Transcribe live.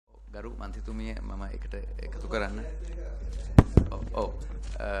ගරු මන්ත්‍රීතුමිය මම එකට එකතු කරන්න. ඔව්.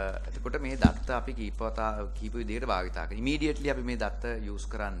 එතකොට මේ දත්ත අපි කීප විදිහකට භාවිතා කරනවා. ඉමීඩියට්ලි අපි මේ දත්ත යූස්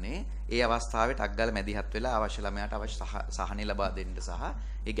කරන්නේ ඒ අවස්ථාවේ ටක් ගාලා මැදිහත් වෙලා අවශ්‍ය ළමයාට අවශ්‍ය සහනය ලබා දෙන්න සහ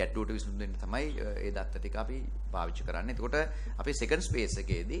ඒ ගැටලුවට විසඳුම් දෙන්න තමයි ඒ දත්ත ටික අපි පාවිච්චි කරන්නේ. එතකොට අපි සෙකන්ඩ් ස්පේස්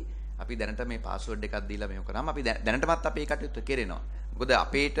එකේදී අපි දැනට මේ පාස්වර්ඩ් එකක් දීලා මෙහෙම කරාම අපි දැනටමත් අපි ඒ කටයුත්ත කරනවා. මොකද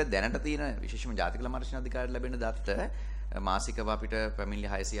අපේට දැනට තියෙන විශේෂම ජාතික ළමා ආරක්ෂණ අධිකාරියට ලැබෙන දත්ත මාසිකව අපිට පැමිණිලි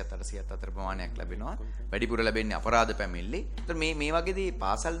 600-800 ප්‍රමාණයක් ලැබෙනවා. වැඩිපුර ලැබෙන්නේ අපරාධ පැමිණිලි. ඒතර මේ වගේදී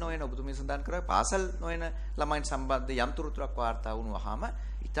පාසල් නොවන ඔබතුමිය සඳහන් කරා පාසල් නොවන ළමයින් සම්බන්ධ යම් තුරුතුරක් වාර්තා වුණාම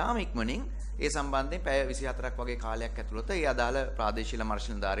ඉතාම ඉක්මනින් ඒ සම්බන්ධයෙන් පැය 24ක් වගේ කාලයක් ඇතුළත ඒ අදාළ ප්‍රාදේශීය ළමා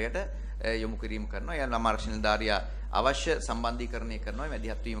ආරක්ෂණ නිලධාරියට යොමු කිරීම කරනවා. ඒ ළමා ආරක්ෂණ නිලධාරියා අවශ්‍ය සම්බන්ධීකරණය කරනවා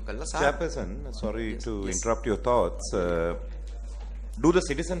මැදිහත් වීම කළා. Chairperson, sorry to interrupt your thoughts. Do the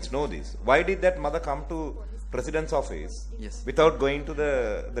citizens know this? Why did that mother come to President's office without going to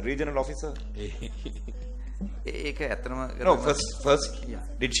the regional officer? No, first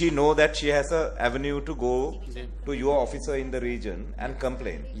did she know that she has a avenue to go to your officer in the region and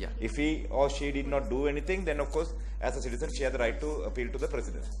complain? If he or she did not do anything, then of course as a citizen she has the right to appeal to the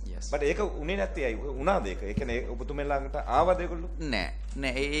president. But ඒක උනේ නැත්තේ අය උනාද ඒක? ඒ කියන්නේ ඔබතුමන් ළඟට ආවද ඒගොල්ලෝ?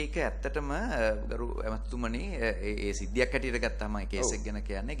 නෑ ඒක ඇත්තටම ගරු ඇමතුමනි ඒ සිද්ධියක් හැටියට ගත්තාම ඒ කේස් එක ගැන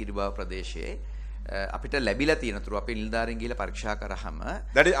කියන්නේ ගිරිබාව ප්‍රදේශයේ අපිට ලැබිලා තියෙනතුරු අපේ නිලධාරීන් ගිහලා පරීක්ෂා කරාම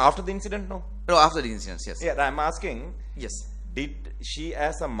that is after the incident? No, after the incident, yes. Yeah, I'm asking, did she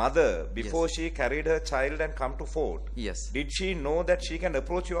as a mother before she carried her child and come to fort, did she know that she can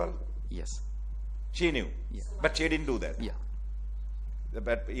approach you all? Yes, she knew, but she didn't do that.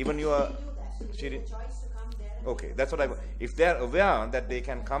 But even you are she did okay, that's what I if they are aware that they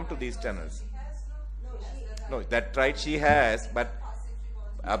can come to these channels. No, that right she has, but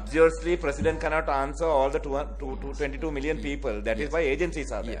obviously president cannot answer all the 22 million people. That is why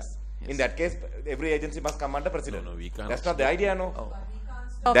agencies are there. In that case every agency must come under president. No, we can't. That's not the idea, no.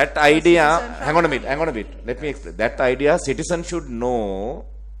 That idea, hang on a bit, let me explain. That idea, citizen should know,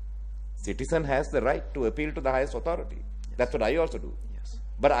 citizen has the right to appeal to the highest authority. That's what I also do.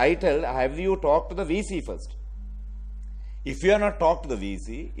 But I tell, have you talked to the VC first? If you are not talked to the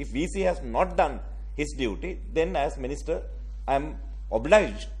VC, if VC has not done his duty, then as minister I am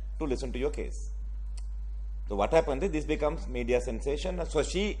obliged to listen to your case. So what happens is this becomes media sensation. So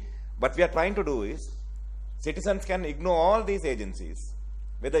what we are trying to do is, citizens can ignore all these agencies,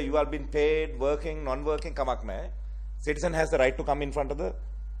 whether you are being paid, working, non-working, kamak nahi. Citizen has the right to come in front of the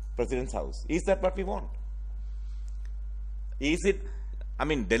president's house. Is that what we want? Is it, I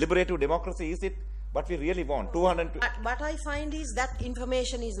mean, deliberative democracy, is it what we really want? What I find is that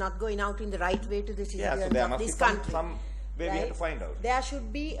information is not going out in the right way to the citizens of this country. Some way we have to find out. There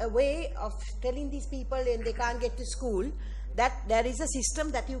should be a way of telling these people when they can't get to school that there is a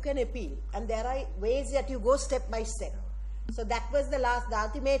system that you can appeal, and there are ways that you go step by step. So that was the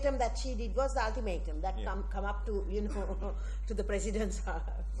ultimatum that she did was the ultimatum that come up to to the president's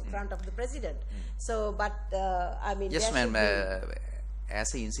front of the president. So but I mean yes ma'am,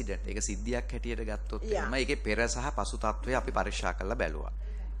 as a incident ඒක සිද්ධියක් හැටියට ගත්තොත් එහෙම ඒකේ පෙර සහ පසු තත්ත්වය අපි පරීක්ෂා කරලා බැලුවා.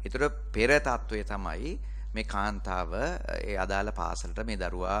 ඒතර පෙර තත්ත්වය තමයි මේ කාන්තාව ඒ අදාළ පාසලට මේ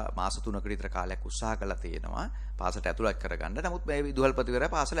දරුවා මාස 3කට විතර කාලයක් උත්සාහ කළා තියෙනවා පාසලට ඇතුළත් කරගන්න. නමුත් මේ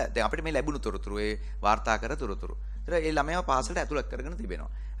විදුහල්පතිවරයා පාසල දැන් අපිට මේ ලැබුණු තොරතුරු ඒ වාර්තා කර තොරතුරු. ඒතර ඒ ළමයාව පාසලට ඇතුළත් කරගෙන තිබෙනවා.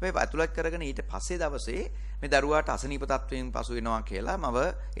 හැබැයි ඇතුළත් කරගෙන ඊට පස්සේ දවසේ මේ දරුවාට අසනීප තත්වයෙන් පසු වෙනවා කියලා මම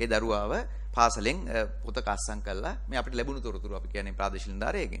ඒ දරුවාව පාසලෙන් පොතක අස්සම් කළා. මේ අපිට ලැබුණු තොරතුරු අපි කියන්නේ ප්‍රාදේශීය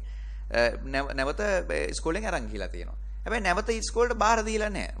නිලධාරියෙක්ගෙන්. නැවත ඉස්කෝලෙන් අරන් ගිහලා තියෙනවා. හැබැයි නැවත ඉස්කෝලේට බාර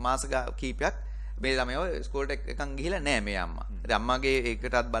දීලා නැහැ. මාස කීපයක් මේ ළමයෝ ඉස්කෝලේට එකන් ගිහිලා නැහැ මේ අම්මා. ඉතින් අම්මාගේ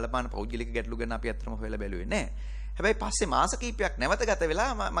ඒකටත් බලපාන පෞද්ගලික ගැටලු ගැන අපි අත්‍තරම හොයලා බැලුවේ නැහැ. හැබැයි පස්සේ මාස කිහිපයක් නැවත ගත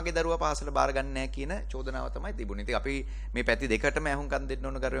වෙලා මගේ දරුවා පාසල බාර ගන්න නැහැ කියන චෝදනාව තමයි තිබුණේ. ඉතින් අපි මේ පැති දෙකටම අහුම්කම් දෙන්න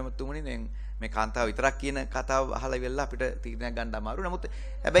ඕන ගරුවමතුමුනි. දැන් මේ කාන්තාව විතරක් කියන කතාව අහලා ඉවරලා අපිට තීරණයක් ගන්න අමාරු. නමුත්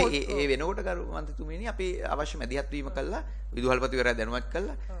හැබැයි ඒ වෙනකොට ගරුවමතුමුනි අපි අවශ්‍ය මැදිහත් වීම කළා. විදුහල්පතිවරයා දැනුවත්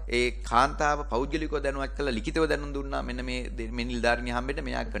කළා. ඒ කාන්තාව පෞද්ගලිකව දැනුවත් කළා. ලිඛිතව දැනුම් දුන්නා. මෙන්න මේ නිලධාරිනිය හම්බෙන්න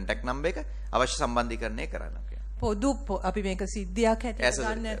මෙයාගේ contact number එක අවශ්‍ය සම්බන්ධීකරණය කරන්න කියලා. පොදු අපි මේක සිද්ධියක් හැටියට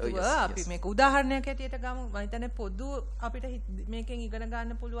ගන්න නැතුව අපි මේක උදාහරණයක් හැටියට ගමු. මම හිතන්නේ පොදු අපිට මේකෙන් ඉගෙන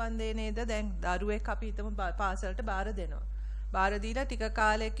ගන්න පුළුවන් දේ නේද? දැන් දරුවෙක් අපි හිතමු පාසලට බාර දෙනවා. බාර දීලා ටික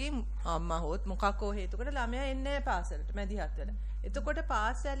කාලෙකින් අම්මා හොත් මොකක් හෝ හේතුවකට ළමයා එන්නේ නැහැ පාසලට මැදිහත් වෙලා. එතකොට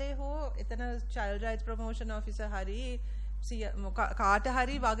පාසලේ හෝ එතන child rights promotion officer හරි කාට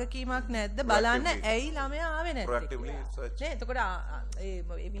හරි වගකීමක් නැද්ද බලන්න ඇයි ළමයා ආවේ නැත්තේ නේ? එතකොට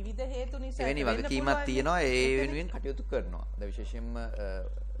ඒ විවිධ හේතු නිසා එවැනි වගකීමක් තියෙනවා ඒ වෙනුවෙන් කටයුතු කරනවා. දැන් විශේෂයෙන්ම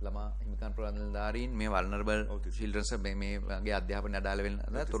ළමා හිමිකම් ප්‍රබන්ධනධාරීන් මේ වල්නරබල් චිල්ඩ්‍රන්ස් මේ වගේ අධ්‍යාපන අදාළ වෙන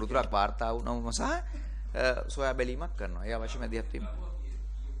තොරතුරක් වාර්තා වුණාම සහ සොයා බැලීමක් කරනවා. ඒ අවශ්‍ය මැදිහත් වීම.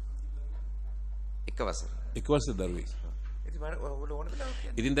 එක වසර දරුවෙක්.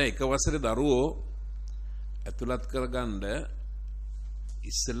 ඉතින් දැන් එක වසරේ දරුවෝ ඇතුළත් කරගන්න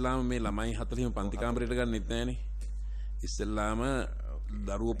ඉස්සෙල්ලාම මේ ළමයි 40ම පන්ති කාමරයට ගන්නෙත් නැහනේ. ඉස්සෙල්ලාම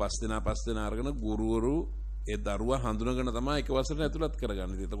දරුවෝ 5 දෙනා අරගෙන ගුරුවරු ඒ දරුවා හඳුනගෙන තමයි එක වසරට ඇතුළත්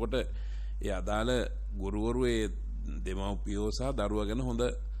කරගන්නේ. එතකොට ඒ අදාළ ගුරුවරු ඒ දෙමව්පියෝ සහ දරුවා ගැන හොඳ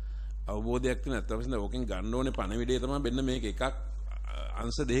අවබෝධයක් තියෙන අත්‍යවශ්‍යම ඕකෙන් ගන්න ඕනේ පණිවිඩය තමයි මෙන්න මේක එකක්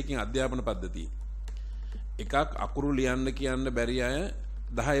අංශ දෙකකින් අධ්‍යාපන පද්ධතිය. එකක් අකුරු ලියන්න කියන්න බැරි අය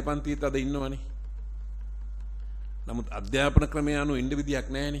 10 පන්තියට අද ඉන්නවනේ. නමුත් අධ්‍යාපන ක්‍රමය අනුව ඉන්න විදියක්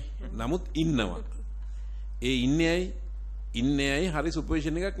නැහැනේ. නමුත් ඉන්නවා. ඒ ඉන්නේ අය හරි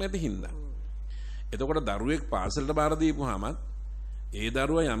සුපර්විෂන් එකක් නැති හින්දා. එතකොට දරුවෙක් පාසලට බාර දීපුවාමත් ඒ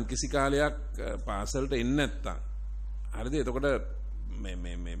දරුවා යම් කිසි කාලයක් පාසලට එන්නේ නැත්තම් හරිද? එතකොට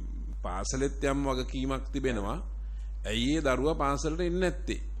මේ පාසලෙත් යම් වගකීමක් තිබෙනවා. ඇයි ඒ දරුවා පාසලට එන්නේ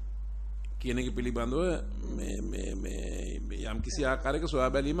නැත්තේ කියන එක පිළිබඳව මේ යම් කිසි ආකාරයක සොයා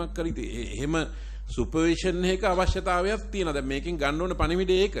බැලීමක් කර ඉතින් එහෙම සුපර්විෂන් එක අවශ්‍යතාවයක් තියෙනවා. දැන් මේකෙන් ගන්න ඕන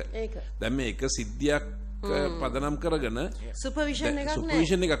පණිවිඩය ඒක. දැන් මේ එක සිද්ධියක් පදනම් කරගෙන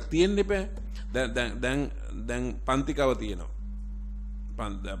සුපර්විෂන් එකක් තියෙන්න එපා. දැන් පන්තිකව තියෙනවා.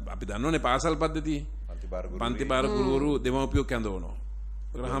 අපි දන්නෝනේ පාසල් පද්ධතිය. පන්ති භාර ගුරුවරු දෙමව්පියෝ කැඳවනවා.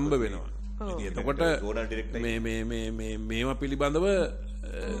 ඒක හම්බ වෙනවා. එතකොට මේවා පිළිබඳව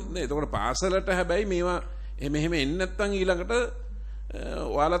නේ එතකොට පාසලට හැබැයි මේවා එහෙම එන්නේ නැත්නම් ඊළඟට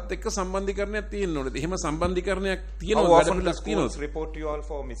ඔයාලත් එක්ක සම්බන්ධීකරණයක් තියෙන්න ඕනේ. එහෙම සම්බන්ධීකරණයක් තියෙනවා. How often the schools report you all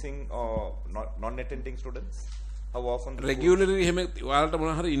for missing or non attending students? How often regularly එහෙම ඔයාලට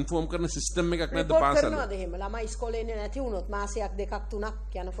මොනවා හරි ඉන්ෆෝම් කරන සිස්ටම් එකක් නැද්ද පාසල? කරනවාද එහෙම ළමයි ඉස්කෝලේ එන්නේ නැති වුණොත් මාසයක් දෙකක්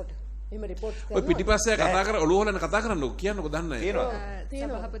තුනක් යනකොට එහෙම report කරනවා. ඔය පිටිපස්සේ කතා කර ඔළුව හොලන කතා කරන්නකො කියන්නකො දන්නේ නැහැ.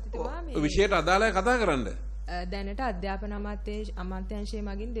 සභාපතිතුමා මේ ඔය විෂයට අදාළව කතා කරන්න. දැනට අධ්‍යාපන අමාත්‍යාංශය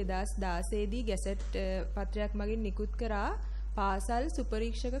මගින් 2016 දී ගැසට් පත්‍රයක් මගින් නිකුත් කරා පාසල්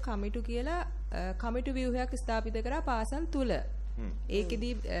සුපරීක්ෂක කමිටු කියලා කමිටු ව්‍යුහයක් ස්ථාපිත කරා පාසල් තුල.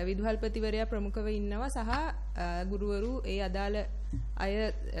 ඒකෙදී විදුහල්පතිවරයා ප්‍රමුඛව ඉන්නවා සහ ගුරුවරු ඒ අදාළ අය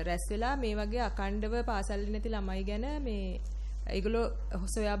රැස් වෙලා මේ වගේ අකණ්ඩව පාසල් නැති ළමයි ගැන මේ ඒගොල්ලෝ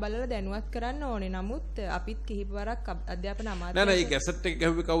සොයා බලලා දැනුවත් කරන්න ඕනේ. නමුත් අපිත් කිහිපවරක් අධ්‍යාපන අමාත්‍යාංශය නෑ නෑ මේ ගැසට් එක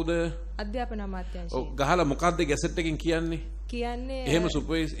ගැහුවේ කවුද? අධ්‍යාපන අමාත්‍යාංශය. ඔව් ගහලා මොකද්ද ගැසට් එකෙන් කියන්නේ? කියන්නේ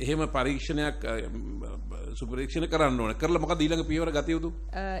එහෙම පරීක්ෂණයක් සුපරීක්ෂණ කරන්න ඕනේ. කරලා මොකද්ද ඊළඟ පියවර ගත යුතු?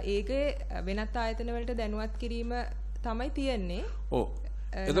 ඒකේ වෙනත් ආයතන වලට දැනුවත් කිරීම තමයි තියෙන්නේ. ඔව්.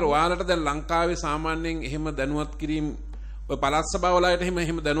 ඒතර ඔයාලට දැන් ලංකාවේ සාමාන්‍යයෙන් එහෙම දැනුවත් කිරීම ඔය පළාත් සභාවලට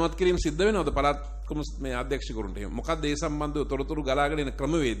එහෙම දැනුවත් කිරීම සිද්ධ වෙනවද? පළාත් මේ අධ්‍යක්ෂකවරුන්ට එහෙම මොකක්ද ඒ සම්බන්ධව තොරතුරු ගලාගෙන එන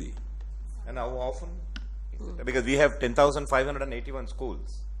ක්‍රමවේදී? And how often? Because we have 10,581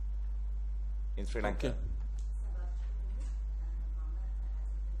 schools in Sri Lanka. Okay.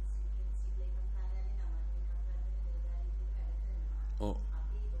 Oh.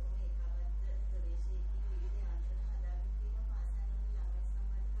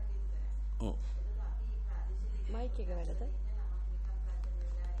 Oh. Mic එක වැඩද?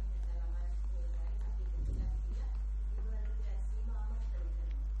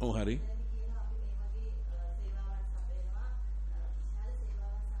 ඔව් හරි.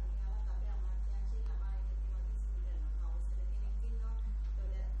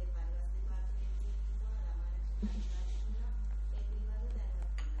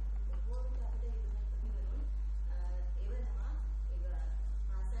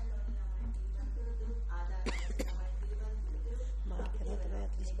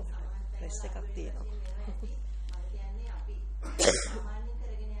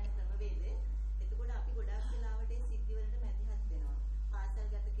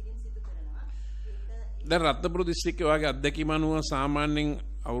 දැන් රත්නපුර දිස්ත්‍රික්කයේ වාගේ අත්දැකීම අනුව සාමාන්‍යයෙන්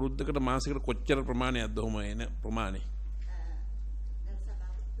අවුරුද්දකට මාසයකට කොච්චර ප්‍රමාණයක්ද ඔහොම එන ප්‍රමාණය?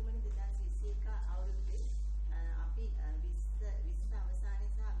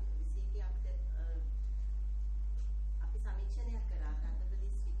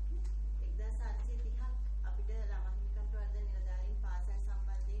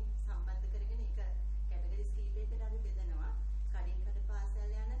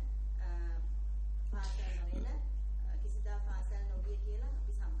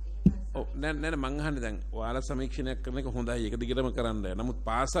 නෑ මං අහන්නේ දැන් ඔයාලා සමීක්ෂණයක් කරන එක හොඳයි ඒක දිගටම කරන්න. නමුත්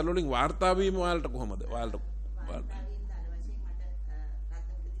පාසල් වලින් වාර්තා වීම ඔයාලට කොහොමද? ඔයාලට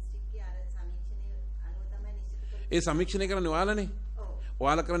ඒ සමීක්ෂණය කරන්නේ ඔයාලානේ.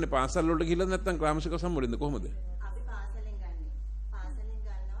 ඔයාලා කරන්නේ පාසල් වලට ගිහිල්ලා නැත්නම් ග්‍රාම ශික්ෂක සම්මුලින්ද කොහොමද? අපි පාසලෙන් ගන්නෙ. පාසලෙන්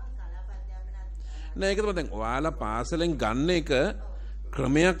ගන්නවා නෑ ඒක තමයි දැන් ඔයාලා පාසලෙන් ගන්න එක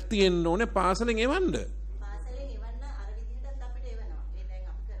ක්‍රමයක් තියෙන්න ඕනේ පාසලෙන් එවන්න. පාසලෙන් එවන්න අර විදිහටත් අපිට එවනවා. ඒ දැන්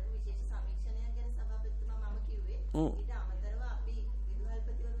අපි කරපු විශේෂ සමීක්ෂණයක් ගැන සභාපතිතුමා මම කිව්වේ. ඊට අමතරව අපි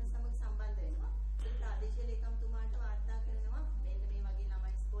විදුහල්පතිවරුන් සමග සම්බන්ධ වෙනවා. ඒ ප්‍රාදේශීය ලේකම්තුමාට වාර්තා කරනවා මෙන්න මේ වගේ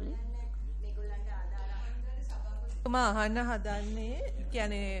ළමයි ඉස්කෝලේ යන්නේ මේගොල්ලන්ට ආදාළ තුමා අහන්න හදන්නේ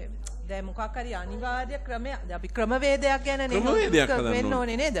කියන්නේ දැන් මොකක් හරි අනිවාර්ය ක්‍රමයක් අපි ක්‍රමවේදයක් ගැන වෙන්න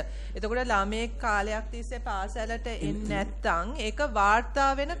ඕනේ නේද? එතකොට ළමයේ කාලයක් තිස්සේ පාසලට එන්නේ නැත්නම් ඒක වාර්තා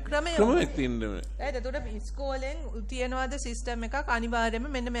වෙන ක්‍රමයක් තියෙනවා. එතකොට ඉස්කෝලෙන් තියෙනවද සිස්ටම් එකක් අනිවාර්යයෙන්ම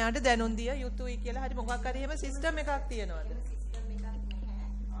මෙන්න මෙයාට දැනුම් දිය යුතුයි කියලා හරි මොකක් හරි එහෙම සිස්ටම් එකක් තියෙනවද? සිස්ටම් එකක් නැහැ.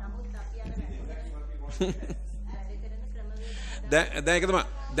 නමුත් අපි අර දැන් ඒක තමයි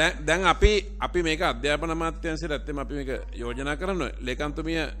දැන් අපි මේක අධ්‍යාපන අමාත්‍යාංශයට ඇත්තම අපි මේක යෝජනා කරනවා.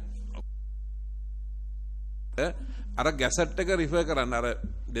 ලේකම්තුමිය අර ගැසට් එක රිෆර් කරන්න අර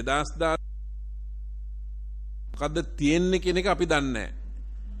 2010 මොකද්ද තියෙන්නේ කියන එක අපි දන්නේ නැහැ.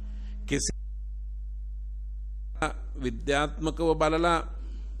 විද්‍යාත්මකව බලලා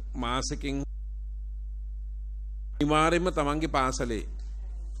මාසෙකින් අනිවාර්යයෙන්ම තමන්ගේ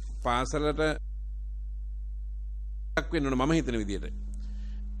පාසලට එකක් වෙන්න ඕන මම හිතන විදිහට.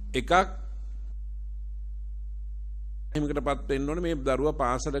 එකක් එහෙමකටපත් වෙන්න ඕනේ මේ දරුවා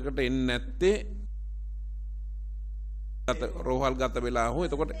පාසලකට එන්නේ නැත්තේ රෝහල් ගත වෙලා හෝ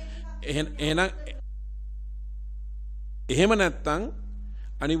එතකොට එහෙම නැත්තම්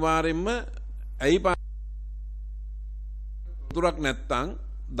අනිවාර්යෙන්ම ඇයි තොරතුරක් නැත්තම්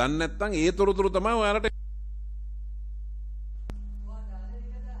දන්නේ නැත්තම් ඒ තොරතුරු තමයි ඔයාලට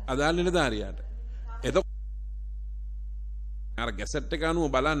අදාළ නිලධාරියාට. එතකොට අර ගැසට් එක අනුව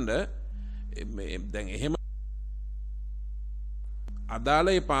බලන්න දැන් එහෙම අදාළ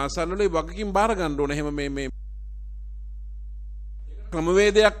ඒ පාසල් වල වගකීම් බාර ගන්න ඕනේ. එහෙම මේ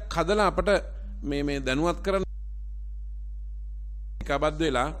ක්‍රමවේදයක් හදලා අපට මේ දැනුවත් කරන්න එකබද්ධ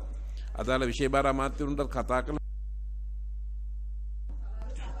වෙලා අදාළ විෂය බාර අමාත්‍යවරුන්ට කතා කළා.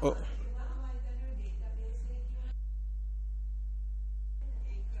 ඔව්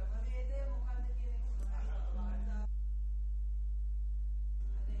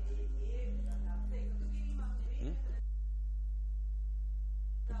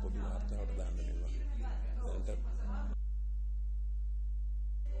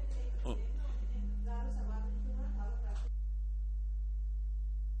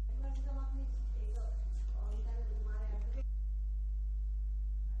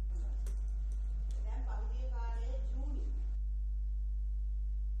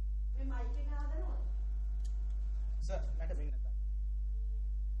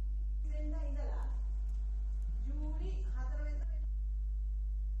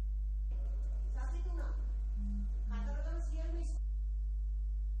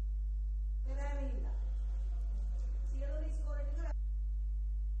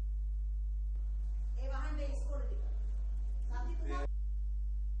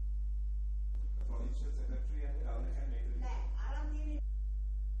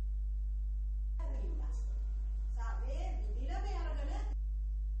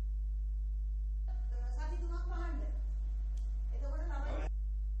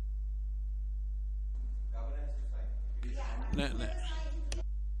නෑ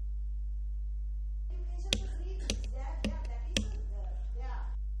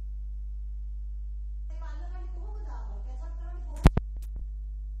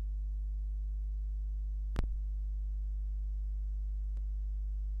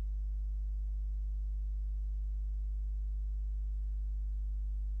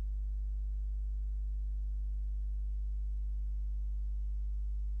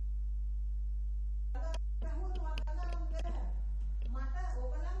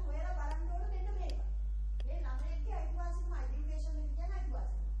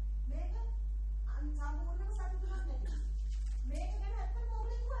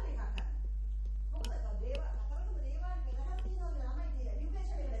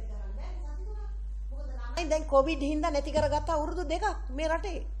දැන් කොවිඩ් හින්දා නැති කරගත්ත අවුරුදු දෙකක් මේ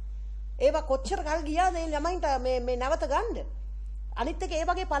රටේ. ඒවා කොච්චර කල් ගියාද මේ ළමයින්ට මේ නැවත ගන්න. අනිත් එක ඒ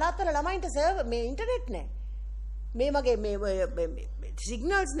වගේ පළාත්වල ළමයින්ට සර්වර් මේ ඉන්ටර්නෙට් නැහැ. මේ වගේ මේ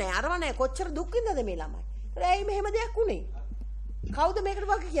සිග්නල්ස් නැහැ. අරව නැහැ. කොච්චර දුක් විඳද මේ ළමයි. ඒයි මෙහෙම දෙයක් උනේ. කවුද මේකට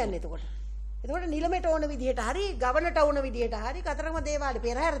වගේ කියන්නේ එතකොට? එතකොට නිලමෙට ඕන විදිහට හරි ගවර්නට ඕන විදිහට හරි කතරගම දේවාලේ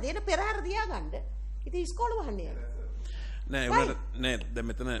පෙරහැර තියාගන්න. ඉතින් ඉස්කෝල වහන්නේ නෑ දැන්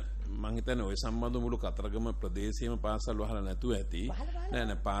මෙතන මං හිතන්නේ ওই සම්බන්ධ මුළු කතරගම ප්‍රදේශයේම පාසල් වහලා නැතුව ඇති.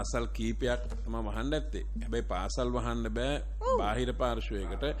 නෑ පාසල් කීපයක් තමයි වහන්න ඇත්තේ. හැබැයි පාසල් වහන්න බෑ බාහිර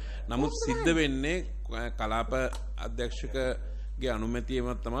පාර්ශවයකට. නමුත් සිද්ධ වෙන්නේ කලාප අධ්‍යක්ෂක ගේ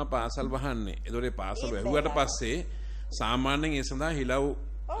අනුමැතියවත් තමයි පාසල් වහන්නේ. ඒතකොට ඒ පාසල් වැහුවට පස්සේ සාමාන්‍යයෙන් ඒ සඳහා හිලව්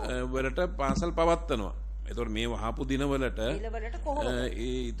වලට පාසල් පවත්වනවා. ඒතකොට මේ වහපු දිනවලට ඒ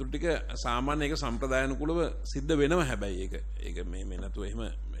ඉතුරු ටික සාමාන්‍ය ඒක සම්ප්‍රදායනුකූලව සිද්ධ වෙනවා. හැබැයි ඒක මේ නැතුව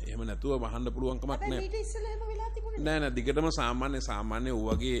එහෙම නැතුව වහන්න පුළුවන් කමක් නැහැ. නෑ දිගටම සාමාන්‍ය ඕ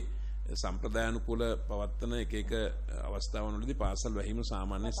වගේ සම්ප්‍රදායනුකූල පවත්වන එක අවස්ථාවන් වලදී පාසල් වැහිම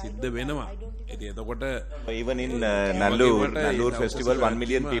සාමාන්‍ය සිද්ධ වෙනවා. ඉතින් එතකොට even in Nallur festival 1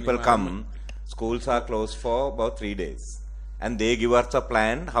 million people come, schools are closed for about 3 days and they give us a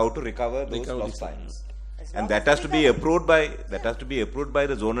plan how to recover those lost times. And that has to be approved by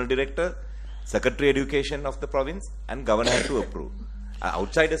the zonal director, secretary education of the province, and governor has to approve.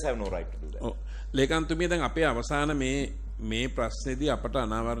 Outsiders have no right to do that. ලේකම්තුමිය දැන් අපේ අවසාන මේ ප්‍රශ්නේදී අපට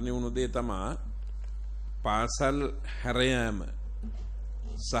අනාවරණය වුණු දේ තමයි පාසල් හැරයෑම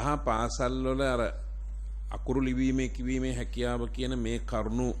සහ පාසල් වල අර අකුරු ලිවීමේ කිවීමේ හැකියාව කියන මේ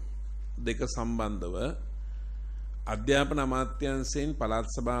කරුණු දෙක සම්බන්ධව අධ්‍යාපන අමාත්‍යාංශයෙන් පළාත්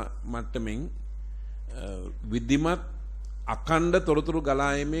සභා මට්ටමින් විධිමත් අඛණ්ඩ තොරතුරු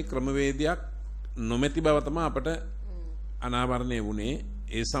ගලා යීමේ ක්‍රමවේදයක් නොමැති බව තමයි අපට අනාවරණය වුණේ.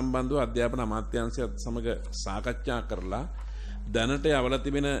 ඒ සම්බන්ධව අධ්‍යාපන අමාත්‍යාංශයත් සමග සාකච්ඡා කරලා දැනට යවලා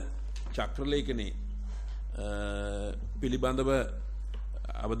තිබෙන චක්‍රලේඛනේ පිළිබඳව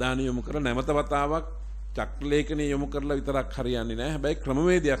අවධානය යොමු කර නැවත වතාවක් චක්‍රලේඛනේ යොමු කරලා විතරක් හරියන්නේ නැහැ. හැබැයි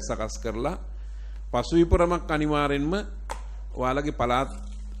ක්‍රමවේදයක් සකස් කරලා පසුවිපරමක් අනිවාර්යෙන්ම ඔයාලගේ පළාත්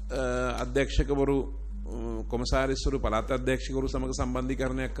අධ්‍යක්ෂකවරු කොමසාරිස්වරු පළාත් අධ්‍යක්ෂකවරු සමග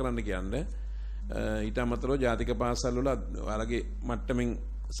සම්බන්ධීකරණයක් කරන්න කියන්නේ. ඊට අමතරව ජාතික පාසල් වල ඔයාලගේ මට්ටමින්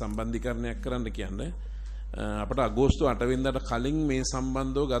සම්බන්ධීකරණයක් කරන්න කියන්නේ. අපට අගෝස්තු 8 වෙනිදාට කලින් මේ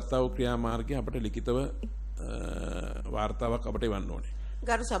සම්බන්ධව ගත්තා වූ ක්‍රියාමාර්ගය අපට ලිඛිතව වාර්තාවක් අපට එවන්න ඕනේ.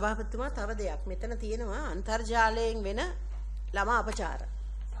 ගරු සභාපතිතුමා තව දෙයක් මෙතන තියෙනවා අන්තර්ජාලයෙන් වෙන ළමා අපචාර.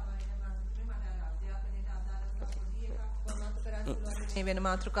 මේ වෙන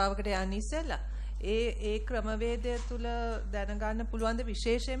මාතෘකාවකට යන්න ඉස්සෙල්ලා ඒ ක්‍රමවේදය තුල දැනගන්න පුළුවන් ද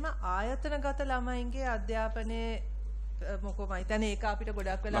විශේෂයෙන්ම ආයතනගත ළමයින්ගේ අධ්‍යාපනයේ මොකෝ මම හිතන්නේ ඒක අපිට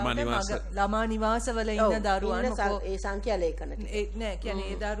ගොඩක් වෙලාවට ළමා නිවාසවල ඉන්න දරුවන් මොකෝ ඒ සංඛ්‍යා ලේඛන නෑ කියන්නේ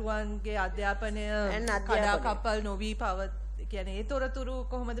ඒ දරුවන්ගේ අධ්‍යාපනය කඩාකප්පල් නොවි කියන්නේ ඒ තොරතුරු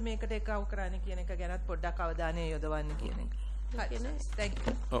කොහොමද මේකට එකව කරන්නේ කියන එක ගැනත් පොඩ්ඩක් අවධානය යොදවන්න කියන එක.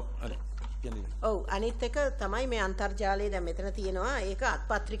 ඔව් අනිත් එක තමයි මේ අන්තර්ජාලයේ දැන් මෙතන තියෙනවා ඒක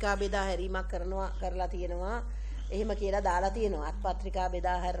අත්පත්‍රිකා බෙදා හැරීමක් කරලා තියෙනවා. එහෙම කියලා දාලා තියෙනවා අත්පත්‍රිකා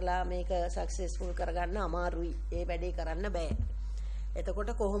බෙදා හැරලා මේක සක්සස්ෆුල් කරගන්න අමාරුයි. ඒ වැඩේ කරන්න බෑ.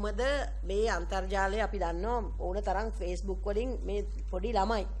 එතකොට කොහොමද මේ අන්තර්ජාලය අපි දන්නවා ඕන තරම් Facebook වලින් මේ පොඩි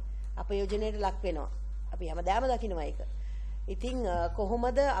ළමයි අපයෝජනයට ලක් වෙනවා. අපි හැමදාම දකිනවා ඒක. ඉතින්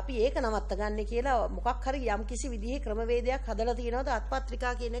කොහොමද අපි ඒක නවත්ත ගන්න කියලා මොකක් හරි යම් කිසි විදිහේ ක්‍රමවේදයක් හදලා තියෙනවද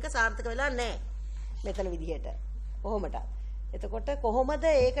අත්පත්‍රිකා කියන එක සාර්ථක වෙලා නැහැ මෙතන විදිහට කොහොමද එතකොට කොහොමද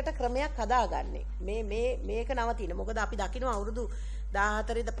ඒකට ක්‍රමයක් හදාගන්නේ මේක නවතින මොකද අපි දකිනවා අවුරුදු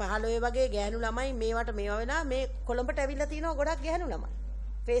 14 15 වගේ ගෑනු ළමයි මේවට මේවා වෙලා මේ කොළඹට ඇවිල්ලා තිනවා ගොඩක් ගෑනු ළමයි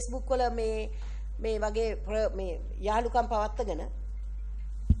Facebook වල මේ වගේ මේ යාළුකම් පවත්වාගෙන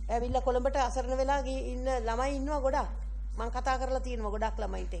ඇවිල්ලා කොළඹට අසරණ වෙලා ඉන්න ළමයි ඉන්නවා ගොඩක් මම කතා කරලා තියෙනවා ගොඩක්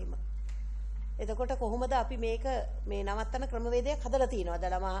ළමයින්ට එහෙම. එතකොට කොහොමද අපි මේක මේ නවත්තන ක්‍රමවේදයක් හදලා තියෙනවද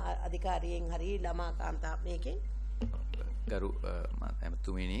ළමා අධිකාරියෙන් හරි ළමා කාන්තා මේකෙන්? ගරු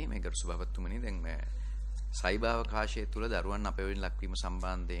එතුමිනි මේ ගරු සභාපතිතුමනි දැන් සයිබාවකාශය තුළ දරුවන් අපවෙන් ලක්වීම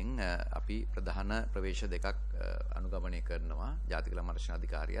සම්බන්ධයෙන් අපි ප්‍රධාන ප්‍රවේශ දෙකක් අනුගමනය කරනවා. ජාතික ළමා ආරක්ෂණ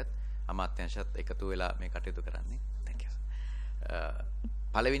අධිකාරියත් අමාත්‍යාංශයත් එකතු වෙලා මේ කටයුතු කරන්නේ. Thank you.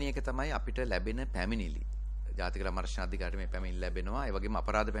 පළවෙනි එක තමයි අපිට ලැබෙන පැමිණිලි ජාතික ළමා ආරක්ෂණ අධිකාරියට මේ පැමිණිලි ලැබෙනවා. ඒ වගේම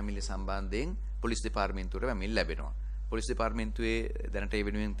අපරාධ පැමිණිලි සම්බන්ධයෙන් පොලිස් දෙපාර්තමේන්තුවට පැමිණිලි ලැබෙනවා. පොලිස් දෙපාර්තමේන්තුවේ දැනට ඒ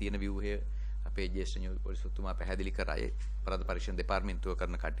වෙනුවෙන් තියෙන ව්‍යුහය අපේ ජ්‍යෙෂ්ඨ පොලිස්තුමා පැහැදිලි කරායේ අපරාධ පරීක්ෂණ දෙපාර්තමේන්තුව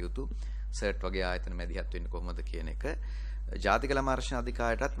කරන කටයුතු සර්ට් වගේ ආයතන මැදිහත් වෙන්නේ කොහොමද කියන එක. ජාතික ළමා ආරක්ෂණ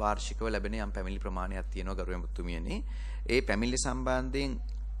අධිකාරියටත් වාර්ෂිකව ලැබෙන යම් පැමිණිලි ප්‍රමාණයක් තියෙනවා ගරු එතුමියනි. ඒ පැමිණිලි සම්බන්ධයෙන්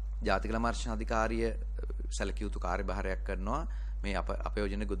ජාතික ළමා ආරක්ෂණ අධිකාරිය සැලකිය යුතු කාර්යභාරයක් කරනවා. මේ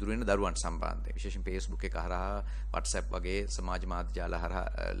අපයෝජන ගොදුරු වෙන දරුවන් සම්බන්ධයෙන් විශේෂයෙන් Facebook එක හරහා WhatsApp වගේ සමාජ මාධ්‍ය ජාල හරහා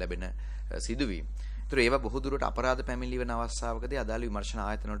ලැබෙන සිදුවීම්. ඒතර ඒවා බොහෝ දුරට අපරාධ පැමිණිලි වෙන අවස්ථාවකදී අදාළ විමර්ශන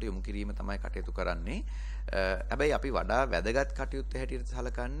ආයතන වලට යොමු කිරීම තමයි කටයුතු කරන්නේ. හැබැයි අපි වඩා වැදගත් කටයුත්ත හැටියට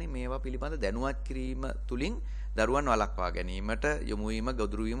සැලකන්නේ මේවා පිළිබඳ දැනුවත් කිරීම තුලින් දරුවන් වළක්වා ගැනීමට යොමු වීම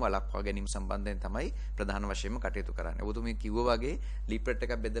ගොදුරු වීම වළක්වා ගැනීම සම්බන්ධයෙන් තමයි ප්‍රධාන වශයෙන්ම කටයුතු කරන්නේ. ඔබතුමී කිව්වා වගේ ලීප්ලට්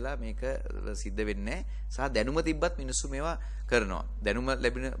එකක් බෙදලා මේක සිද්ධ වෙන්නේ නැහැ. සහ දැනුම තිබ්බත් මිනිස්සු මේවා කරනවා. දැනුම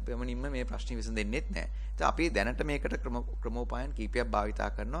ලැබෙන ප්‍රමණින්ම මේ ප්‍රශ්නේ විසඳෙන්නේත් නැහැ. ඉතින් අපි දැනට මේකට ක්‍රමෝපායන් කීපයක් භාවිතා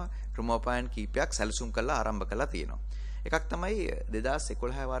කරනවා. ක්‍රමෝපායන් කීපයක් සැලසුම් කරලා ආරම්භ කරලා තියෙනවා. එකක් තමයි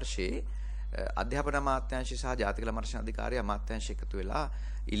 2011 වර්ෂයේ අධ්‍යාපන අමාත්‍යාංශය සහ ජාතික ළමර්ෂණ අධිකාරිය අමාත්‍යාංශය එකතු වෙලා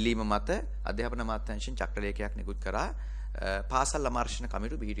ඉල්ලීම මත අධ්‍යාපන අමාත්‍යාංශයෙන් චක්‍රලේඛයක් නිකුත් කරා පාසල් ළමර්ෂණ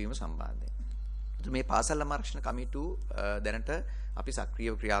කමිටු පිහිටවීම සම්බන්ධයෙන්. මේ පාසල් ළමර්ෂණ කමිටු දැනට අපි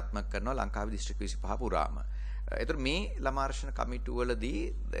සක්‍රියව ක්‍රියාත්මක කරනවා ලංකාවේ දිස්ත්‍රික් 25 පුරාම. ඒතර මේ ළමර්ෂණ කමිටු වලදී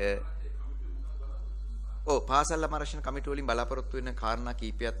පාසල් ළමර්ෂණ කමිටු වලින් බලාපොරොත්තු වෙන කාරණා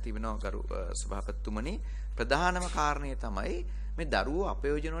කීපයක් තිබෙනවා ගරු සභාපතිතුමනි. ප්‍රධානම කාරණය තමයි මේ දරුවෝ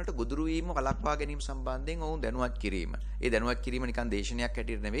අපයෝජන වලට ගොදුරු වීම වළක්වා ගැනීම සම්බන්ධයෙන් ඔවුන් දැනුවත් කිරීම. ඒ දැනුවත් කිරීම නිකන් දේශනයක්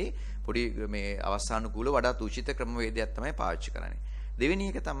හැටියට නෙවෙයි පොඩි මේ අවස්ථානුකූල වඩාත් උචිත ක්‍රමවේදයක් තමයි පාවිච්චි කරන්නේ. දෙවෙනි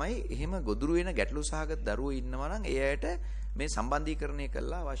එක තමයි එහෙම ගොදුරු වෙන ගැටලු සහගත දරුවෝ ඉන්නවා නම් ඒ අයට මේ සම්බන්ධීකරණය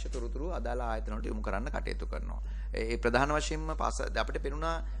කළා අවශ්‍ය තොරතුරු අදාළ ආයතන වලට යොමු කරන්න කටයුතු කරනවා. ඒ ප්‍රධාන වශයෙන්ම අපිට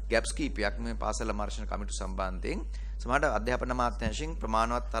පෙනුණා ගැප්ස් කීපයක් මේ පාසල් ළමර්ෂණ කමිටු සම්බන්ධයෙන්. සමහර අධ්‍යාපන අමාත්‍යාංශයෙන්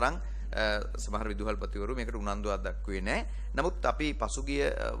ප්‍රමාණවත් තරම් සමහර විදුහල්පතිවරු මේකට උනන්දුවක් දක්වුවේ නැහැ. නමුත් අපි පසුගිය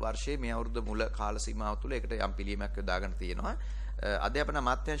වර්ෂයේ මේ අවුරුද්ද මුල කාල සීමාව තුළ ඒකට යම් පිළියමක් යොදාගෙන තියෙනවා. අධ්‍යාපන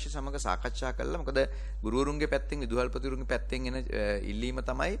අමාත්‍යාංශය සමග සාකච්ඡා කළා. මොකද ගුරුවරුන්ගේ පැත්තෙන් විදුහල්පතිවරුන්ගේ පැත්තෙන් එන ඉල්ලීම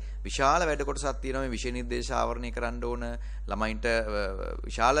තමයි විශාල වැඩ කොටසක් තියෙනවා මේ විෂය නිර්දේශ ආවරණය කරන්න ඕන ළමයින්ට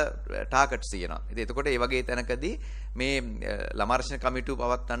විශාල ටාගට්ස් තියෙනවා. ඉතින් එතකොට මේ වගේ තැනකදී මේ ළමර්ෂණ කමිටුව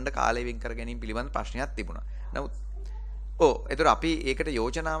පවත්වන්න කාලය වෙන් කර ගැනීම පිළිබඳ ප්‍රශ්නයක් තිබුණා. නමුත් ඒතර අපි ඒකට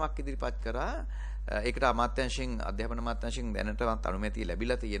යෝජනාවක් ඉදිරිපත් කරා. ඒකට අමාත්‍යාංශයෙන් අධ්‍යාපන අමාත්‍යාංශයෙන් දැනටවත් අනුමැතිය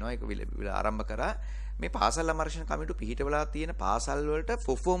ලැබිලා තියෙනවා. ඒක ආරම්භ කරා. මේ පාසල් ළමර්ෂණ කමිටු පිහිටවලා තියෙන පාසල් වලට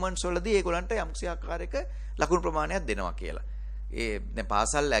පර්ෆෝමන්ස් වලදී ඒගොල්ලන්ට යම්කිසි ආකාරයක ලකුණු ප්‍රමාණයක් දෙනවා කියලා. දැන්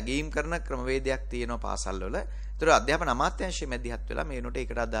පාසල් ඇගීම් කරන ක්‍රමවේදයක් තියෙනවා පාසල් වල. ඒතර අධ්‍යාපන අමාත්‍යාංශයේ මැදිහත් වෙලා මේ වෙනකොට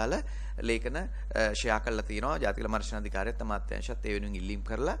ඒකට අදාළ ලේඛන ෂෙයා කරලා තියෙනවා. ජාතික ළමර්ෂණ අධිකාරියත් අමාත්‍යාංශයත් ඒ වෙනුවෙන් ඉල්ලීම්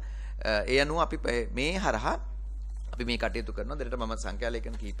කරලා ඒ අනුව අපි මේ හරහා අපි මේ කටයුතු කරනවා. දෙරට මම සංඛ්‍යා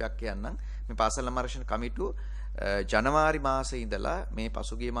ලේඛන කීපයක් කියන්නම්. මේ පාසල් ළමර්ෂණ කමිටු ජනවාරි මාසයේ ඉඳලා මේ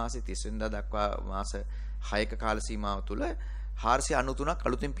පසුගිය මාසේ 30 වෙනිදා දක්වා මාස 6ක කාල සීමාව තුළ 493ක්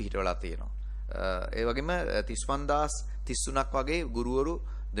අලුතෙන් පිහිටවලා තියෙනවා. ඒ වගේම 35033ක් වගේ ගුරුවරු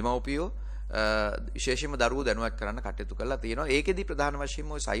දෙමව්පියෝ විශේෂයෙන්ම දරුවෝ දැනුවත් කරන්න කටයුතු කරලා තියෙනවා. ඒකෙදි ප්‍රධාන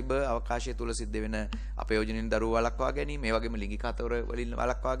වශයෙන්ම ওই සයිබර් අවකාශය තුල සිද්ධ වෙන අපයෝජනින් දරුවෝ වළක්වා ගැනීම, ඒ වගේම ලිංගික අතවර වලින්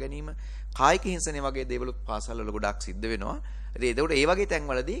වළක්වා ගැනීම, කායික හිංසනය වගේ දේවලුත් පාසල් වල ගොඩක් සිද්ධ වෙනවා. ඉතින් ඒකට ඒ වගේ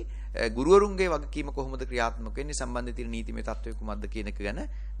තැන්වලදී ගුරුවරුන්ගේ වගකීම කොහොමද ක්‍රියාත්මක වෙන්නේ සම්බන්ධ තියෙන නීතිමය තත්ත්වය කුමක්ද කියන එක ගැන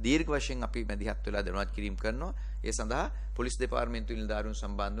දීර්ඝ වශයෙන් අපි මැදිහත් වෙලා දැනුවත් කිරීම කරනවා. ඒ සඳහා පොලිස් දෙපාර්තමේන්තුවේ නිලධාරීන්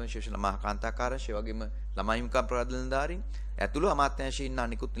සම්බන්ධව විශේෂ ළමා කාන්තාකාරංශය, ඒ වගේම ළමයි හිමිකම් ප්‍රවර්ධන නිලධාරීන් ඇතුළු අමාත්‍යාංශයේ ඉන්න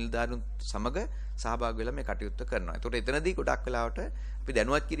අනිකුත් නිලධාරීන් සමග සහභාගී වෙලා මේ කටයුත්ත කරනවා. ඒතකොට එතනදී ගොඩක් වෙලාවට අපි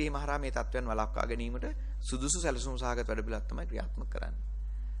දැනුවත් කිරීම හරහා මේ තත්ත්වයන් වළක්වා ගැනීමට සුදුසු සැලසුම් සහගත වැඩපිළිවෙලක් තමයි ක්‍රියාත්මක කරන්නේ.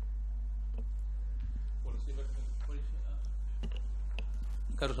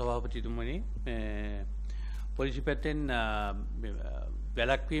 කරු සභාපතිතුමනි, පොලිසිය පැත්තෙන්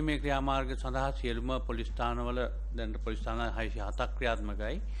වැළැක්වීමේ ක්‍රියාමාර්ග සඳහා සියලුම පොලිස් ස්ථානවල දැන් පොලිස් ස්ථාන 607ක්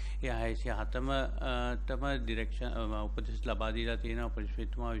ක්‍රියාත්මකයි. ඒ 607ම තම ඩිරෙක්ෂන් උපදෙස් ලබා දීලා තියෙනවා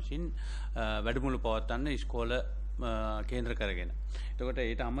පොලිස්පතිතුමා විසින් වැඩමුළු පවත්වන්න ඉස්කෝල කේන්ද්‍ර කරගෙන. එතකොට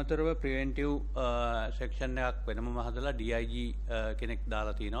ඊට අමතරව ප්‍රිවෙන්ටිව් සෙක්ෂන් එකක් වෙනම හදලා DIG කෙනෙක්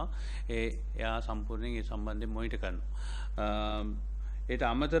දාලා තිනවා. එයා සම්පූර්ණයෙන් ඒ සම්බන්ධයෙන් මොනිටර් කරනවා. ඒට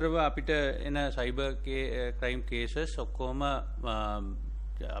අමතරව අපිට එන සයිබර් ක්‍රයිම් කේසස් ඔක්කොම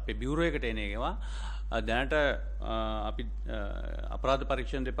අපේ බියුරෝ එකට එන ඒවා දැනට අපි අපරාධ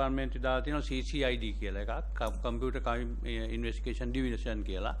පරීක්ෂණ දෙපාර්තමේන්තුවේ දාලා තියෙනවා CCID කියලා එකක්, කම්පියුටර් ක්‍රයිම් ඉන්වෙස්ටිගේෂන් ඩිවිෂන්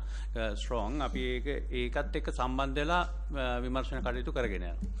කියලා ස්ට්‍රෝං. අපි ඒකත් එක්ක සම්බන්ධ වෙලා විමර්ශන කටයුතු කරගෙන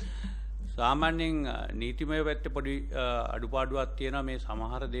යනවා. සාමාන්‍යයෙන් නීතිමය පැත්තේ පොඩි අඩුපාඩුවක් තියෙනවා. මේ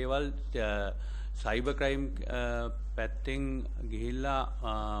සමහර දේවල් සයිබර් ක්‍රයිම් පැත්තෙන් ගිහිල්ලා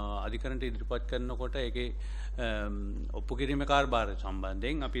අධිකරණයට ඉදිරිපත් කරනකොට ඒකේ ඔප්පු කිරීමේ කාර්යභාරය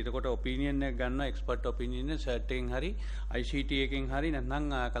සම්බන්ධයෙන් අපි එතකොට ඔපිනියන් එක ගන්නවා, එක්ස්පර්ට් ඔපිනියන් එක සර්ට් එකෙන් හරි ICT එකෙන් හරි නැත්නම්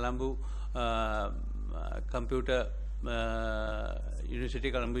Colombo computer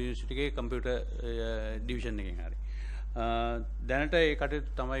university Colombo university එකේ කම්පියුටර් ඩිවිෂන් එකෙන් හරි දැනට ඒ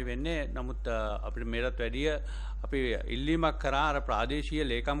කටයුතු තමයි වෙන්නේ. නමුත් අපිට මේකට වැඩිය අපි ඉල්ලීමක් කරා අර ප්‍රාදේශීය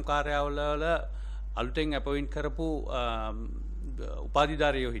ලේකම් කාර්යාලවල අලුතෙන් අපොයින්ට් කරපු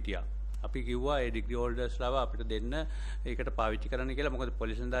උපාධිධාරියෝ හිටියා. අපි කිව්වා ඒ ඩිග්‍රී හෝල්ඩර්ස්ලාව අපිට දෙන්න ඒකට පාවිච්චි කරන්න කියලා. මොකද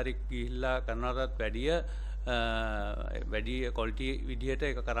පොලිස් නිලධාරියෙක් ගිහිල්ලා කරනවටත් වැඩි ක්වොලිටි විදියට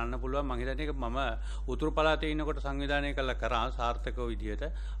ඒක කරන්න පුළුවන්. මම හිතන්නේ ඒක මම උතුරු පළාතේ ඉන්නකොට සංවිධානය කළා කරා සාර්ථකව විදියට.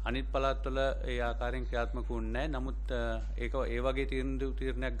 අනිත් පළාත්වල ඒ ආකාරයෙන් ක්‍රියාත්මක වුණේ නැහැ. නමුත් ඒක ඒ වගේ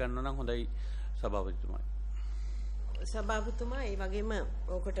තීරණයක් ගන්නවා නම් හොඳයි සභාපතිතුමා. සභාපතිතුමා ඒ වගේම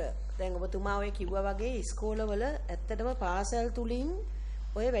ඕකට දැන් ඔබතුමා ඔය කිව්වා වගේ ඉස්කෝලවල ඇත්තටම පාසල් තුලින්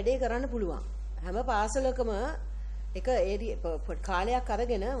ඔය වැඩේ කරන්න පුළුවන්. හැම පාසලකම එක කාලයක්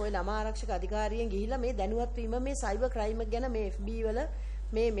අරගෙන ওই ළමා ආරක්ෂක අධිකාරියෙන් ගිහිල්ලා මේ දැනුවත් වීම මේ සයිබර් ක්‍රයිම් ගැන මේ FB වල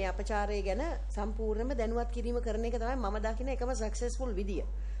මේ අපචාරය ගැන සම්පූර්ණයෙන්ම දැනුවත් කිරීම කරන එක තමයි මම දකින එකම සක්සස්ෆුල් විදිය.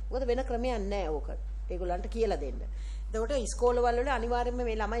 මොකද වෙන ක්‍රමයක් නැහැ ඕක. ඒගොල්ලන්ට කියලා දෙන්න. එතකොට ඉස්කෝලවල වල අනිවාර්යයෙන්ම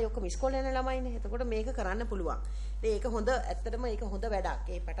මේ ළමයි ඔක්කොම ඉස්කෝලේ යන ළමයිනේ. එතකොට මේක කරන්න පුළුවන්. ඒක හොඳ ඇත්තටම ඒක හොඳ වැඩක්.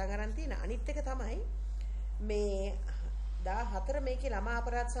 ඒ පටන් ගන්න තියෙන අනිත් එක තමයි මේ 14 මේකේ ළමා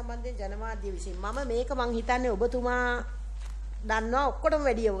අපරාධ සම්බන්ධයෙන් ජනමාධ්‍ය විසින් මම මේක මං හිතන්නේ ඔබතුමා දන්නවා ඔක්කොටම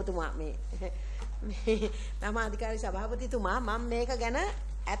වැඩි ඔබතුමා මේ ළමා අධිකාරී සභාපතිතුමා මම මේක ගැන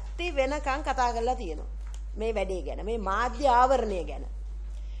ඇත්තේ වෙනකන් කතා කරලා තියෙනවා මේ වැඩේ ගැන මේ මාධ්‍ය ආවරණය ගැන.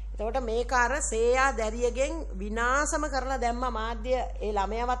 එතකොට මේක අර සේයා දැරියගෙන් විනාශම කරලා දැම්ම මාධ්‍ය ඒ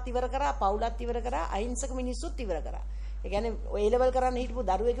ළමයාවත් ඉවර කරා පවුලත් ඉවර කරා අහිංසක මිනිස්සුත් ඉවර කරා. ඒ කියන්නේ ඔය ලෙවල් කරන්න හිටපු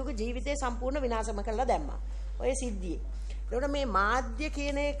දරුවෙකුගේ ජීවිතේ සම්පූර්ණ විනාශම කරලා දැම්මා. ඔය සිද්ධියේ. ඒකට මේ මාධ්‍ය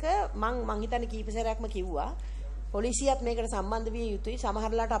කියන එක මං හිතන්නේ කීප සැරයක්ම කිව්වා. පොලිසියත් මේකට සම්බන්ධ විය යුතුයි.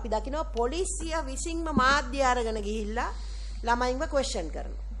 සමහරලාට අපි දකිනවා පොලිසිය විසින්ම මාධ්‍ය අරගෙන ගිහිල්ලා ළමයින්ව ක්වෙස්චන්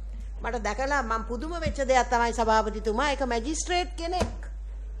කරනවා. මට දැකලා මම පුදුම වෙච්ච දෙයක් තමයි සභාපතිතුමා එක මැජිස්ට්‍රේට් කෙනෙක්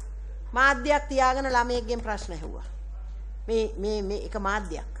මාධ්‍යයක් තියාගෙන ළමයෙක්ගෙන් ප්‍රශ්න ඇහුවා. මේ එක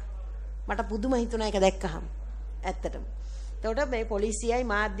මාධ්‍යයක්. මට පුදුම හිතුණා ඒක දැක්කහම. ඇත්තටම. එතකොට මේ පොලිසියයි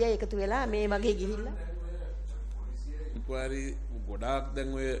මාධ්‍යයයි එකතු වෙලා මේ වගේ ගිහිල්ලා ඉක්වාරි ගොඩාක්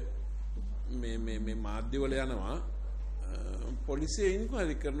දැන් ඔය මේ මාධ්‍ය වල යනවා පොලිසිය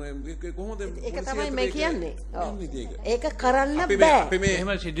ඉන්ක්වයරි කරනවා කොහොමද ඒක තමයි මේ කියන්නේ. ඒක කරන්න බෑ. අපි මේ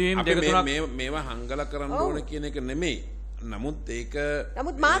එහෙම සිදුවීම් දෙක තුනක් මේවා හංගලා කරන්න ඕන කියන එක නෙමෙයි. නමුත් ඒක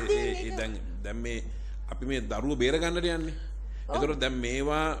දැන් මේ අපි මේ දරුවෝ බේර ගන්නට යන්නේ. ඒතකොට දැන්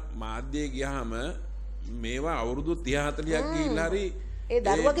මේවා මාධ්‍යයේ ගියාම මේවා අවුරුදු 30 40ක් ගිහිල්ලා හරි ඒ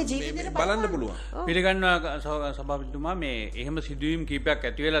දරුවගේ ජීවිතේට බලන්න පුළුවන්. පිළිගන්නවා සභාපතිතුමා මේ එහෙම සිදුවීම් කීපයක්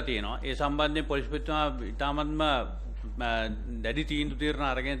ඇති වෙලා තියෙනවා. ඒ සම්බන්ධයෙන් පොලිස්පතිතුමා ඉතාමත්ම දැඩි තීන්දුව తీරන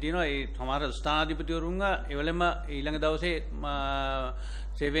අරගෙන තියෙනවා. ඒ සමහර ස්ථානාධිපතිවරුන්ව එවලම ඊළඟ දවසේ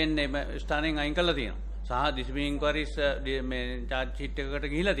සෙවෙන් ස්ථානෙන් අයින් කළා තියෙනවා. සහ ඩිසිප්ලින් ඉන්ක්වයරිස් මේ චාර්ජ් ෂීට් එකකට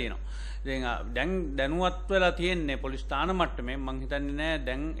ගිහිලා තියෙනවා. දැන් දැනුවත් වෙලා තියෙන්නේ පොලිස් ස්ථාන මට්ටමේ. මම හිතන්නේ නෑ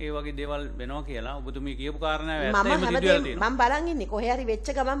දැන් ඒ වගේ දේවල් වෙනවා කියලා. ඔබතුමී කියපු කාරණාව ඇත්තම සිදුවලා තියෙනවා. මම බලන් ඉන්නේ කොහේ හරි වෙච්ච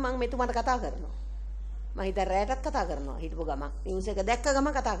ගමන් මම මෙතුමාට කතා කරනවා. මම හිතා රැයටත් කතා කරනවා. හිටපු ගමන් නිවුස් එක දැක්ක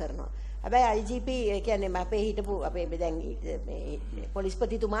ගමන් කතා කරනවා. හැබැයි IGP ඒ කියන්නේ අපේ හිටපු අපේ දැන් මේ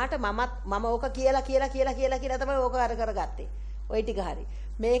පොලිස්පතිතුමාට මම ඕක කියලා තමයි ඕක අර කරගත්තේ. ওই ටික හරි.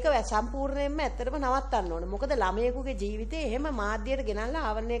 මේක සම්පූර්ණයෙන්ම ඇත්තටම නවත්තන්න ඕන. මොකද ළමයෙකුගේ ජීවිතේ එහෙම මාධ්‍යයට ගෙනල්ලා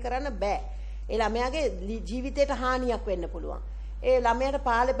ආවරණය කරන්න බෑ. ඒ ළමයාගේ ජීවිතේට හානියක් වෙන්න පුළුවන්. ඒ ළමයාට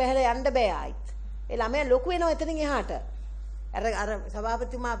පාළේ පැහැලා යන්න බෑ ආයිත්. ඒ ළමයා ලොකු වෙනවා එතනින් එහාට. අර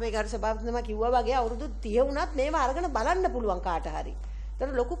සභාපතිතුමා අපේ ගරු සභාපතිතුමා කිව්වා වගේ අවුරුදු 30 වුණත් මේවා අරගෙන බලන්න පුළුවන් කාට හරි.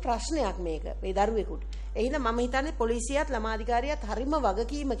 ඒතර ලොකු ප්‍රශ්නයක් මේක මේ දරුවෙකුට. ඒ හින්දා මම හිතන්නේ පොලිසියත් ළමා අධිකාරියත් හරිම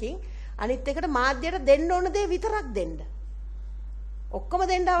වගකීමකින් අනිත් එකට මාධ්‍යයට දෙන්න ඕන දේ විතරක් දෙන්න. ඔක්කොම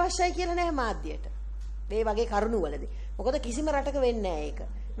දෙන්න අවශ්‍යයි කියලා නැහැ මාධ්‍යයට. මේ වගේ කරුණු වලදී. මොකද කිසිම රටක වෙන්නේ නැහැ ඒක.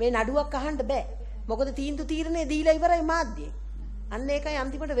 මේ නඩුවක් අහන්න බෑ. මොකද තීන්දුව තීරණය දීලා ඉවරයි මාධ්‍යයෙන්. අන්න ඒකයි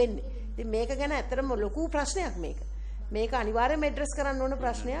අන්තිමට වෙන්නේ. ඉතින් මේක ගැන ඇත්තටම ලොකු ප්‍රශ්නයක් මේක. මේක අනිවාර්යයෙන්ම ඇඩ්‍රස් කරන්න ඕන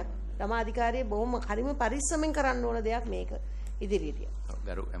ප්‍රශ්නයක්. ළමාධිකාරියේ බොහොම හරිම පරිස්සමෙන් කරන්න ඕන දෙයක් මේක ඉදිරියට.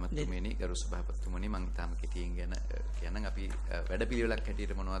 ගරු ඇමතුමනි ගරු සභාපතිතුමනි මම තාම කෙටියෙන් ගැන කියනනම් අපි වැඩපිළිවෙලක්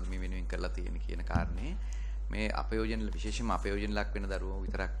හැටියට මොනවද මේ වෙනුවෙන් කරලා තියෙන්නේ කියන කාරණේ මේ අපයෝජන විශේෂයෙන්ම අපයෝජන ලක් වෙන දරුවෝ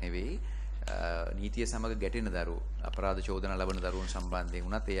විතරක් නෙවෙයි නීතිය සමග ගැටෙන දරුවෝ අපරාධ චෝදනා ලබන දරුවෝන් සම්බන්ධයෙන්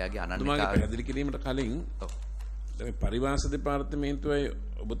උනත් එයාගේ අනන්‍යතාවය පැහැදිලි කිරීමට කලින් දැන් පරිවාස දෙපාර්තමේන්තුවයි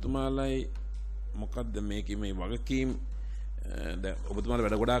ඔබතුමාලයි මොකද්ද මේකේ මේ වගකීම් දැන් ඔබතුමාලා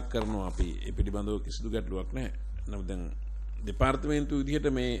වැඩ ගොඩාක් කරනවා අපි ඒ පිළිබඳව කිසිදු ගැටලුවක් නැහැ. නමුත් දැන් දෙපාර්තමේන්තුව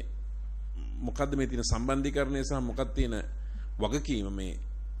විදිහට මේ මොකද්ද මේ තියෙන සම්බන්ධීකරණය සහ මොකක්ද තියෙන වගකීම මේ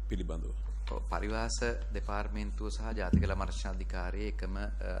පිළිබඳව? පරිවාස දෙපාර්තමේන්තුව සහ ජාතික ළම ආරක්ෂණ අධිකාරියේ එකම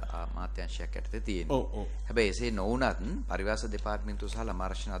අමාත්‍යාංශයක් යටතේ තියෙනවා. හැබැයි එසේ නොවුනත් පරිවාස දෙපාර්තමේන්තුව සහ ළම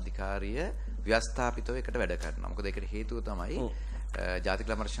ආරක්ෂණ අධිකාරිය ව්‍යවස්ථාපිතව එකට වැඩ කරනවා. මොකද ඒකට හේතුව තමයි ජාතික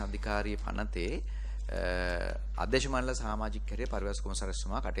ළම ආරක්ෂණ අධිකාරියේ පනතේ අධ්‍යක්ෂ මණ්ඩල සමාජික කාර්ය පරිවාස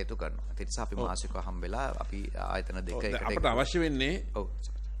කොමසාරිස්තුමා කටයුතු කරනවා. ඒ නිසා අපි මාසිකව හම්බෙලා අපි ආයතන දෙක එකට අපිට අවශ්‍ය වෙන්නේ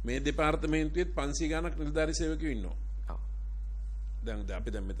මේ දෙපාර්තමේන්තුවේත් 500 ගණක් නිලධාරී සේවකයෝ ඉන්නවා. දැන්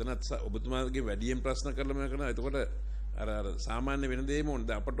අපි දැන් මෙතනත් ඔබතුමාගේ වැඩියෙන් ප්‍රශ්න කරලා මම කරනවා. එතකොට අර සාමාන්‍ය වෙන දෙයක්ම ඕනේ.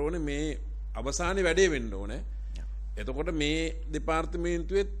 දැන් අපට ඕනේ මේ අවසානයේ වැඩේ වෙන්න ඕනේ. එතකොට මේ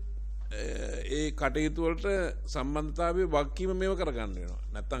දෙපාර්තමේන්තුවේත් ඒ කටයුතු වලට සම්බන්ධතාවයේ වගකීම මේව කරගන්න වෙනවා.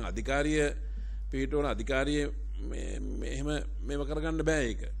 නැත්තම් අධිකාරිය පිටවන අධිකාරිය එහෙම මේව කරගන්න බෑ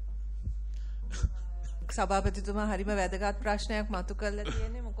ඒක. සභාපතිතුමා හරිම වැදගත් ප්‍රශ්නයක් මතු කරලා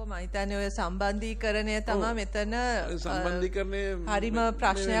තියෙන්නේ. මොකද මම හිතන්නේ ඔය සම්බන්ධීකරණය තමයි මෙතන සම්බන්ධීකරණය හරිම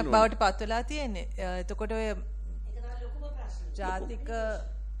ප්‍රශ්නයක් බවට පත් වෙලා තියෙන්නේ. එතකොට ඔය ජාතික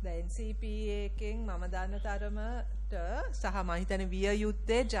NCPA එකෙන් මම දන්න තරමට සහ මම හිතන්නේ විය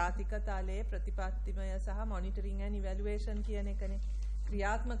යුත්තේ ජාතික තලයේ ප්‍රතිපත්තිමය සහ මොනිටරින් ඇන්ඩ් ඉවැලුවේෂන් කියන එකනේ.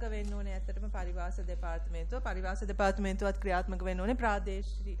 ක්‍රියාත්මක වෙන්න ඕනේ ඇත්තටම පරිවාස දෙපාර්තමේන්තුවත් ක්‍රියාත්මක වෙන්න ඕනේ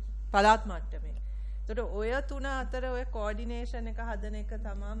ප්‍රාදේශීය පළාත් මට්ටමේ. ඒතකොට ඔය තුන අතර ඔය කෝඩිනේෂන් එක හදන එක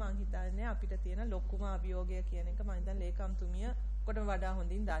තමයි මම හිතන්නේ අපිට තියෙන ලොකුම අභියෝගය කියන එක මම හිතන්නේ ලේකම්තුමිය කොටම වඩා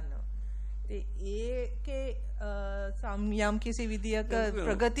හොඳින් දන්නවා. ඒකේ යම් කිසි විදියක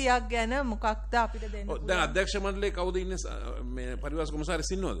ප්‍රගතියක් ගැන මොකක්ද අපිට දෙන්න පුළුවන්? දැන් අධ්‍යක්ෂ මණ්ඩලයේ කවුද ඉන්නේ මේ පරිවාස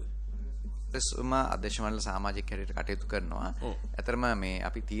කොමසාරිස් ඉන්නවද? අධ්‍යක්ෂ මණ්ඩල සමාජික හැටියට කටයුතු කරනවා. ඇතරම මේ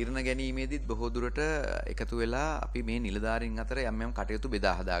අපි තීරණ ගැනීමේදීත් බොහෝ දුරට එකතු වෙලා අපි මේ නිලධාරීන් අතර යම් කටයුතු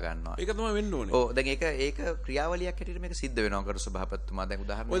බෙදා හදා ගන්නවා. ඒක තමයි වෙන්න ඕනේ. ඔව් දැන් ඒක ක්‍රියාවලියක් හැටියට මේක සිද්ධ වෙනවා කරු සභාපතිතුමා. දැන්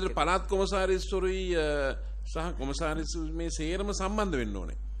උදාහරණයක් ඔය පළාත් කොමසාරිස්වරුයි සහ කොමසාරිස් මේ සේරම සම්බන්ධ වෙන්න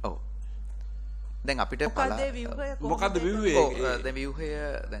ඕනේ. ඔව්. දැන් අපිට මොකද්ද ව්‍යුහය? දැන් ව්‍යුහය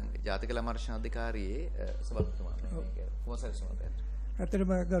දැන් ජාතික ළම ආරක්ෂණ අධිකාරියේ සභාපතිතුමා කොමසාරිස්තුමා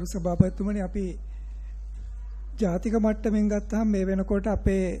ඇත්තටම ගරු සභාපතිතුමනි අපි ජාතික මට්ටමින් ගත්තාම මේ වෙනකොට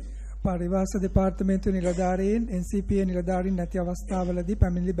අපේ පරිවාස දෙපාර්තමේන්තු නිලධාරීන් NCPA නිලධාරීන් නැති අවස්ථාවලදී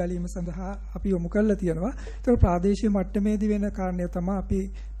පැමිණිලි බැලීම සඳහා අපි යොමු කරලා තියෙනවා. ඒතකොට ප්‍රාදේශීය මට්ටමේදී වෙන කාරණය තමයි අපි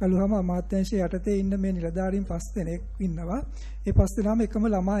බැලුවම අමාත්‍යාංශයේ යටතේ ඉන්න මේ නිලධාරීන් 5 දෙනෙක් ඉන්නවා. ඒ 5 දෙනාම එකම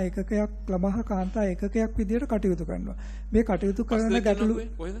ළමා ඒකකයක් ළමා කාන්තා ඒකකයක් විදිහට කටයුතු කරනවා. මේ කටයුතු කරන ගැටලු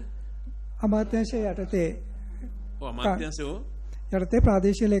අමාත්‍යාංශයේ යටතේ අමාත්‍යාංශෝ යටතේ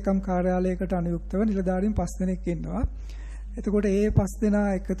ප්‍රාදේශීය ලේකම් කාර්යාලයකට අනුයුක්තව නිලධාරීන් 5 දෙනෙක් ඉන්නවා. එතකොට ඒ 5 දෙනා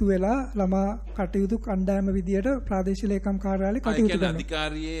එකතු වෙලා ළමා කටයුතු කණ්ඩායම විදියට ප්‍රාදේශීය ලේකම් කාර්යාලේ කටයුතු කරනවා.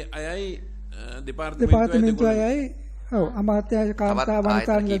 අධිකාරියේ අයයි දෙපාර්තමේන්තු අයයි ඔව් අමාත්‍ය කාන්තා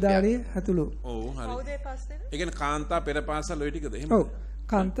වනිතා නිලධාරී ඇතුළු. ඔව් හරි. කවුද ඒ 5 දෙනා? ඒ කියන්නේ කාන්තා පෙර පාසල් ඔය ටිකද එහෙමද? ඔව්.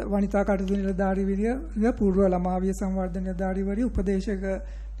 කාන්තා වනිතා කටයුතු නිලධාරී විරිය, පූර්ව ළමාවිය සංවර්ධන නිලධාරීවරිය, උපදේශක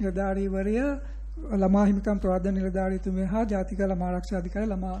නිලධාරීවරිය, ළමා හිමිකම් ප්‍රවර්ධන නිලධාරීතුමිය හා ජාතික ළමා ආරක්ෂා අධිකාරිය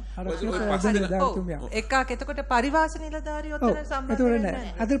ළමා ආරක්ෂා ප්‍රවර්ධන නිලධාරීතුමිය. එකක් එතකොට පරිවාස නිලධාරිය ඔතන සම්බන්ධ වෙන්නේ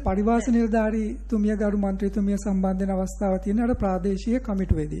නැහැ. අද පරිවාස නිලධාරීතුමිය ගරු මන්ත්‍රීතුමිය සම්බන්ධ වෙන අවස්ථාව තියෙන අර ප්‍රාදේශීය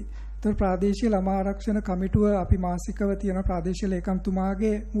කමිටුවේදී. ඒතර ප්‍රාදේශීය ළමා ආරක්ෂණ කමිටුව අපි මාසිකව තියෙන ප්‍රාදේශීය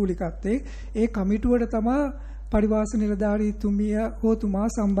ලේකම්තුමාගේ මූලිකත්වයේ ඒ කමිටුවට තමයි පරිවාස නිලධාරීතුමිය හෝ තුමා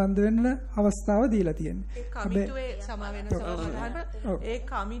සම්බන්ධ වෙන්න අවස්ථාව දීලා තියෙන්නේ. ඒ කමිටුවේ සමාවෙන ඒ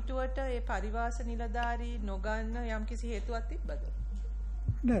කමිටුවට ඒ පරිවාස නිලධාරී නොගන්න යම්කිසි හේතුවක් තිබ්බද?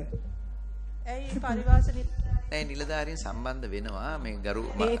 නෑ. ඒ පරිවාස නිලධාරීන් සම්බන්ධ වෙනවා මේ ගරු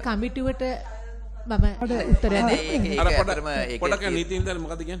ඒ කමිටුවට මම උත්තරයක් පොඩක් නීතියෙන් දැන්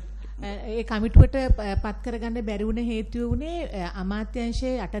මොකද කියන්නේ? ඒ කමිටුවට පත් කරගන්න බැරි වුණ හේතුව උනේ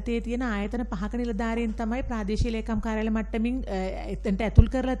අමාත්‍යාංශයේ යටතේ තියෙන ආයතන 5ක නිලධාරීන් තමයි ප්‍රාදේශීය ලේකම් කාර්යාලය මට්ටමින් එතනට ඇතුල්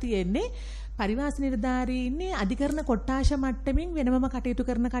කරලා තියෙන්නේ. පරිවාස නිලධාරී ඉන්නේ අධිකරණ කොට්ටාශ මට්ටමින් වෙනමම කටයුතු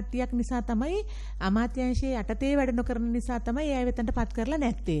කරන කට්ටියක් නිසා තමයි අමාත්‍යාංශයේ යටතේ වැඩ නොකරන නිසා තමයි ඒ අය එතනට පත් කරලා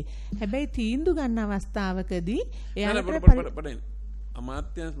නැත්තේ. හැබැයි තීන්දුව ගන්න අවස්ථාවකදී එයාට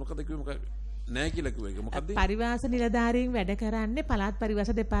අමාත්‍යාංශ මොකද කිව්වේ මොකද නෑ කියලා කිව්ව එක මොකද්ද? පරිවාස නිලධාරීන් වැඩ කරන්නේ පළාත්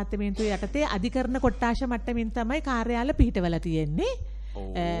පරිවාස දෙපාර්තමේන්තුව යටතේ අධිකරණ කොට්ටාශ මට්ටමින් තමයි කාර්යාල පිහිටවලා තියෙන්නේ.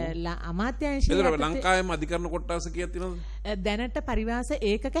 අමාත්‍යාංශයේ ලංකාවේම අධිකරණ කොට්ටාශ කීයක් තියෙනවද? දැනට පරිවාස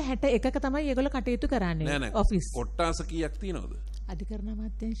ඒකක 61ක තමයි ඒගොල්ලෝ කටයුතු කරන්නේ. ඔෆිස් කොට්ටාශ කීයක් තියෙනවද?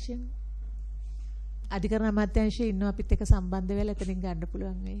 අධිකරණ අමාත්‍යාංශයේ ඉන්නවා අපිත් එක්ක සම්බන්ධ වෙලා එතනින් ගන්න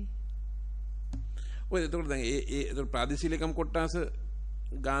පුළුවන් වෙයි. ඔය එතකොට දැන් ඒ ප්‍රාදේශීය ලේකම් කොට්ටාශ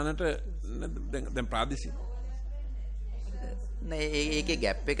ගානට දැන් ප්‍රාදේශීය නෑ ඒකේ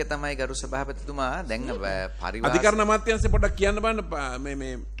ગેප් එක තමයි ගරු සභාපතිතුමා දැන් පරිවාස අධිකරණ අමාත්‍යාංශය පොඩ්ඩක් කියන්න බලන්න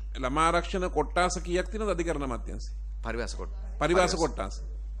මේ ළමා ආරක්ෂණ කොට්ටාස කීයක් තියෙනවද අධිකරණ අමාත්‍යාංශය? පරිවාස කොට්ටාස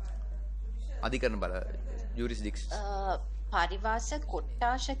අධිකරණ බල ජුරිස්ඩික්ෂන් පරිවාස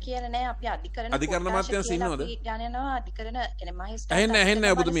කොට්ටාශ කියලා නෑ අපි අධිකරණ අමාත්‍යාංශය ඉන්නවද? යනවා අධිකරණ කියන්නේ මහේස්ත්‍රාත්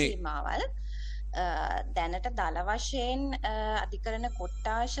ඇහෙන්නේ ඔබතුමී දැනට දල වශයෙන් අධිකරණ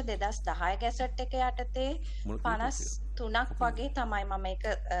කොට්ටාශ 2010 ගැසට් එක යටතේ 53ක් වගේ තමයි මම ඒක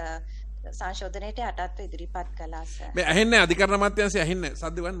සංශෝධනයට යටත්ව ඉදිරිපත් කළා සර්. මේ ඇහෙන්නේ අධිකරණ අමාත්‍යාංශය ඇහෙන්නේ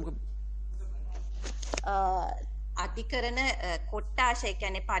සද්ද වань මොකද? අධිකරණ කොට්ටාශ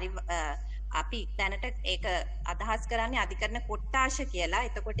කියන්නේ අපි දැනට ඒක අදහස් කරන්නේ අධිකරණ කොට්ටාශ කියලා.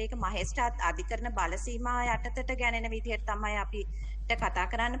 එතකොට ඒක මහේස්ත්‍රාත් අධිකරණ බල සීමා යටතට ගැනෙන විදිහට තමයි අපිට කතා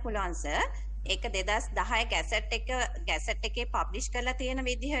කරන්න පුළුවන් සර්. ඒක 2010 ගැසට් එකේ පබ්ලිෂ් කරලා තියෙන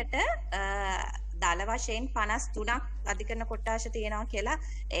විදිහට දල වශයෙන් 53ක් අධිකරණ කොට්ටාශ තියෙනවා කියලා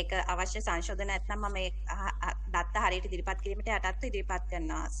ඒක අවශ්‍ය සංශෝධන නැත්නම් මම මේ දත්ත හරියට ඉදිරිපත් කිරීමට යටත්ව ඉදිරිපත්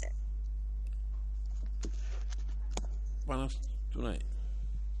කරනවා සර්. 53යි.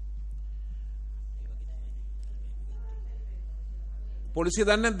 පොලිසිය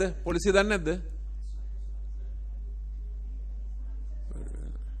දන්නේ නැද්ද? පොලිසිය දන්නේ නැද්ද?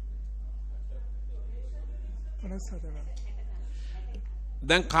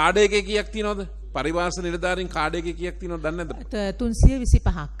 දැන් කාඩ් එකේ කීයක් තියෙනවද? පරිවාස නිලධාරීන් කාඩ් එකේ කීයක් තියෙනවද දන්නේ නැද්ද?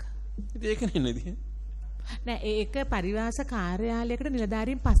 325ක්. ඒක නෙන්නේද? නෑ ඒක පරිවාස කාර්යාලයකට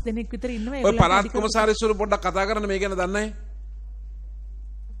නිලධාරීන් 5 දෙනෙක් විතර ඉන්නවා. ඔය පළාත් කොමසාරිස්වරු පොඩ්ඩක් කතා කරන්න මේ ගැන දන්නේ නැහැ.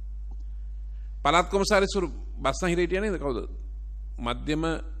 පළාත් කොමසාරිස්වරු බස්නා හිරේ හිටියා නේද කවුද? මධ්‍යම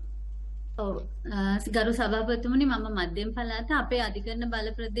ඔව් ගරු සභාපතිතුමනි මම මධ්‍යම පළාත අපේ අධිකරණ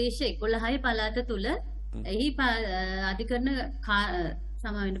බල ප්‍රදේශ 11 පළාත තුල එහි අධිකරණ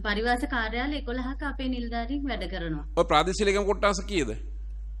සමාවෙන්න පරිවාස කාර්යාලය 11ක අපේ නිලධාරීන් වැඩ කරනවා. ඔය ප්‍රාදේශීය ලේකම් කොට්ටාස කීයද?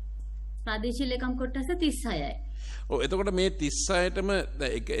 ප්‍රාදේශීය ලේකම් කොට්ටාස 36යි. ඔව් එතකොට මේ 36ටම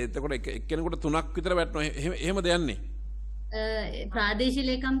එතකොට එක්කෙනෙකුට 3ක් විතර වැටෙනවා. එහෙමද යන්නේ? ප්‍රාදේශීය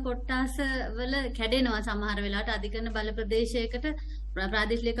ලේකම් කොට්ටාස වල කැඩෙනවා සමහර වෙලාවට අධිකරණ බල ප්‍රදේශයකට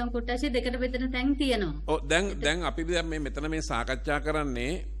ප්‍රාදේශීය ලේකම් කොට්ටාසයේ දෙකට බෙදෙන තැන් තියෙනවා. ඔව් දැන් අපි මේ මෙතන මේ සාකච්ඡා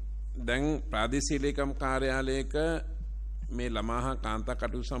කරන්නේ දැන් ප්‍රාදේශීය ලේකම් කාර්යාලයක මේ ළමා හා කාන්තා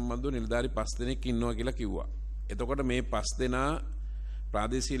කටයුතු සම්බන්ධව නිලධාරී 5 දෙනෙක් ඉන්නවා කියලා කිව්වා. එතකොට මේ 5 දෙනා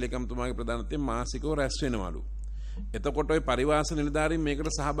ප්‍රාදේශීය ලේකම්තුමාගේ ප්‍රධානත්වයෙන් මාසිකව රැස් වෙනවලු. එතකොට ওই පරිවාස නිලධාරීන්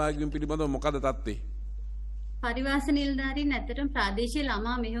මේකට සහභාගී වීම පිළිබඳව මොකද තත්ත්වය? පරිවාස නිලධාරීන් ඇත්තටම ප්‍රාදේශීය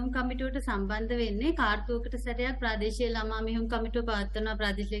ළමා මෙහෙයුම් කමිටුවට සම්බන්ධ වෙන්නේ කාර්තුවකට සැරයක් ප්‍රාදේශීය ළමා මෙහෙයුම් කමිටුව පවත්වන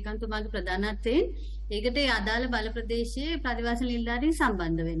ප්‍රාදේශීය ලේකම්තුමාගේ ප්‍රධානත්වයෙන් ඒකට ඒ අදාළ බල ප්‍රදේශයේ පරිවාස නිලධාරීන්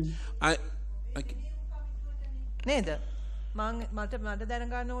සම්බන්ධ වෙනවා. නේද? මට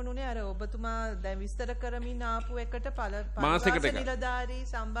දැනගන්න ඕනුනේ අර ඔබතුමා දැන් විස්තර කරමින් ආපු එකට පරිවාස නිලධාරී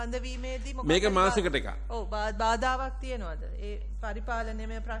සම්බන්ධ වීමේදී මොකක්ද මේක මාසෙකට එකක්. ඔව් බාධාවක් තියනවද? ඒ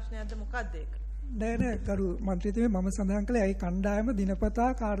පරිපාලනයේ ප්‍රශ්නයක්ද මොකක්ද ඒක? නෑ කරු මන්ත්‍රීතුමේ මම සඳහන් කළේ ඒ කණ්ඩායම දිනපතා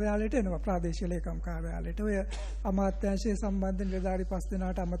කාර්යාලයට එනවා ප්‍රාදේශීය ලේකම් කාර්යාලයට. ඔය අමාත්‍යාංශයේ සම්බන්ධ නිලධාරී 5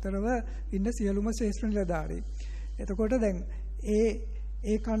 දෙනාට අමතරව ඉන්න සියලුම ශ්‍රේෂ්ඨ නිලධාරී. එතකොට දැන්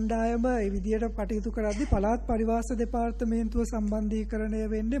ඒ කණ්ඩායම ඒ විදියට කටයුතු කරද්දී පළාත් පරිවාස දෙපාර්තමේන්තුව සම්බන්ධීකරණය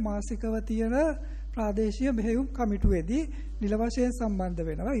වෙන්නේ මාසිකව තියෙන ප්‍රාදේශීය මෙහෙයුම් කමිටුවේදී නිල වශයෙන් සම්බන්ධ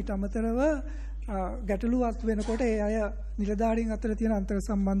වෙනවා. ඊට අමතරව ගැටලුවක් වෙනකොට ඒ අය නිලධාරීන් අතර තියෙන අන්තර්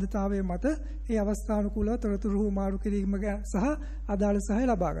සම්බන්ධතාවය මත ඒ අවස්ථානුකූලව තොරතුරු හුවමාරු කිරීම සහ අදාළ සහාය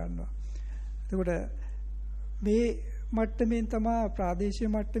ලබා ගන්නවා. එතකොට මේ මට්ටමින් තමයි ප්‍රාදේශීය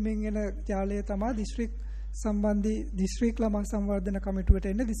මට්ටමින් එන ජාලය තමයි දිස්ත්‍රික් සම්බන්ධී දිස්ත්‍රික් ළමා සංවර්ධන කමිටුවට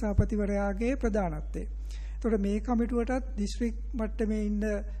එන්නේ දිසාපතිවරයාගේ ප්‍රධානත්වයේ. එතකොට මේ කමිටුවටත් දිස්ත්‍රික් මට්ටමේ ඉන්න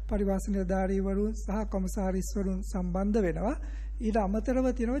පරිවාස නිලධාරීවරු සහ කොමසාරිස්වරුන් සම්බන්ධ වෙනවා. ඊට අමතරව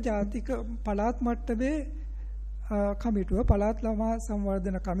තියෙනවා ජාතික පළාත් මට්ටමේ කමිටුව පළාත් ළමා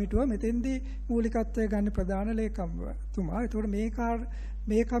සංවර්ධන කමිටුව මෙතෙන්දී මූලිකත්වය ගන්න ප්‍රධාන ලේකම්තුමා. ඒතකොට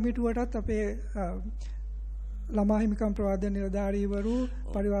මේ කමිටුවටත් අපේ ළමා හිමිකම් ප්‍රවාදන නිලධාරීවරු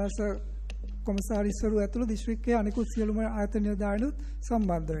පරිවාස කොමසාරිස්වරු ඇතුළු දිස්ත්‍රික්කයේ අනිකුත් සියලුම ආයතන නිලධාරීනුත්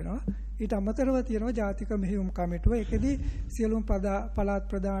සම්බන්ධ වෙනවා. ඊට අමතරව තියෙනවා ජාතික මෙහෙයුම් කමිටුව. ඒකෙදී සියලුම පළාත්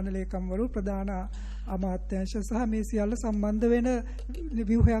ප්‍රධාන ලේකම්වරු ප්‍රධාන අමාත්‍යාංශ සහ මේ සියල්ල සම්බන්ධ වෙන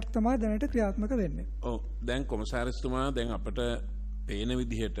ව්‍යුහයක් තමයි දැනට ක්‍රියාත්මක වෙන්නේ. ඔව් දැන් කොමසාරිස්තුමා දැන් අපිට පේන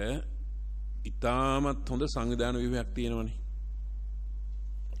විදිහට ඉතාමත් හොඳ සංවිධාන ව්‍යුහයක් තියෙනවනේ.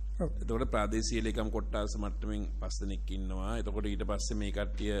 ඔව්. එතකොට ප්‍රාදේශීය ලේකම් කොට්ටාස මට්ටමින් 5 දෙනෙක් ඉන්නවා. එතකොට ඊට පස්සේ මේ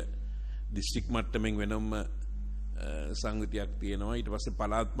කට්ටිය දිස්ත්‍රික් මට්ටමින් වෙනම සංවිධියක් තියෙනවා. ඊට පස්සේ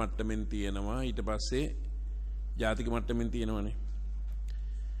පළාත් මට්ටමින් තියෙනවා. ඊට පස්සේ ජාතික මට්ටමින් තියෙනවනේ.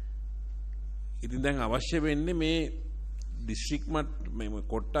 ඉතින් දැන් අවශ්‍ය වෙන්නේ මේ දිස්ත්‍රික් මේ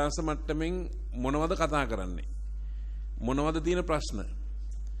කොට්ටාස මට්ටමින් මොනවද කතා කරන්නේ? මොනවද තියෙන ප්‍රශ්න?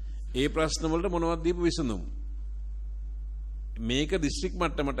 ඒ ප්‍රශ්න වලට මොනවද දීපු විසඳුම්? මේක දිස්ත්‍රික්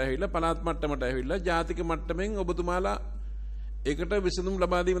මට්ටමට ඇවිල්ලා පළාත් මට්ටමට ඇවිල්ලා ජාතික මට්ටමින් ඔබතුමාලා ඒකට විසඳුම්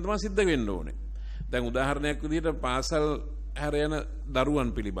ලබා දීම තමයි සිද්ධ වෙන්න ඕනේ. දැන් උදාහරණයක් විදිහට පාසල් හැර යන දරුවන්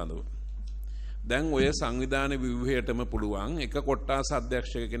පිළිබඳව දැන් ඔය සංවිධාන ව්‍යුහයටම පුළුවන් එක කොට්ටාස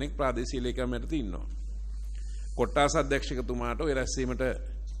අධ්‍යක්ෂක කෙනෙක් ප්‍රාදේශීය ලේකම් යටතේ ඉන්නවා. කොට්ටාස අධ්‍යක්ෂකතුමාට ඔය රැස්වීමට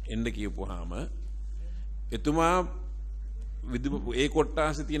එන්න කියපුවාම එතුමා ඒ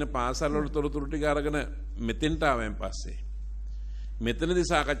කොට්ටාසේ තියෙන පාසල් වල තොරතුරු ටික අරගෙන මෙතෙන්ට ආවෙන් පස්සේ මෙතනදී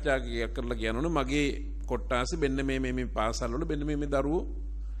සාකච්ඡා කරලා කියනවනේ මගේ කොට්ටාසේ මෙන්න මේ පාසල් වල මෙන්න මේ දරුවෝ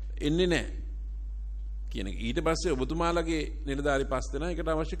එන්නේ නැහැ කියන එක. ඊට පස්සේ ඔබතුමාලගේ නිලධාරී 5 දෙනා ඒකට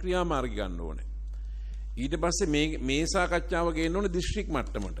අවශ්‍ය ක්‍රියාමාර්ග ගන්න ඕනේ. ඊට පස්සේ මේ සාකච්ඡාව ගේන්න ඕනේ දිස්ත්‍රික්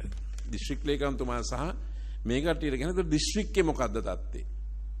මට්ටමට. දිස්ත්‍රික් ලේකම්තුමා සහ මේ කට්ටියට කියන්නේ දිස්ත්‍රික්කේ මොකද්ද තත්ත්වය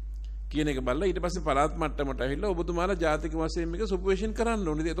කියන එක බලලා ඊට පස්සේ පළාත් මට්ටමට ඇවිල්ලා ඔබතුමාලා ජාතික වශයෙන් මේක සුපර්විෂන් කරන්න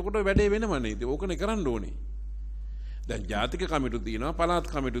ඕනේ. එතකොට වැඩේ වෙනවනේ. ඉතින් ඕකනේ කරන්න ඕනේ. දැන් ජාතික කමිටු තියෙනවා, පළාත්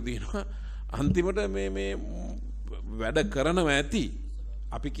කමිටු තියෙනවා. අන්තිමට මේ වැඩ කරනවා ඇති.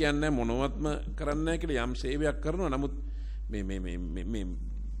 අපි කියන්නේ මොනවත්ම කරන්නේ නැහැ කියලා යම් සේවයක් කරනවා. නමුත්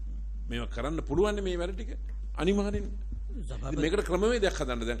මේව කරන්න පුළුවන් මේ වැඩ ටික. අනිවාර්යෙන්. මේකට ක්‍රමවේදයක්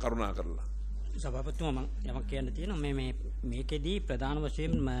හදන්න දැන් කරුණා කරලා. සභාපතිතුමා මම යමක් කියන්න තියෙනවා මේකෙදී ප්‍රධාන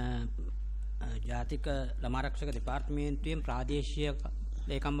වශයෙන් ජාතික ළමාරක්ෂක දෙපාර්තමේන්තුවෙන් ප්‍රාදේශීය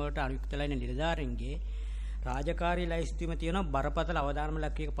ලේකම් වලට අනුයුක්තලා ඉන්න නිලධාරීන්ගේ රාජකාරී ලයිස්තුවේම තියෙන බරපතල අවධානම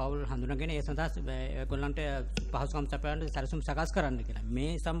ලක්කයක පවුල් හඳුනගෙන ඒ සඳහා ඒගොල්ලන්ට පහසුකම් සපයන්න සැලසුම් සකස් කරන්න කියලා.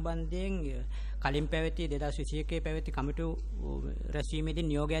 මේ සම්බන්ධයෙන් කලින් පැවති 2021 පැවති කමිටු රැස්වීමේදී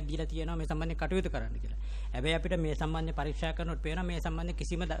නියෝගයක් දීලා තියෙනවා මේ සම්බන්ධයෙන් කටයුතු කරන්න කියලා. හැබැයි අපිට මේ සම්බන්ධයෙන් පරීක්ෂා කරනකොට පේනවා මේ සම්බන්ධයෙන්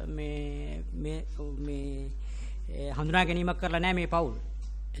කිසිම මේ හඳුනා ගැනීමක් කරලා නැහැ මේ පවුල්.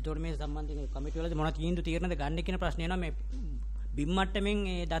 ඒතකොට මේ සම්බන්ධයෙන් කමිටු වලදී මොන තීන්දුව తీරනද ගන්න කියන ප්‍රශ්නේ එනවා මේ බිම් මට්ටමින්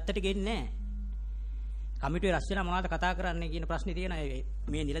ඒ දත්තට ගෙන්නේ නැහැ. කමිටුවේ රැස් වෙලා මොනවද කතා කරන්නේ කියන ප්‍රශ්නේ තියෙනවා.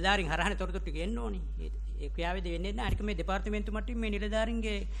 මේ නිලධාරීන් හරහානේ තොරතුරු ටික එන්න ඕනේ. ඒ ක්‍රියාවේදී වෙන්නේ නැහැ. අනික මේ දෙපාර්තමේන්තු මට්ටමින් මේ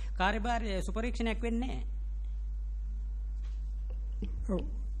නිලධාරීන්ගේ කාර්යභාරය සුපරීක්ෂණයක් වෙන්නේ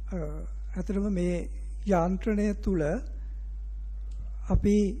නැහැ. අතරම මේ යාන්ත්‍රණය තුල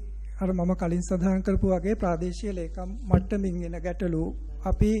අපි අර මම කලින් සඳහන් කරපු වගේ ප්‍රාදේශීය ලේකම් මට්ටමින් එන ගැටලු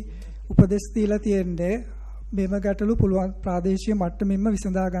අපි උපදෙස් දීලා තියෙන්නේ මේම ගැටලු පුළුවන් ප්‍රාදේශීය මට්ටමින්ම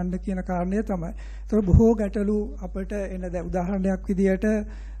විසඳා ගන්න කියන කාරණය තමයි. ඒතර බොහෝ ගැටලු අපිට එන උදාහරණයක් විදියට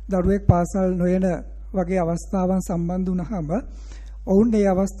දරුවෙක් පාසල් නොයන වගේ අවස්ථාවන් සම්බන්ධ වුණාම ඔවුන් මේ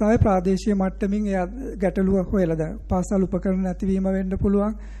අවස්ථාවේ ප්‍රාදේශීය මට්ටමින් ඒ ගැටලුව හොයලා දැන් පාසල් උපකරණ නැතිවීම වෙන්න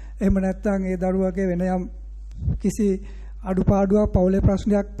පුළුවන්. එහෙම නැත්නම් ඒ දරුවගේ වෙන යම් කිසි අඩුපාඩුවක් පවුලේ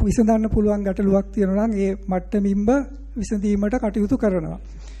ප්‍රශ්නයක් විසඳන්න පුළුවන් ගැටලුවක් තියෙනවා නම් ඒ මට්ටමින්ම විසඳීමට කටයුතු කරනවා.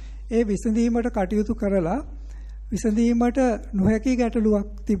 ඒ විසඳීමට කටයුතු කරලා විසඳීමට නොහැකි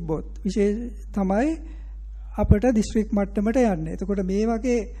ගැටලුවක් තිබ්බොත් විශේෂ තමයි අපිට දිස්ත්‍රික් මට්ටමට යන්නේ. එතකොට මේ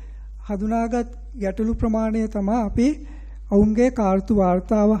වගේ හඳුනාගත් ගැටලු ප්‍රමාණය තමයි අපි ඔවුන්ගේ කාර්තු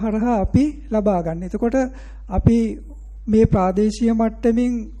වාර්තාව හරහා අපි ලබා ගන්න. එතකොට අපි මේ ප්‍රාදේශීය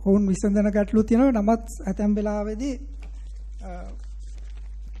මට්ටමින් ඔවුන් විසඳන ගැටලු තියෙනවා. නමුත් ඇතැම් වෙලාවෙදී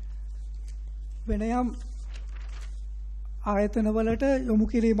වෙන යම් ආයතනවලට යොමු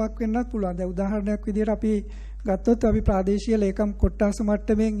කිරීමක් වෙන්නත් පුළුවන්. දැන් උදාහරණයක් විදිහට අපි ගත්තොත් අපි ප්‍රාදේශීය ලේකම් කොට්ටාස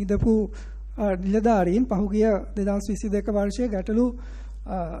මට්ටමින් ඉඳපු නිලධාරීන් පහුගිය 2022 වර්ෂයේ ගැටලු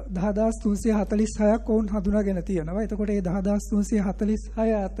 10346ක් වුන් හඳුනාගෙන තියෙනවා. එතකොට මේ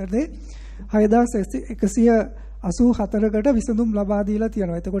 10346 අතරේ 6184කට විසඳුම් ලබා දීලා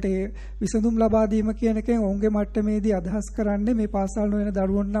තියෙනවා. එතකොට මේ විසඳුම් ලබා දීම කියන එකෙන් ඔවුන්ගේ මට්ටමේදී අදහස් කරන්නේ මේ පාසල් නොවන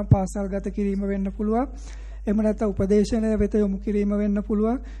දරුවෝ නම් පාසල් ගත කිරීම වෙන්න පුළුවන්. එහෙම නැත්නම් උපදේශනය වෙත යොමු කිරීම වෙන්න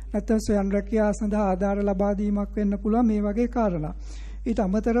පුළුවන්. නැත්නම් ස්වයං රැකියාව සඳහා ආධාර ලබා දීමක් වෙන්න පුළුවන්. මේ වගේ කාරණා. ඊට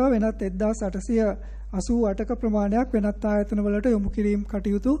අමතරව වෙනත් 1888ක ප්‍රමාණයක් වෙනත් ආයතනවලට යොමු කිරීම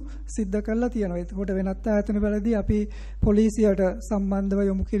කටයුතු සිද්ධ කරලා තියෙනවා. එතකොට වෙනත් ආයතනවලදී අපි පොලිසියට සම්බන්ධව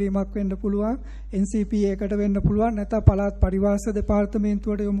යොමු කිරීමක් වෙන්න පුළුවන්. NCPA එකට වෙන්න පුළුවන්. නැත්නම් පළාත් පරිවාස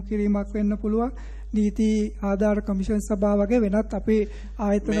දෙපාර්තමේන්තුවට යොමු කිරීමක් වෙන්න පුළුවන්. නීති ආධාර කමිෂන් සභාව වගේ වෙනත් අපේ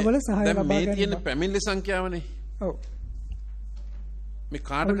ආයතනවල සහාය ලබා මේ ගන්න. තියෙන පැමිණිලි සංඛ්‍යාවනේ. ඔව්. මේ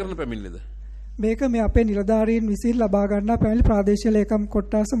කාට කරන පැමිණිලිද? මේක මේ අපේ නිලධාරීන් විසින් ලබා ගන්නා පැමිණිලි ප්‍රාදේශීය ලේකම්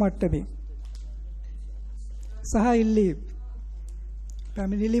කොට්ටාස මට්ටමේ. සහ ඉල්ලීම්.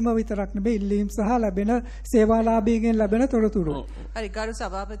 පැමිණිලිම විතරක් නෙවෙයි ඉල්ලීම් සහ ලැබෙන සේවාලාභීන්ගෙන් ලැබෙන තොරතුරු. හරි ගරු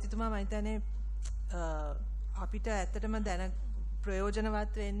සභාපතිතුමා මම හිතන්නේ අපිට ඇත්තටම දැන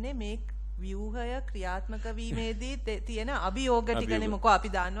ප්‍රයෝජනවත් වෙන්නේ මේ ව්‍යුහය ක්‍රියාත්මක වීමේදී තියෙන අභියෝග ටිකනේ. මොකෝ අපි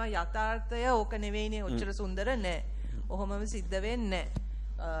දන්නවා යථාර්ථය ඕක නෙවෙයිනේ, ඔච්චර සුන්දර නෑ. ඔහොමම සිද්ධ වෙන්නේ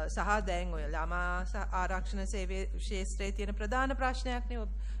නෑ. සහ දැන් ඔය ළමා ආරක්ෂණ සේවයේ ශාස්ත්‍රයේ තියෙන ප්‍රධාන ප්‍රශ්නයක් නේ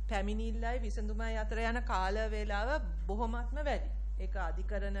පැමිණිල්ලයි විසඳුමයි අතර යන කාල වේලාව බොහොමත්ම වැඩි. ඒක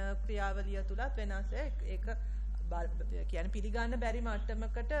අධිකරණ ක්‍රියාවලිය තුලත් වෙනස්. ඒක කියන්නේ පිළිගන්න බැරි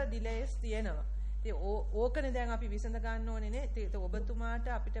මට්ටමකට ඩිලේස් තියෙනවා. ඉතින් ඕකනේ දැන් අපි විසඳ ගන්න ඕනේ නේ. ඒක ඔබතුමාට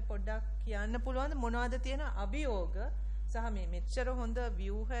අපිට පොඩ්ඩක් කියන්න පුළුවන්ද මොනවද තියෙන අභියෝග සහ මේ මෙච්චර හොඳ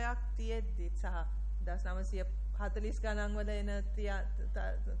ව්‍යුහයක් තියෙද්දි සහ 1940 ගණන් වල එන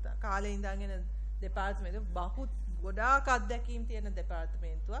කාලේ ඉඳන් එන දෙපාර්තමේන්තුව ගොඩාක් අත්දැකීම් තියෙන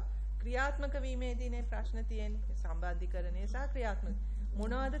දෙපාර්තමේන්තුවක් ක්‍රියාත්මක වීමේදීනේ ප්‍රශ්න තියෙන්නේ. සම්බන්ධීකරණය සහ ක්‍රියාත්මක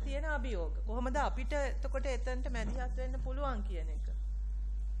මොනවද තියෙන අභියෝග? කොහොමද අපිට එතකොට එතනට මැදිහත් වෙන්න පුළුවන් කියන එක?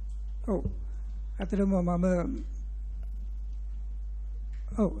 ඔව්. අතරම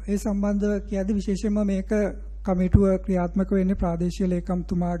ඒ සම්බන්ධව කියද්දි විශේෂයෙන්ම මේක කමිටුව ක්‍රියාත්මක වෙන්නේ ප්‍රාදේශීය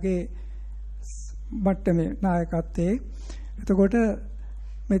ලේකම්තුමාගේ මට්ටමේ නායකත්වයේ. එතකොට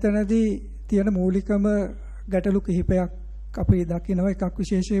මෙතනදී තියෙන මූලිකම ගැටලු කිහිපයක් අපි දකිනවා. එකක්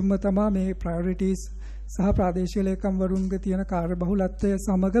විශේෂයෙන්ම තමයි මේ ප්‍රයොරිටිස් සහ ප්‍රාදේශීය ලේකම්වරුන්ගේ තියෙන කාර්යබහුලත්වය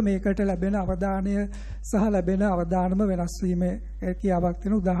සමග මේකට ලැබෙන අවධානය සහ ලැබෙන අවධානම වෙනස් වීමේ හැකියාවක්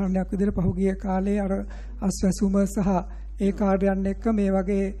තියෙන. උදාහරණයක් විදිහට පහුගිය කාලේ අර අස්වැසුම සහ ඒ කාර්යයන් එක්ක මේ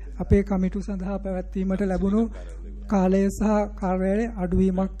වගේ අපේ කමිටු සඳහා පැවැත්වීමට ලැබුණු කාලය සහ කාර්යයේ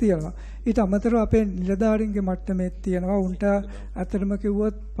අඩුවීමක් තියෙනවා. ඊට අමතරව අපේ නිලධාරීන්ගේ මට්ටමේ තියෙනවා උන්ට අතරම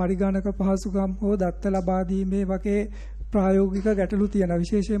කිව්වොත් පරිගණක පහසුකම් හෝ දත්ත ලබා දීමේ වගේ ප්‍රායෝගික ගැටලු තියෙනවා.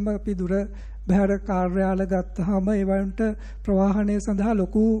 විශේෂයෙන්ම අපි දුර බැහැර කාර්යාල ගත්තාම ඒවන්ට ප්‍රවාහනය සඳහා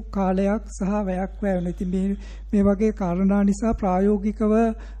ලොකු කාලයක් සහ වැයක් වැය වෙනවා. ඉතින් මේ වගේ කාරණා නිසා ප්‍රායෝගිකව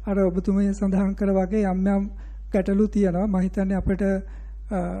අර ඔබතුමිය සඳහන් කර වගේ යම් යම් ගැටලු තියෙනවා. මම හිතන්නේ අපිට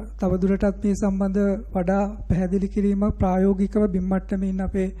තවදුරටත් මේ සම්බන්ධ වඩා පැහැදිලි කිරීමක් ප්‍රායෝගිකව බිම් මට්ටමේ ඉන්න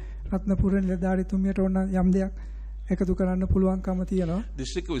අපේ රත්නපුර නිලධාරීතුමියට ඕන යම් දෙයක් එකතු කරන්න පුළුවන්කම තියෙනවා.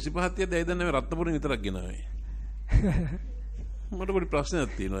 දිස්ත්‍රික්ක 25 තියද ඇයි දන්නේ රත්නපුරෙන් විතරක් ගෙනාවේ? මට පොඩි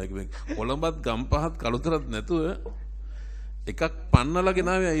ප්‍රශ්නයක් තියෙනවා. ඒක මේ කොළඹත් ගම්පහත් කළුතරත් නැතුව එකක් පන්නලා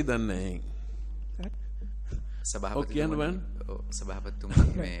ගෙනාවේ ඇයි දන්නේ නැහැ. සභාපතිතුමා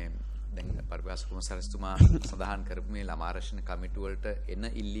මේ දැන් පරිපාලක කොමසාරිස්තුමා සඳහන් කරපු මේ ළමා ආරක්ෂණ කමිටු වලට එන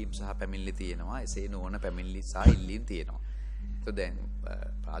ඉල්ලීම් සහ පැමිණිලි තියෙනවා. එසේ නොවන පැමිණිලි සහ ඉල්ලීම් තියෙනවා. તો දැන්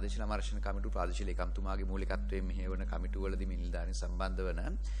ප්‍රාදේශීය ළමා ආරක්ෂණ කමිටු ප්‍රාදේශීය ලේකම්තුමාගේ මූලිකත්වයෙන් මෙහෙවන කමිටු වලදී මේ නිලධාරීන් සම්බන්ධ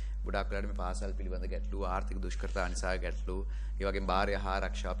වන ගොඩාක් වෙලාවට මේ පාසල් පිළිබඳ ගැටලු, ආර්ථික දුෂ්කරතා නිසා ගැටලු, ඒ වගේම බාහිර ආහාර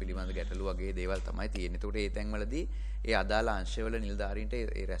ආරක්ෂාව පිළිබඳ ගැටලු වගේ දේවල් තමයි තියෙන්නේ. ඒකට ඒ තැන්වලදී ඒ අදාළ අංශවල නිලධාරීන්ට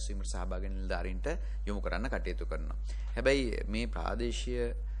ඒ රැස්වීමට සහභාගී වෙන නිලධාරීන්ට යොමු කරන්න කටයුතු කරනවා. හැබැයි මේ ප්‍රාදේශීය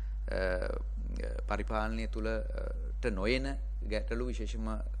පරිපාලනය තුලට නොයන ගැටලු විශේෂයෙන්ම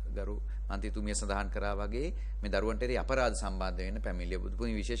ගරු මන්ත්‍රීතුමිය සඳහන් කරා වගේ මේ දරුවන්ට අපරාධ සම්බන්ධ වෙන පැමිණිලි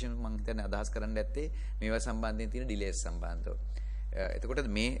බුදුපුණි විශේෂයෙන් මම හිතන්නේ අදහස් කරන්න ඇත්තේ මේවා සම්බන්ධයෙන් තියෙන ඩිලේස් සම්බන්ධව. එතකොට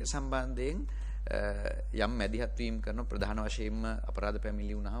මේ සම්බන්ධයෙන් යම් මැදිහත් වීම කරන ප්‍රධාන වශයෙන්ම අපරාධ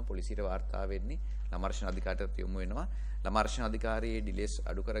පැමිණිලි වුණාම පොලිසියට වාර්තා වෙන්නේ ළමාර්ෂණ අධිකාරියට යොමු වෙනවා. ළමාර්ෂණ අධිකාරියේ ඩිලේස්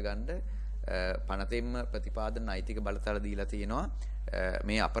අඩු කරගන්න පනතෙන්ම ප්‍රතිපාදන නෛතික බලතල දීලා තියෙනවා.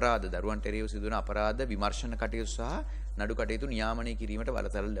 මේ අපරාධ දරුවන්ට එරෙහිව සිදුවන අපරාධ විමර්ශන කටයුතු සහ නඩු කටයුතු නියාමනය කිරීමට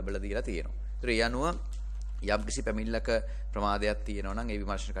බලතල ලැබලා දීලා තියෙනවා. ඒතර ඒ අනුව යම්කිසි පැමිණිල්ලක ප්‍රමාදයක් තියෙනවා නම් ඒ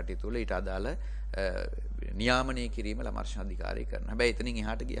විමර්ශන කටයුතු වල ඊට අදාළ නියාමනය කිරීම ළමාර්ෂණ අධිකාරිය කරනවා. හැබැයි එතනින්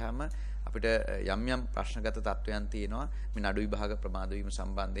එහාට ගියාම අපිට යම් යම් ප්‍රශ්නගත තත්වයන් තියෙනවා මේ නඩු විභාග ප්‍රමාද වීම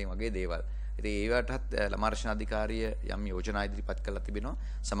සම්බන්ධයෙන් වගේ දේවල්. ඉතින් ඒවටත් ළමාර්ෂණ අධිකාරිය යම් යෝජනා ඉදිරිපත් කරලා තිබෙනවා.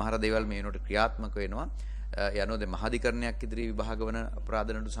 සමහර දේවල් මේ වෙනකොට ක්‍රියාත්මක වෙනවා. යනෝ දැන් මහාධිකරණයක් ඉදිරි විභාග වන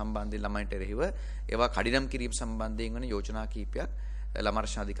අපරාධ නඩු සම්බන්ධයෙන් ළමයින්ට එරෙහිව ඒවා කඩිනම් කිරීම සම්බන්ධයෙන් වන යෝජනා කීපයක්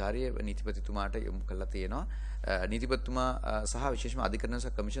ළමාර්ෂණ අධිකාරිය නීතිපතිතුමාට යොමු කරලා තියෙනවා. නීතිපතිතුමා සහ විශේෂම අධිකරණ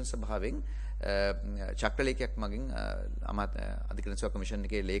සහ කමිෂන් සභාවෙන් චක්‍රලේඛයක් මගින් අධිකරණ සහ කමිෂන්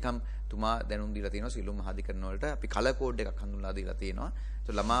එකේ ලේකම්තුමා දැනුම් දීලා තියෙනවා සියලුම මහාධිකරණ වලට අපි කලර් කෝඩ් එකක් හඳුන්වලා දීලා තියෙනවා.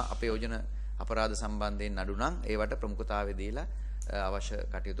 ඒක ළමා අපයෝජන අපරාධ සම්බන්ධයෙන් නඩු නම් ඒවට ප්‍රමුඛතාවය දීලා අවශ්‍ය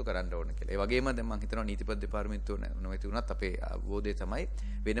කටයුතු කරන්න ඕන කියලා. ඒ වගේම දැන් මම හිතනවා නීතිපති දෙපාර්තමේන්තුව නොමැති වුණත් අපේ අවබෝධය තමයි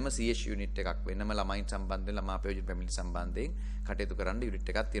වෙනම CS යුනිට් එකක් වෙනම ළමයින් සම්බන්ධයෙන් ළමා අපයෝජන පැමිණිලි සම්බන්ධයෙන් කටයුතු කරන්න යුනිට්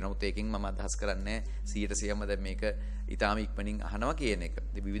එකක් තියෙනවා. ඒකෙන් මම අදහස් කරන්නේ 100%ම දැන් මේක ඊටාම ඉක්මනින් අහනවා කියන එක.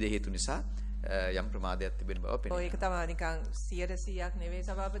 ඉතින් විවිධ හේතු නිසා යම් ප්‍රමාදයක් තිබෙන බව පෙනෙනවා. ඔය ඒක තමයි නිකන් 100%ක් නෙවෙයි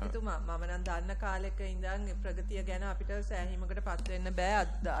සභාපතිතුමා. මම නම් දන්න කාලෙක ඉඳන් ප්‍රගතිය ගැන අපිට සෑහීමකටපත් වෙන්න බෑ.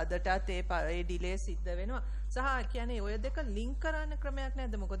 අදටත් ඒ ඩිලේ සිද්ධ වෙනවා. සහ කියන්නේ ඔය දෙක ලින්ක් කරන්න ක්‍රමයක්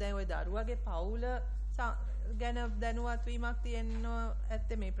නැද්ද? මොකද දැන් ඔය දරුවගේ පවුල ගැන දැනුවත් වීමක් තියෙනවා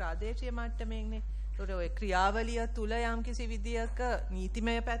ඇත්තේ මේ ප්‍රාදේශීය මට්ටමේනේ. ඒකට ඔය ක්‍රියාවලිය තුල යම්කිසි විදියක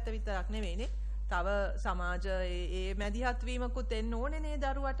නීතිමය පැත්ත විතරක් නෙවෙයිනේ. තව සමාජ ඒ මැදිහත් වීමකුත් එන්න ඕනේ නේ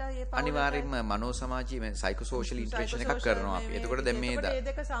දරුවට ඒ පවුලට. අනිවාර්යයෙන්ම මනෝ සමාජීය මේ සයිකෝසෝෂල් ඉන්ටරැක්ෂන් එකක් කරනවා අපි. එතකොට දැන් මේ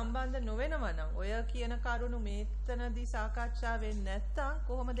දෙක සම්බන්ධ නොවෙනවා නම් ඔය කියන කරුණු මේතනදී සාකච්ඡා වෙන්නේ නැත්තම්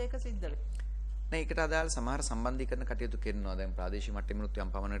කොහොමද ඒක සිද්ධ වෙන්නේ? ඒකට අදාළ සමහර සම්බන්ධීකරණ කටයුතු කරනවා. දැන් ප්‍රාදේශීය මට්ටමෙනුත්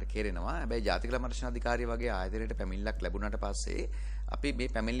යම් පමණකට කෙරෙනවා. හැබැයි ජාතික ළමාර්ෂණ අධිකාරිය වගේ ආයතනයකට පැමිණිල්ලක් ලැබුණාට පස්සේ අපි මේ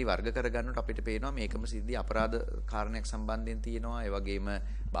පැමිණිලි වර්ග කරගන්නකොට අපිට පේනවා මේකම සිද්ධි අපරාධ කාරණයක් සම්බන්ධයෙන් තියෙනවා. ඒ වගේම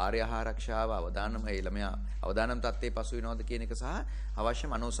බාහිර ආහාර ආරක්ෂාව අවදානම ළමයා අවදානම් තත්ත්වයේ පසු වෙනවද කියන එක සහ අවශ්‍ය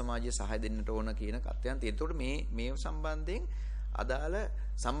මනෝ සමාජීය සහාය දෙන්නට ඕන කියන කත්යන් තියෙනවා. ඒතකොට මේ සම්බන්ධයෙන් අදාළ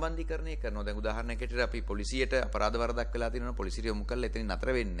සම්බන්ධීකරණය කරනවා. දැන් උදාහරණයක් ඇටියට අපි පොලිසියට අපරාධ වරදක් වෙලා තියෙනවා පොලිසියට යොමු කරලා එතනින්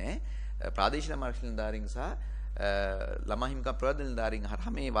නතර වෙන්නේ ප්‍රාදේශීය ළමාර්ෂණ නිලධාරීන් සහ ළමා හිමිකම් ප්‍රවර්ධන නිලධාරීන්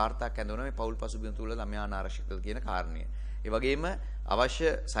හරහා මේ වාර්තාවක් ඇඳවන මේ පෞල් පසුබිම තුල ළමයා අනාරක්ෂිතද කියන කාරණය. ඒ වගේම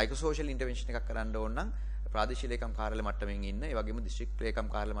අවශ්‍ය සයිකෝසෝෂල් ඉන්ටර්වෙන්ෂන් එකක් කරන්න ඕන නම් ප්‍රාදේශීය ලේකම් කාර්යාලය මට්ටමින් ඉන්න ඒ වගේම දිස්ත්‍රික් ලේකම්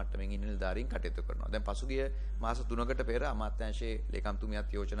කාර්යාලය මට්ටමින් ඉන්න නිලධාරීන් කටයුතු කරනවා. දැන් පසුගිය මාස 3කට පෙර අමාත්‍යාංශයේ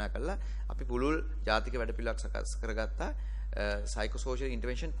ලේකම්තුමියත් යෝජනා කළා අපි පුළුල් ජාතික වැඩපිළිවෙලක් සකස් කරගත්තා. සයිකෝසෝෂල්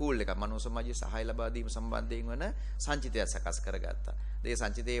ඉන්ටර්වෙන්ෂන් පූල් එකක් මනෝ සමාජීය සහාය ලබා දීම සම්බන්ධයෙන් වන සංචිතයක් සකස් කරගත්තා. ඒ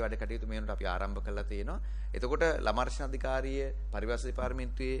සංචිතයේ වැඩ කටයුතු මේ වෙනකොට අපි ආරම්භ කරලා තියෙනවා. එතකොට ළමාර්ෂණ අධිකාරිය පරිවර්තන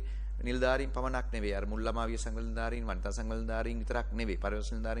දෙපාර්තමේන්තුවේ නිලධාරීන් පමණක් නෙවෙයි අර මුල් ළමා විය සංවල නිලධාරීන් වනිතා සංවල නිලධාරීන් විතරක් නෙවෙයි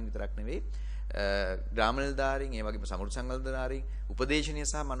පරිවර්තන නිලධාරීන් විතරක් නෙවෙයි ග්‍රාම නිලධාරීන් ඒ වගේම සමෘද්ධ සංවල නිලධාරීන් උපදේශනීය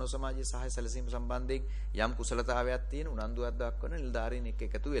සහ මනෝ සමාජීය සහාය සැලසීම සම්බන්ධයෙන් යම් කුසලතාවයක් තියෙන උනන්දුවක් දක්වන නිලධාරීන් එක්ක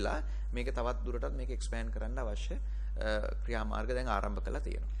එකතු වෙලා මේක තවත් දුරටත් මේක එක්ස්පෑන්ඩ් කරන්න අවශ්‍ය ක්‍රියාමාර්ග දැන් ආරම්භ කරලා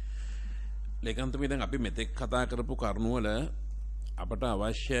තියෙනවා. ලේකම්තුමී දැන් අපි මෙතෙක් කතා කරපු කරුණු වල අපට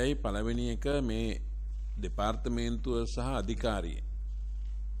අවශ්‍යයි පළවෙනි එක මේ දෙපාර්තමේන්තුව සහ අධිකාරිය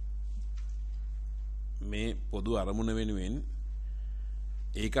මේ පොදු අරමුණ වෙනුවෙන්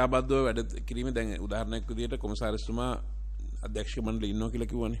ඒකාබද්ධව වැඩ කිරීම. දැන් උදාහරණයක් විදිහට කොමසාරිස්තුමා අධ්‍යක්ෂ මණ්ඩලෙ ඉන්නවා කියලා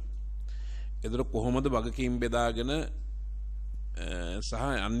කිව්වනේ. ඒතර කොහොමද වගකීම් බෙදාගෙන සහ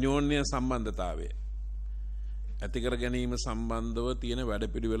අන්‍යෝන්‍ය සම්බන්ධතාවය ඇති කර ගැනීම සම්බන්ධව තියෙන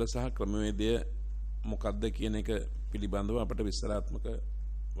වැඩපිළිවෙල සහ ක්‍රමවේදය මොකක්ද කියන එක පිළිබඳව අපට විස්තරාත්මක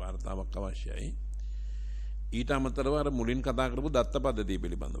වාර්තාවක් අවශ්‍යයි. ඊට අමතරව අර මුලින් කතා කරපු දත්ත පද්ධතිය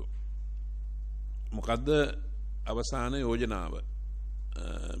පිළිබඳව මොකද්ද අවසාන යෝජනාව?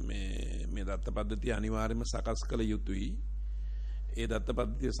 මේ දත්ත පද්ධතිය අනිවාර්යයෙන්ම සකස් කළ යුතුයි. ඒ දත්ත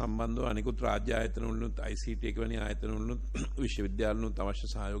පද්ධතිය සම්බන්ධව අනිකුත් රාජ්‍ය ආයතන වලුත් ICT එක වැනි ආයතන වලුත් විශ්වවිද්‍යාලවලුත් අවශ්‍ය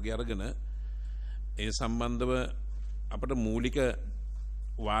සහයෝගය අරගෙන ඒ සම්බන්ධව අපට මූලික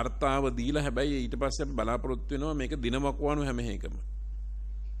වාර්තාව දීලා හැබැයි ඊට පස්සේ අපි බලාපොරොත්තු වෙනවා මේක දිනවකවානු හැම එකම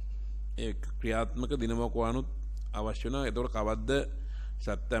ඒ ක්‍රියාත්මක දිනවකවානුත් අවශ්‍ය වෙනවා. ඒතකොට කවද්ද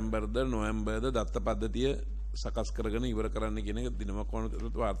සැප්තැම්බර්ද නොවැම්බර්ද දත්ත පද්ධතිය සකස් කරගෙන ඉවර කරන්න කියන එක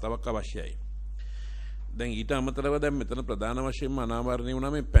දිනවකවානු වාර්තාවක් අවශ්‍යයි. දැන් ඊට අමතරව දැන් මෙතන ප්‍රධාන වශයෙන්ම අනාවරණය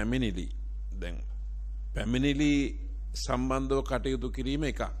වුණා මේ පැමිණිලි. දැන් පැමිණිලි සම්බන්ධව කටයුතු කිරීම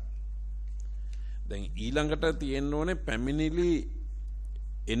එකක්. දැන් ඊළඟට තියෙන්න ඕනේ පැමිණිලි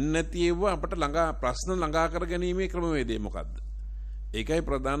එන්නේ නැති ඒවා අපිට ළඟා ප්‍රශ්න ළඟා කර ගැනීමේ ක්‍රමවේදය මොකක්ද? ඒකයි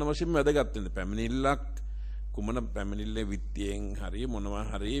ප්‍රධාන වශයෙන් වැදගත් වෙන්නේ. පැමිණිල්ලක් කුමන පැමිණිල්ලේ විත්තියෙන් හරි මොනවා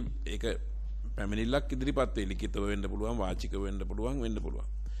හරි ඒක පැමිණිල්ලක් ඉදිරිපත් වෙයි. ලිඛිතව වෙන්න පුළුවන්, වාචිකව වෙන්න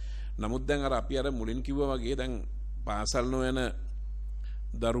පුළුවන්. නමුත් දැන් අර අපි අර මුලින් කිව්වා වගේ දැන් පාසල් නොයන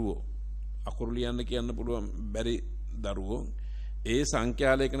දරුවෝ අකුරු ලියන්න කියන්න පුළුවන් බැරි දරුවෝ ඒ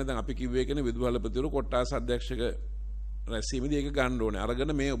සංඛ්‍යාලයකන දැන් අපි කිව්වේ කියන විදුහල්පතිවරු කොට්ටාස අධ්‍යක්ෂක රැස්වීමේදී ඒක ගන්න ඕනේ.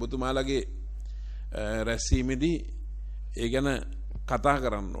 අරගෙන මේ ඔබතුමාලගේ රැස්වීමේදී ඒ ගැන කතා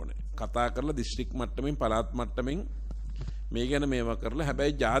කරන්න ඕනේ. කතා කරලා දිස්ත්‍රික් මට්ටමින් පළාත් මට්ටමින් මේ ගැන මේවා කරලා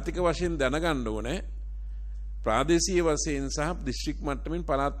හැබැයි ජාතික වශයෙන් දැනගන්න ඕනේ ප්‍රාදේශීය වශයෙන් සහ දිස්ත්‍රික් මට්ටමින්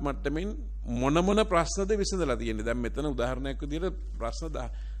පළාත් මට්ටමින් මොන ප්‍රශ්නද විසඳලා තියෙන්නේ. දැන් මෙතන උදාහරණයක් විදිහට ප්‍රශ්න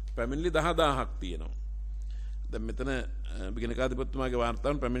පැමිණිලි 10000ක් තියෙනවා. දැන් මෙතන විගණකාධිපතිතුමාගේ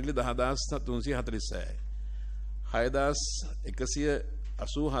වාර්තාවෙන් පැමිණිලි 10346යි.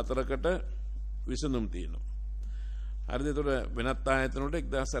 6184කට විසඳුම් තියෙනවා. හරිද? ඒතකොට වෙනත් ආයතන වලට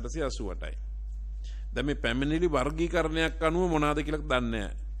 1888යි. දැන් මේ පැමිණිලි වර්ගීකරණයක් අනුව මොනවාද කියලා දන්නේ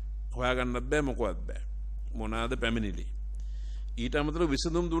නැහැ. හොයාගන්නත් බෑ මොකවත් බෑ. මොනවාද පැමිණිලි? ඊට අමතරව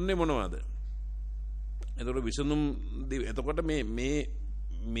විසඳුම් දුන්නේ මොනවද? එතකොට විසඳුම් එතකොට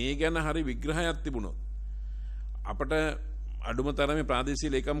මේ ගැන හරි විග්‍රහයක් තිබුණොත් අපට අඩුම තරමේ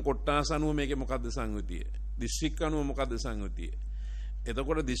ප්‍රාදේශීය ලේකම් කොට්ටාස අනුව මේකේ මොකද්ද සංගතිය? දිස්ත්‍රික් අනුව මොකද්ද සංගතිය?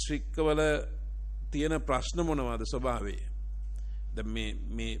 එතකොට දිස්ත්‍රික්කවල තියෙන ප්‍රශ්න මොනවද ස්වභාවය? දැන්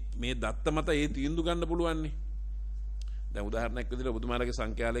මේ දත්ත මත ඒ තීන්දුව ගන්න පුළුවන් නේ. දැන් උදාහරණයක් විදිහට ඔබතුමාලගේ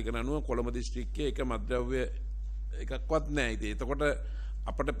සංඛ්‍යාලයකන අනුව කොළඹ දිස්ත්‍රික්කයේ එක මද්ද්‍රව්‍ය එකක්වත් නැහැ. ඉතින් එතකොට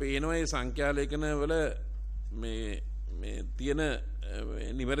අපට පේනවා මේ සංඛ්‍යාලයකන වල මේ තියෙන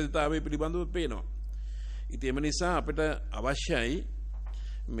නිවැරදිතාවය පිළිබඳව පේනවා. ඉතින් එම නිසා අපිට අවශ්‍යයි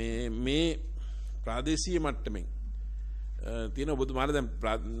මේ ප්‍රාදේශීය මට්ටමින් තියෙන ඔබතුමාලා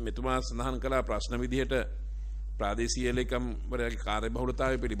දැන් මෙතුමා සඳහන් කළා ප්‍රශ්න විදිහට ප්‍රාදේශීය ලේකම් වලගේ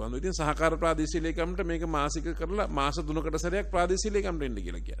කාර්යබහුලතාවය පිළිබඳව. ඉතින් සහකාර ප්‍රාදේශීය ලේකම්ට මේක මාසික කරලා මාස 3කට සැරයක් ප්‍රාදේශීය ලේකම්ට එන්න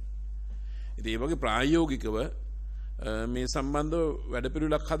කියලා කියන්නේ. ඉතින් ඒ වගේ ප්‍රායෝගිකව මේ සම්බන්ධව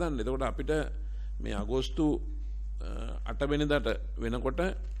වැඩපිළිවෙලක් හදන්න. එතකොට අපිට මේ අගෝස්තු 8 වෙනිදාට වෙනකොට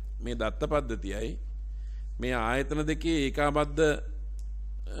මේ දත්ත පද්ධතියයි මේ ආයතන දෙකේ ඒකාබද්ධ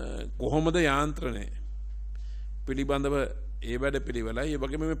කොහොමද යාන්ත්‍රණය පිළිබඳව ඒ වැඩපිළිවෙලයි ඒ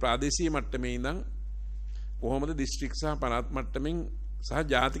වගේම මේ ප්‍රාදේශීය මට්ටමේ ඉඳන් කොහොමද දිස්ත්‍රික් සහ පළාත් මට්ටමින් සහ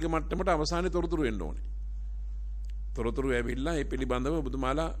ජාතික මට්ටමට අවසානයේ තොරතුරු එන්න ඕනේ. තොරතුරු ඇවිල්ලා ඒ පිළිබඳව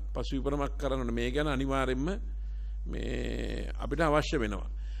ඔබතුමාලා පසුවිපරමක් කරන්න ඕනේ. මේ ගැන අනිවාර්යයෙන්ම මේ අපිට අවශ්‍ය වෙනවා.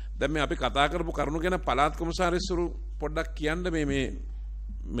 දැන් මේ අපි කතා කරපු කරුණු ගැන පළාත් කොමසාරිස්වරු පොඩ්ඩක් කියන්න මේ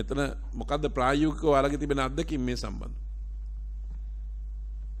මෙතන මොකද්ද ප්‍රායෝගිකව ඔයාලගේ තිබෙන අත්දැකීම් මේ සම්බන්ධ?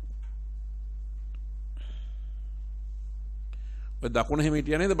 ඔය දකුණ හැම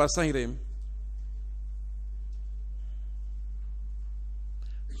හිටියා නේද බස් අහිරෙම?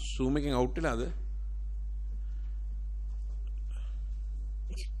 Zoom එකෙන් අවුට් වෙලාද?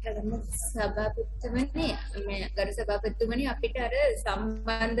 සභාපතිතුමනි මේ ගරු සභාපතිතුමනි අපිට අර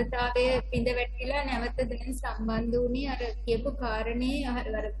සම්බන්ධතාවය පිඳ වැටිලා නැවත දැන් සම්බන්ධ වුණේ අර කියපු කාරණේ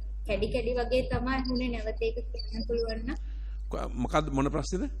අර කැඩි වගේ තමයි වුණේ නැවත ඒක කියන්න පුළුවන් නම් මොකද්ද මොන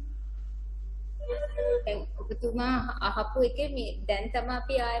ප්‍රශ්නේද? දැන් ඔබතුමා අහපු එකේ මේ දැන් තමයි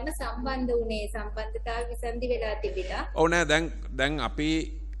අපි ආයෙම සම්බන්ධ වුණේ සම්බන්ධතාව විසන්දි වෙලා තිබිලා. ඔව් නෑ දැන් අපි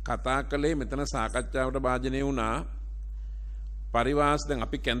කතා කළේ මෙතන සාකච්ඡාවට භාජනය වුණා පරිවාස දැන්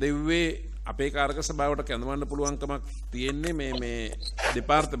අපි කැඳෙව්වේ අපේ කාර්ක සභාවට කැඳවන්න පුළුවන්කමක් තියෙන්නේ මේ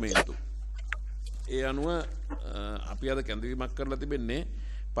දෙපාර්තමේන්තු. ඒ අනුව අපි අද කැඳවීමක් කරලා තිබෙන්නේ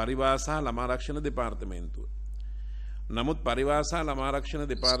පරිවාස හා ළමා ආරක්ෂණ දෙපාර්තමේන්තුව. නමුත් පරිවාස හා ළමා ආරක්ෂණ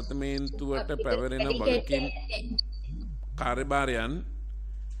දෙපාර්තමේන්තුවට පැවරෙන වගකීම් කාර්යභාරයන්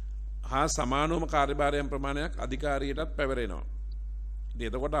හා සමානවම කාර්යභාරයන් ප්‍රමාණයක් අධිකාරියටත් පැවරෙනවා. ඉතින්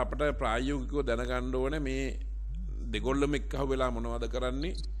එතකොට අපිට ප්‍රායෝගිකව දැනගන්න ඕනේ මේ දෙගොල්ලම එක්කහුව වෙලා මොනවද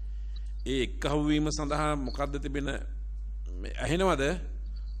කරන්නේ? ඒ එක්කහුව වීම සඳහා මොකද්ද තිබෙන ඇහෙනවද?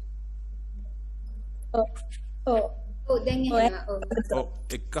 දැන්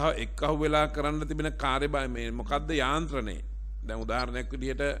එක්කහුව වෙලා කරන්න තිබෙන කාර්යභාරය මේ මොකද්ද යාන්ත්‍රණය? දැන් උදාහරණයක්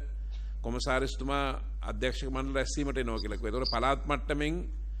විදිහට කොමසාරිස්තුමා අධ්‍යක්ෂක මණ්ඩල රැස්වීමට එනවා කියලා කිව්වා. ඒතකොට පළාත් මට්ටමින්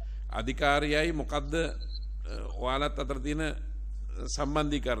අධිකාරියයි මොකද්ද ඔයාලත් අතර තියෙන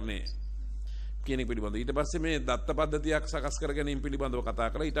සම්බන්ධීකරණය කියන එක පිළිබඳව ඊට පස්සේ මේ දත්ත පද්ධතියක් සකස් කර ගැනීම පිළිබඳව කතා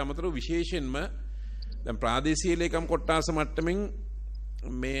කළා. ඊට අමතරව විශේෂයෙන්ම දැන් ප්‍රාදේශීය ලේකම් කොට්ටාස මට්ටමින්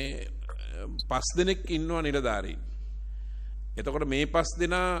මේ 5 දෙනෙක් ඉන්නවා නිලධාරීන්. එතකොට මේ 5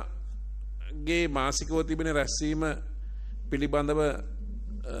 දෙනාගේ මාසිකව තිබෙන රැස්වීම පිළිබඳව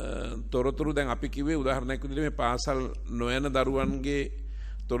තොරතුරු දැන් අපි කිව්වේ උදාහරණයක් විදිහට මේ පාසල් නොයන දරුවන්ගේ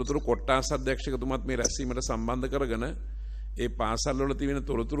තොරතුරු කොට්ටාස අධ්‍යක්ෂකතුමත් මේ රැස්වීමට සම්බන්ධ කරගෙන ඒ පාසල් වල තියෙන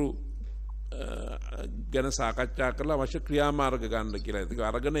තොරතුරු ගැන සාකච්ඡා කරලා අවශ්‍ය ක්‍රියාමාර්ග ගන්න කියලා. ඒක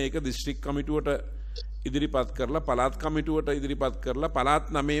අරගෙන ඒක දිස්ත්‍රික් කමිටුවට ඉදිරිපත් කරලා පළාත් කමිටුවට ඉදිරිපත් කරලා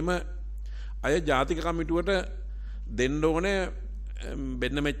පළාත් 9ම අය ජාතික කමිටුවට දෙන්න ඕනේ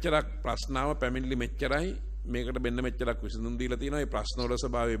බෙන්න මෙච්චරක් ප්‍රශ්නාව පැමිණිලි මෙච්චරයි මේකට බෙන්න මෙච්චරක් විසඳුම් දීලා තියෙනවා. ඒ ප්‍රශ්න වල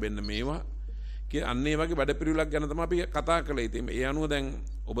ස්වභාවය බෙන්න මේවා. අන්න ඒ වගේ වැඩපිළිවෙලක් ගැන තමයි අපි කතා කළේ. ඉතින් ඒ අනුව දැන්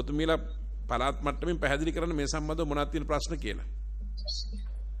ඔබතුමීලා පළාත් මට්ටමින් පැහැදිලි කරන්න මේ සම්බන්ධව මොනවද තියෙන ප්‍රශ්න කියලා.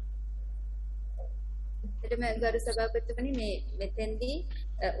 ගරු සභාපතිතුමනි මේ මෙතෙන්දී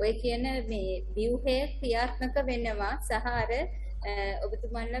ඔය කියන මේ ව්‍යුහය ක්‍රියාත්මක වෙනවා සහ අර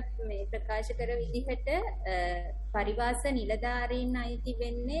ඔබතුමන්ලා මේ ප්‍රකාශ කර විදිහට පරිවාස නිලධාරීන් අයිති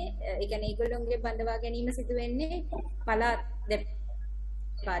වෙන්නේ ඒ කියන්නේ ඒගොල්ලොන්ගේ බඳවා ගැනීම සිදු වෙන්නේ පළාත්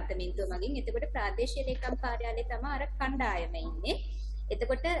දෙපාර්තමේන්තුව මගින්. එතකොට ප්‍රාදේශීය ලේකම් කාර්යාලය තමයි අර කණ්ඩායම ඉන්නේ.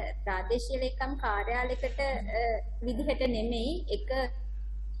 එතකොට ප්‍රාදේශීය ලේකම් කාර්යාලයකට විදිහට නෙමෙයි එක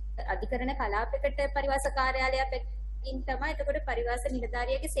අධිකරණ කලාපයකට පරිවාස කාර්යාලයකින් තමයි එතකොට පරිවාස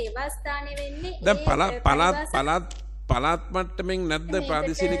නිලධාරියාගේ සේවා ස්ථානය වෙන්නේ. දැන් පළාත් මට්ටමින් නැද්ද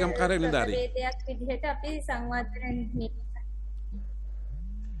ප්‍රාදේශීය ලේකම් කාර්යාලය නිලධාරිය? වේදයක් විදිහට අපි සංවර්ධන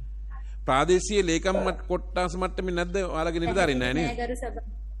ප්‍රාදේශීය ලේකම් කොට්ටාස මට්ටමින් නැද්ද ඔයාලගේ නිලධාරිය නැහැ නේද?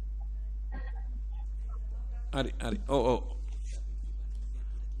 හරි ඔව්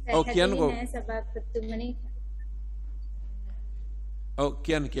ඔව් කියන්නකෝ. සභාපතිතුමනි ඔව්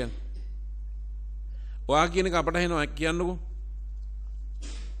කියන්න ඔයා කියන එක අපට ඇහෙනවා කියන්නකෝ.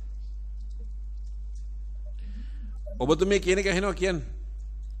 ඔබතුමී කියන එක ඇහෙනවා කියන්න.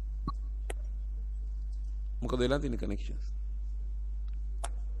 මොකද වෙලා තියෙන කනෙක්ෂන්ස්?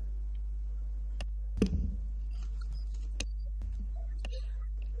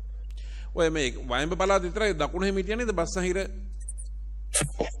 ඔය මේ වයඹ පළාත විතරයි දකුණු හැම හිටියා නේද බස් අහිර?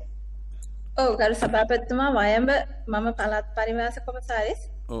 ඔව් ගරු සභාපතිතුමා වයඹ මම පළාත් පරිවාස කොමසාරිස්.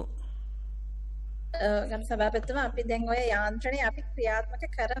 ඔව්. ගරු සභාපතිතුමා අපි දැන් ඔය යාන්ත්‍රණය අපි ක්‍රියාත්මක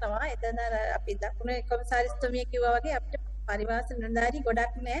කරනවා. එතන අපි දකුණු කොමසාරිස්තුමිය කිව්වා වගේ අපිට පරිවාස නිලධාරී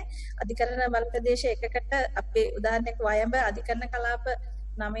ගොඩක් නැහැ. අධිකරණ බල ප්‍රදේශ එකකට අපේ උදාහරණයක් වයඹ අධිකරණ කලාප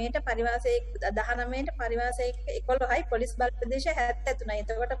 9ට පරිවාසයේ 19ට පරිවාසයේ 11යි පොලිස් බල ප්‍රදේශ 73යි.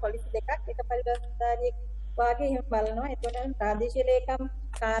 එතකොට පොලිස් දෙකක් එක පරිවාසධාරියෙක් වාගේ එහෙම බලනවා. එතකොට ප්‍රාදේශීය ලේකම්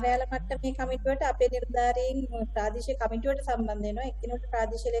කාර්යාල මට්ටමේ කමිටුවට අපේ නිලධාරීන් ප්‍රාදේශීය කමිටුවට සම්බන්ධ වෙනවා. එක්කිනුට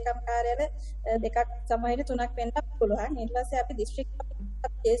ප්‍රාදේශීය ලේකම් කාර්යාල දෙකක් සමහර තුනක් වෙන්නත් පුළුවන්. ඊට පස්සේ අපි දිස්ත්‍රික්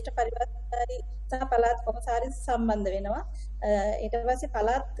ජ්‍යෙෂ්ඨ පරිවර්තනකාරී සහ පළාත් කොමසාරිස් සම්බන්ධ වෙනවා. ඊට පස්සේ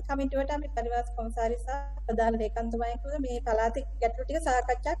පළාත් කමිටුවට අපි පරිවාස කොමසාරිස් සහ ප්‍රධාන ලේකම්තුමා එක්ක මේ පළාතේ ගැටලු ටික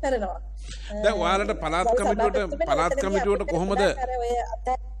සාකච්ඡා කරනවා. දැන් ඔයාලට පළාත් කමිටුවට කොහොමද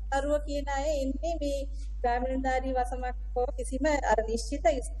අරුව කියන අය ඉන්නේ මේ ග්‍රාමීණධාරී වසමක් හෝ කිසිම අර නිශ්චිත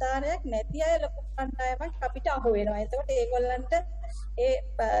ස්ථානයක් නැති අය ලොකු කණ්ඩායමක් අපිට අහු වෙනවා. එතකොට ඒගොල්ලන්ට ඒ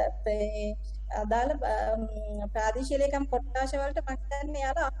අදාළ ප්‍රාදේශීය ලේකම් කොට්ටාශ වලට මම හිතන්නේ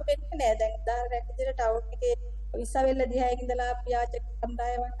යාර අහු වෙන්නේ නැහැ. දැන් උදාහරණයක් විදිහට ටවුන් එකේ විසවෙල්ල දිහා ඉඳලා පියාචක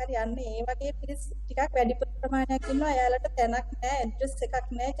කණ්ඩායමක් හරි යන්නේ ඒ වගේ පිරිස් ටිකක් වැඩි ප්‍රමාණයක් ඉන්නවා. එයාලට තැනක් නැහැ, ඇඩ්‍රස්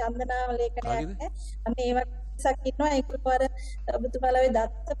එකක් නැහැ, චන්දනාම ලේඛනයක් නැහැ. අන්න ඒ වගේ සකින්නවා ඒකවල ඔබතුමාලා ඔය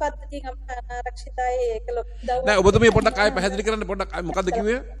දත්ත පද්ධතියෙන් අනාරක්ෂිතයි ඒක ලොකු දවස් නෑ ඔබතුමිය පොඩ්ඩක් ආයෙ පැහැදිලි කරන්න පොඩ්ඩක් මොකද්ද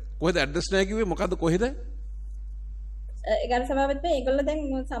කිව්වේ කොහෙද ඇඩ්‍රස් නැහැ කිව්වේ මොකද්ද කොහෙද ගරු සභාපතිතුමා ඒගොල්ලෝ දැන්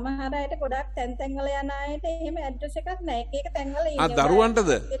සමහර අයට ගොඩක් තැන් තැන් වල යන අයට එහෙම ඇඩ්‍රස් එකක් නැහැ එක එක තැන් වල ඉන්නවා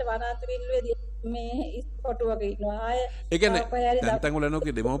දරුවන්ටද වනාතුරිල්ලුවේ මේ ඉස්කොටුවක ඉන්නවා ආය ඒ කියන්නේ තැන් තැන් වල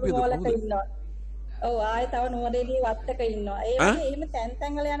යනෝකේ දෙමව්පියද කොහොමද ඔව් ආයෙ තව නුවරඑළිය වත්තක ඉන්නවා. ඒ වගේ එහෙම තැන්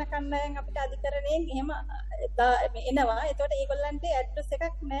තැන් වල යන කණ්ඩායම් අපිට අධිකරණයෙන් එහෙම එනවා. ඒතකොට ඒගොල්ලන්ට ඇඩ්‍රස්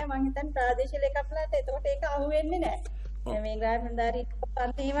එකක් නැහැ. මං හිතන්නේ ප්‍රාදේශීය ලේකම්ලාට ඒතකොට ඒක අහු වෙන්නේ නැහැ. මේ ග්‍රාමීණධාරී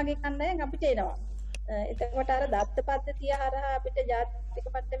පන්ති මේ වගේ කණ්ඩායම් අපිට එනවා. එතකොට අර දත්ත පද්ධතිය හරහා අපිට ජාතික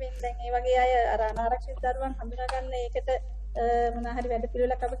මට්ටමින් දැන් මේ වගේ අය අර අනාරක්ෂිත දරුවන් හඳුනා ගන්න ඒකට මොන හරි වැඩ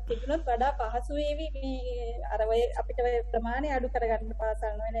පිළිවෙලක් අපිට තිබුණොත් වඩා පහසු වේවි මේ අර ඔය අපිට ඔය ප්‍රමාණය අඩු කරගන්න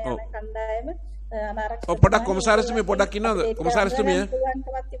පාසල් නොවන යන කණ්ඩායම අනාරක්ෂිත පොඩක් කොමසාරිස්තුමිය පොඩක් ඉන්නවද කොමසාරිස්තුමිය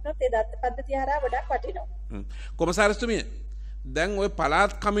ඒ දත්ත පද්ධතිය හරහා ගොඩක් වටිනවා කොමසාරිස්තුමිය දැන් ඔය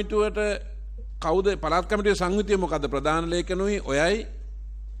පළාත් කමිටුවට කවුද පළාත් කමිටුවේ සංයුතිය මොකද්ද ප්‍රධාන ලේකනුයි ඔයයි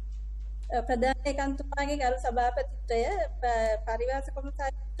ප්‍රධාන ලේකම්තුමාගේ ගරු සභාපතිත්වය පරිවාස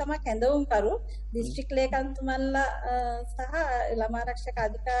කොමසාරිස් තමයි කැඳවුම් කරු දිස්ත්‍රික් ලේකම්තුමන්ලා සහ ළමා ආරක්ෂක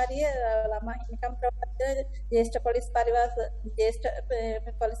අධිකාරිය ළමා හිමිකම් ප්‍රවර්තක ජ්‍යෙෂ්ඨ පොලිස් පරිවාස ජ්‍යෙෂ්ඨ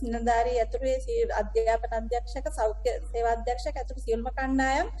පොලිස් නිලධාරී ඇතුළු අධ්‍යාපන අධ්‍යක්ෂක සෞඛ්‍ය සේවා අධ්‍යක්ෂක ඇතුළු සියලුම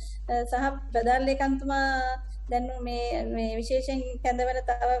කණ්ඩායම් සහ ප්‍රධාන ලේකම්තුමා දැන් මේ විශේෂයෙන් කැඳවන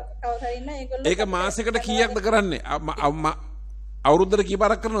තව කවුරු හරි ඉන්නා ඒගොල්ලෝ ඒක මාසෙකට කීයක්ද කරන්නේ අවුරුද්දට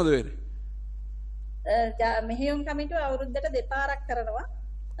කීපාරක් කරනවද වෙන්නේ මෙහෙයුම් කමිටුව අවුරුද්දට දෙපාරක් කරනවා.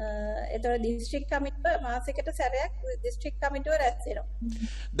 එතකොට දිස්ත්‍රික් කමිටුව මාසෙකට සැරයක් දිස්ත්‍රික් කමිටුව රැස් වෙනවා.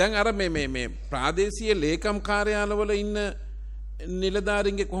 දැන් අර මේ ප්‍රාදේශීය ලේකම් කාර්යාලවල ඉන්න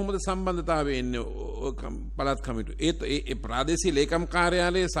නිලධාරීන්ගේ කොහොමද සම්බන්ධතාවය එන්නේ පළාත් කමිටුව? ඒ ප්‍රාදේශීය ලේකම්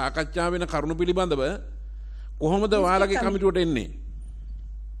කාර්යාලයේ සාකච්ඡා වෙන කරුණු පිළිබඳව කොහොමද ඔයාලගේ කමිටුවට එන්නේ?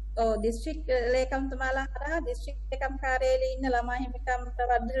 ඔව් දිස්ත්‍රික් ලේකම්තුමාලා හරහා දිස්ත්‍රික් ලේකම් කාර්යාලයේ ඉන්න ළමා හිමිකම්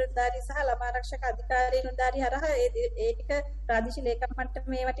ප්‍රවර්ධනධාරී සහ ළමා ආරක්ෂක අධිකාරී නිලධාරී හරහා ඒ ටික ප්‍රාදේශීය ලේකම්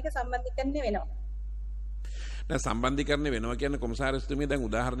මට්ටමේ මේවා ටික සම්බන්ධීකරණය වෙනවා. දැන් සම්බන්ධීකරණය වෙනවා කියන්නේ කොමසාරිස්තුමිය දැන්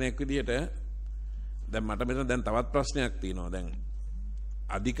උදාහරණයක් විදිහට දැන් මට මෙතන දැන් තවත් ප්‍රශ්නයක් තියෙනවා. දැන්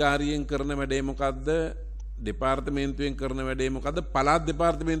අධිකාරියෙන් කරන වැඩේ මොකද්ද? දෙපාර්තමේන්තුවෙන් කරන වැඩේ මොකද්ද? පළාත්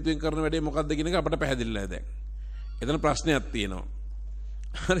දෙපාර්තමේන්තුවෙන් කරන වැඩේ මොකද්ද කියන එක අපිට පැහැදිලි නැහැ දැන්. එතන ප්‍රශ්නයක් තියෙනවා.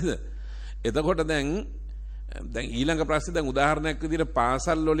 හරිද? එතකොට දැන් ඊළඟ ප්‍රශ්නේ දැන් උදාහරණයක් විදිහට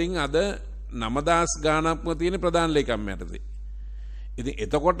පාසල් වලින් අද 9000 ගාණක්ම තියෙන ප්‍රධාන ලේකම් යටතේ. ඉතින්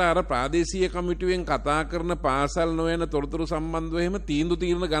එතකොට අර ප්‍රාදේශීය කමිටුවෙන් කතා කරන පාසල් නොවන තොරතුරු සම්බන්ධව එහෙම තීන්දුව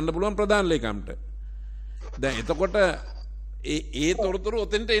ගන්න පුළුවන් ප්‍රධාන ලේකම්ට. දැන් එතකොට ඒ තොරතුරු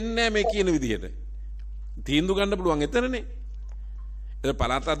ඔතෙන්ට එන්නේ නැහැ මේ කියන විදිහට. තීන්දුව ගන්න පුළුවන් එතනනේ. ඒ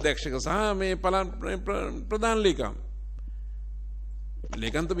පළාත් අධ්‍යක්ෂක සහ මේ ප්‍රධාන ලේකම්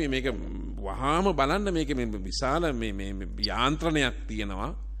ලේකම්තුමිය මේක වහාම බලන්න මේක මේ විශාල මේ යාන්ත්‍රණයක්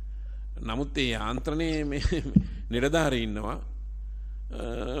තියෙනවා. නමුත් ඒ යාන්ත්‍රණයේ මේ නිලධාරී ඉන්නවා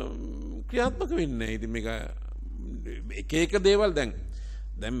ක්‍රියාත්මක වෙන්නේ. ඉතින් මේක එක දේවල් දැන්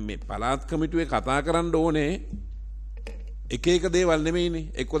මේ පළාත් කමිටුවේ කතා කරන්න ඕනේ එක දේවල්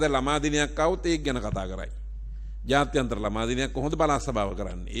නෙමෙයිනේ. එක්ක දැන් ළමා දිනයක් આવුත් ඒක ගැන කතා කරයි. ජාත්‍යන්තර ළමා දිනයක් කොහොමද පළාත් සභාව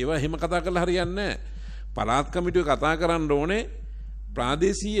කරන්නේ? ඒවා එහෙම කතා කරලා හරියන්නේ නැහැ. පළාත් කමිටුවේ කතා කරන්න ඕනේ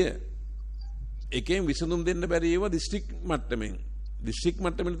ප්‍රාදේශීය එකෙන් විසඳුම් දෙන්න බැරි ඒවා දිස්ත්‍රික් මට්ටමින්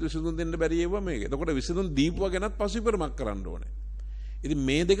විසඳුම් දෙන්න බැරි ඒවා මේක. එතකොට විසඳුම් දීපුවා ගැනත් පසුබිමක් කරන්න ඕනේ. ඉතින්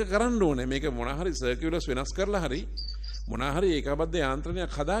මේ දෙක කරන්න ඕනේ. මේක මොන හරි සර්කියුලර්ස් වෙනස් කරලා හරි මොන හරි ඒකාබද්ධ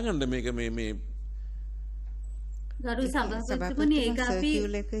යාන්ත්‍රණයක් හදාගන්න මේක මේ ගරු සභාපතිතුමනි ඒක අපි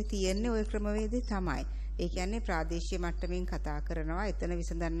සර්කියුලර් එකේ තියෙන්නේ ওই ක්‍රමවේදේ තමයි. ඒ කියන්නේ ප්‍රාදේශීය මට්ටමින් කතා කරනවා. එතන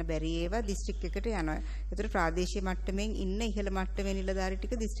විසඳන්න බැරි ඒවා දිස්ත්‍රික් එකට යනවා. ඒතර ප්‍රාදේශීය මට්ටමින් ඉන්න ඉහළ මට්ටමේ නිලධාරි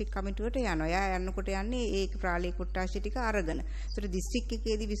ටික දිස්ත්‍රික් කමිටුවට යනවා. එයා යනකොට යන්නේ ඒක ප්‍රාලේ කොට්ටාශය ටික අරගෙන. ඒතර දිස්ත්‍රික්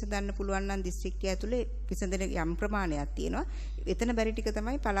එකේදී විසඳන්න පුළුවන් නම් දිස්ත්‍රික්කය ඇතුලේ විසඳන යම් ප්‍රමාණයක් තියෙනවා. එතන බැරි ටික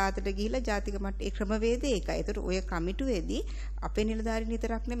තමයි පළාතට ගිහිලා ජාතික මට්ටමේ ඒ ක්‍රමවේදය ඒකයි. ඒතර ඔය කමිටුවේදී අපේ නිලධාරි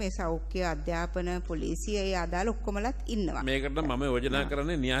විතරක් නෙමෙයි සෞඛ්‍ය අධ්‍යාපන පොලිසිය ඒ අදාළ ඔක්කොමලත් ඉන්නවා. මේකට මම යෝජනා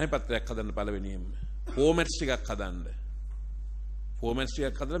කරන්නේ න්‍යාය පත්‍රයක් හදන්න පළවෙනියෙන්ම. ෆෝමැට්ස් ටිකක් හදන්න. ෆෝමැට්ස්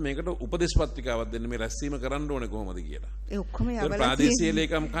ටිකක් හදලා මේකට උපදේශ පත්‍රිකාවක් දෙන්න මේ රැස්වීම කරන්න ඕනේ කොහොමද කියලා. ඒ ඔක්කොම යවලා ප්‍රාදේශීය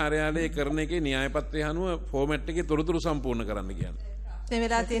ලේකම් කාර්යාලයේ කරන එකේ න්‍යාය පත්‍රය අනුව ෆෝමැට් එකේ තොරතුරු සම්පූර්ණ කරන්න කියන්නේ. මේ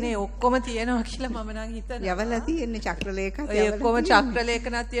වෙලාව තියෙන ඔක්කොම තියෙනවා කියලා මම නම් හිතනවා. යවලා තියෙන්නේ චක්‍රලේඛත් ඒ ඔක්කොම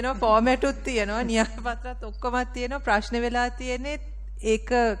චක්‍රලේඛනක් තියෙනවා, ෆෝමැටුත් තියෙනවා, න්‍යාය පත්‍රත් ඔක්කොමත් තියෙනවා. ප්‍රශ්න වෙලා තියෙන්නේ ඒක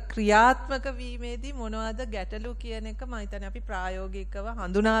ක්‍රියාත්මක වීමේදී මොනවද ගැටලු කියන එක මම හිතන්නේ අපි ප්‍රායෝගිකව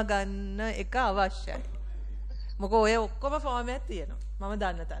හඳුනා ගන්න එක අවශ්‍යයි. මොකද ඔය ඔක්කොම ෆෝමැට් තියෙනවා. මම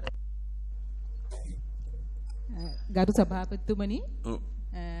දන්න තරම්. ගරු සභාපතිතුමනි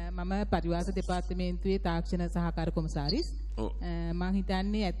මම පරිවාස දෙපාර්තමේන්තුවේ තාක්ෂණ සහකාර කොමසාරිස්. මම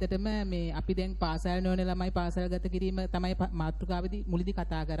හිතන්නේ ඇත්තටම මේ අපි දැන් පාසල් නොවන ළමයි පාසල් ගත කිරීම තමයි මාතෘකාවේදී මුලදී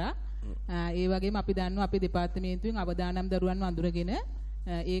කතා කරා. ඒ වගේම අපි දන්නවා අපේ දෙපාර්තමේන්තුවෙන් අවදානම් දරුවන්ව අඳුරගෙන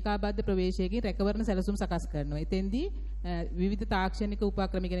ඒකාබද්ධ ප්‍රවේශයකින් රැකවරණ සැලසුම් සකස් කරනවා. එතෙන්දී විවිධ තාක්ෂණික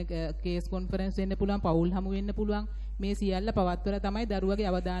උපක්‍රම කේස් කොන්ෆරන්ස් වෙන්න පුළුවන්, පවුල් හමු වෙන්න පුළුවන්. මේ සියල්ල පවත්වලා තමයි දරුවගේ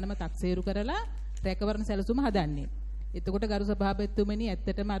අවදානම තක්සේරු කරලා රැකවරණ සැලසුම හදන්නේ. එතකොට ගරු සභාපතිතුමනි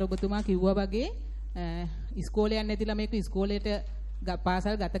ඇත්තටම අර ඔබතුමා කිව්වා වගේ ඉස්කෝලේ යන්නේ නැති ළමයෙක් ඉස්කෝලේට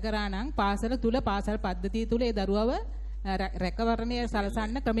පාසල් ගත කරා නම් පාසල තුල පාසල් පද්ධතිය තුල ඒ දරුවව රැකවරණය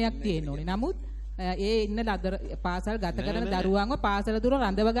සලසන්න ක්‍රමයක් තියෙන්න ඕනේ. නමුත් ඒ ඉන්න පාසල් ගත කරන දරුවන්ව පාසල තුල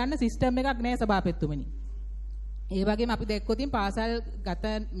රඳව ගන්න සිස්ටම් එකක් නැහැ සභාපතිතුමනි. ඒ වගේම අපි දැක්කොතින් පාසල් ගත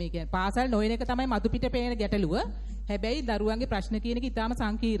මේ කියන්නේ පාසල් නොයන එක තමයි මතු පිට පේන ගැටලුව. හැබැයි දරුවන්ගේ ප්‍රශ්න කියන එක ඉතාම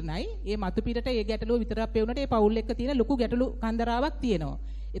සංකීර්ණයි. ඒ මතු පිටට ඒ ගැටලුව විතරක් පෙවුනට ඒ පවුල් එක්ක තියෙන ලොකු ගැටලු කන්දරාවක් තියෙනවා.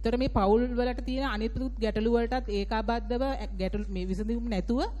 ඒතර මේ පවුල් වලට තියෙන අනිත් ගැටලු වලටත් ඒකාබද්ධව ගැටලු මේ විසඳුම්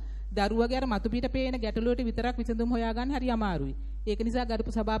නැතුව දරුවගේ අර මතු පිට පේන ගැටලු වලට විතරක් විසඳුම් හොයාගන්න හරි අමාරුයි. ඒක නිසා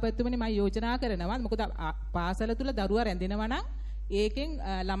ගරු සභාපතිතුමනි මම යෝජනා කරනවා මොකද පාසල තුල දරුවා රැඳෙනවා නම් ඒකෙන්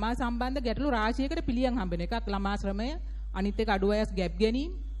ළමා සම්බන්ධ ගැටලු රාශියකට පිළියම් හම්බෙන එකක් ළමා ශ්‍රමය අනිත් එක අඩු වයස් ගැප්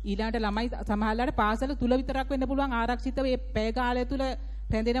ගැනීම ඊළඟට ළමයි සමහරලාට පාසල තුල විතරක් වෙන්න පුළුවන් ආරක්ෂිතව මේ පැය කාලය තුල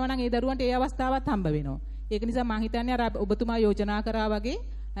රැඳෙනවා නම් ඒ දරුවන්ට ඒ අවස්ථාවත් හම්බ වෙනවා. ඒක නිසා මම හිතන්නේ අර ඔබතුමා යෝජනා කරා වගේ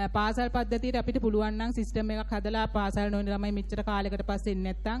පාසල් පද්ධතියට අපිට පුළුවන් නම් සිස්ටම් එකක් හදලා පාසල් නොවන ළමයි මෙච්චර කාලයකට පස්සේ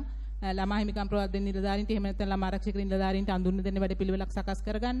එන්නේ නැත්නම් ළමා හිමිකම් ප්‍රවර්ධන නිලධාරීන්ට එහෙම නැත්නම් ළමා ආරක්ෂක නිලධාරීන්ට අඳුන්න දෙන්න වැඩ පිළිවෙලක් සකස්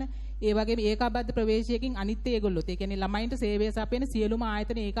කරගන්න. ඒ වගේම ඒකාබද්ධ ප්‍රවේශයකින් අනිත් ඒගොල්ලොත් ඒ කියන්නේ ළමයින්ට සේවය සපයන සියලුම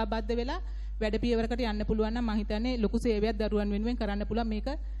ආයතන ඒකාබද්ධ වෙලා වැඩ පියවරකට යන්න පුළුවන් නම් මම හිතන්නේ ලොකු සේවයක් දරුවන් වෙනුවෙන් කරන්න පුළුවන්. මේක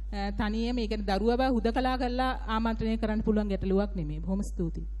තනියම ඒ කියන්නේ දරුවා හුදකලා කරලා ආමන්ත්‍රණය කරන්න පුළුවන් ගැටලුවක් නෙමෙයි. බොහොම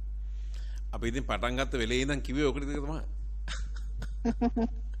ස්තුතියි. අපි ඉතින් පටන් ගත්ත වෙලේ ඉඳන් කිව්වේ ඔකට දෙක තමයි.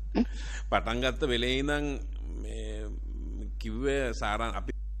 පටන් ගත්ත වෙලේ ඉඳන් මේ කිව්වේ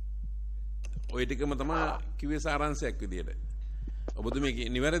අපි ඔය ටිකම තමයි කිව්වේ සාරාංශයක් විදියට. ඔබතුමී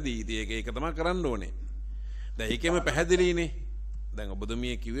නිවැරදි. ඉතින් ඒක තමයි කරන්න ඕනේ. දැන් ඒකෙම පැහැදිලිනේ. දැන්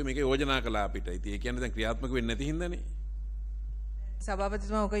ඔබතුමී කිව්වේ මේක යෝජනා කළා අපිට. ඉතින් ඒ කියන්නේ දැන් ක්‍රියාත්මක වෙන්නේ නැති හින්දානේ.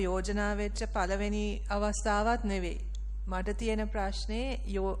 සභාපතිතුමා ඔක යෝජනා වෙච්ච පළවෙනි අවස්ථාවක් නෙවෙයි. මට තියෙන ප්‍රශ්නේ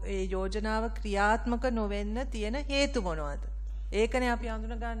ඒ යෝජනාව ක්‍රියාත්මක නොවෙන්න තියෙන හේතු මොනවද? ඒකනේ අපි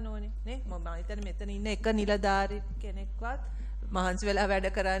අඳුන ගන්න ඕනේ නේ. මම හිතන්නේ මෙතන ඉන්න එක නිලධාරි කෙනෙක්වත් මහන්සි වෙලා වැඩ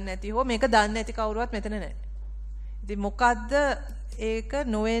කරන්නේ නැති හෝ මේක දන්නේ නැති කවුරුවත් මෙතන නැහැ. ඉතින් මොකද්ද ඒක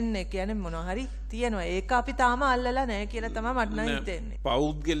නොවෙන්නේ කියන්නේ මොනවා හරි තියෙනවා. ඒක අපි තාම අල්ලලා නැහැ කියලා තමයි මට නම් හිතෙන්නේ.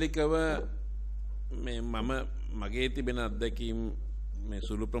 පෞද්ගලිකව මේ මගේ තිබෙන අත්දැකීම් මේ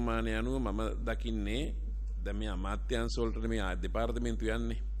සුළු ප්‍රමාණය අනුව මම දකින්නේ දැන් මේ අමාත්‍යාංශ වලට මේ දෙපාර්තමේන්තු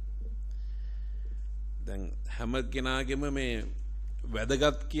යන්නේ. දැන් හැම කෙනාගේම මේ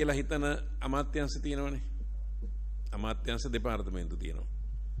වැදගත් කියලා හිතන අමාත්‍යාංශ තියෙනවනේ. අමාත්‍යාංශ දෙපාර්තමේන්තු තියෙනවා.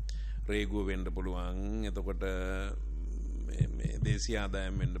 රේගුව වෙන්න පුළුවන්. එතකොට මේ දේශීය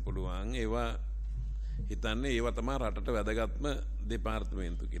ආදායම් වෙන්න පුළුවන්. ඒවා හිතන්නේ ඒවා තමයි රටට වැදගත්ම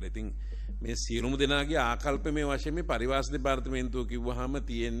දෙපාර්තමේන්තු කියලා. ඉතින් මේ සියලුම දෙනාගේ ආකල්පමේ වශයෙන් මේ පරිවාස දෙපාර්තමේන්තුව කිව්වහම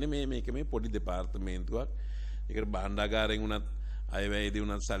තියෙන්නේ මේක මේ පොඩි දෙපාර්තමේන්තුවක්. ඒකට භාණ්ඩාගාරයෙන් උනත් අයවැයේදී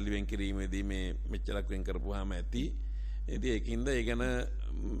උනත් සල්ලි වෙන් කිරීමේදී මේ මෙච්චරක් වෙන් කරපුවාම ඇති. ඉතින් ඒකින්ද ඒ ගැන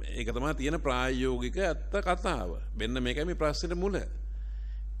ඒක තමයි තියෙන ප්‍රායෝගික ඇත්ත කතාව. මෙන්න මේකයි මේ ප්‍රශ්නේ මුල.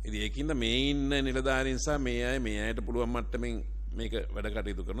 ඉතින් ඒකින්ද මේ ඉන්න නිලධාරීන් සහ මේ අයට පුළුවන් මට්ටමින් මේක වැඩ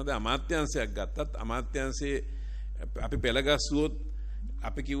කටයුතු කරනවා. දැන් අමාත්‍යාංශයක් ගත්තත් අමාත්‍යාංශයේ අපි පෙළගස්සුවොත්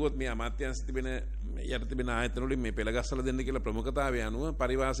අපි කිව්වොත් මේ අමාත්‍යාංශ තිබෙන යට තිබෙන ආයතන වලින් මේ පෙළගස්සලා දෙන්න කියලා ප්‍රමුඛතාවය අනුව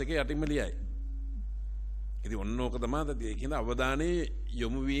පරිවාසකේ යටින්ම ලියයි. ඉතින් ඔන්න ඕක තමයි ඒකින්ද අවධානයේ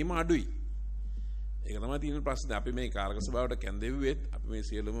යොමු වීම අඩුයි. ඒක තමයි තියෙන ප්‍රශ්නේ. අපි මේ කාර්ක සභාවට කැඳෙව්වෙත් අපි මේ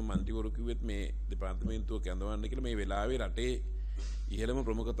සියලුම මන්ත්‍රීවරු කිව්වෙත් මේ දෙපාර්තමේන්තුව කැඳවන්න කියලා මේ වෙලාවේ රටේ ඉහළම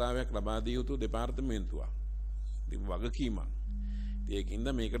ප්‍රමුඛතාවයක් ලබා දිය යුතු දෙපාර්තමේන්තුවක්. ඉතින් වගකීමක්. ඒකින්ද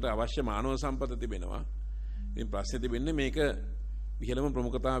මේකට අවශ්‍ය මානව සම්පත තිබෙනවා. ඉතින් ප්‍රශ්නේ තිබෙන්නේ මේක ඉහළම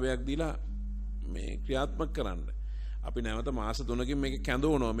ප්‍රමුඛතාවයක් දීලා මේ ක්‍රියාත්මක කරන්න. අපි නැවත මාස 3කින් මේක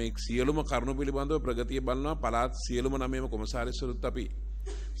කැඳවනවා. මේ සියලුම කරුණු පිළිබඳව ප්‍රගතිය බලනවා. පළාත් සියලුම 9ම කොමසාරිස්වරුත් අපි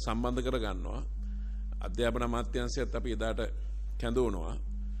සම්බන්ධ කර ගන්නවා. අධ්‍යාපන අමාත්‍යාංශයත් අපි එදාට කැඳවනවා.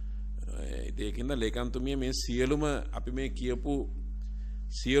 ඒකින්ද ලේකම්තුමිය මේ සියලුම අපි මේ කියපු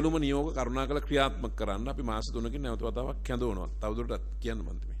සියලුම නියෝග කරුණාකර ක්‍රියාත්මක කරන්න අපි මාස 3කින් නැවත වතාවක් කැඳවනවා. තවදුරටත් කියන්න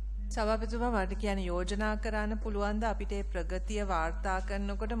මන්ත්‍රී. සභාපතිතුමා මට කියන්නේ යෝජනා කරන්න පුළුවන් ද අපිට ප්‍රගතිය වාර්තා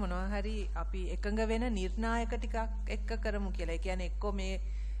කරනකොට මොනවා හරි අපි එකඟ වෙන නිර්ණායක ටිකක් එක්ක කරමු කියලා. ඒ කියන්නේ එක්ක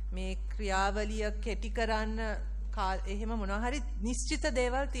මේ ක්‍රියාවලිය කෙටි කරන්න එහෙම මොනවා හරි නිශ්චිත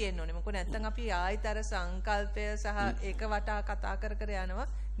දේවල් තියෙන්න ඕනේ. මොකද නැත්තම් අපි ආයතර සංකල්පය සහ ඒක වටා කතා කර කර යනවා.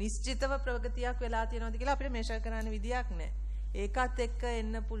 නිශ්චිතව ප්‍රගතියක් වෙලා තියෙනවද කියලා අපිට මෙෂර් කරන්න විදියක් නැහැ. ඒකත් එක්ක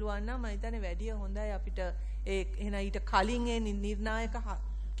එන්න පුළුවන් නම් මම හිතන්නේ වැඩිය හොඳයි අපිට එහෙනම් ඊට කලින් ඒ නිර්ණායක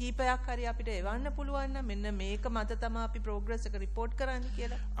කීපයක් හරි අපිට එවන්න පුළුවන් නම් මෙන්න මේක මත තමයි අපි ප්‍රෝග්‍රස් එක රිපෝට් කරන්න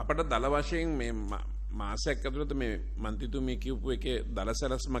කියලා. අපිට දල වශයෙන් මේ මාසයක් ඇතුළත මේ මන්ත්‍රීතුමිය කියපු එකේ දල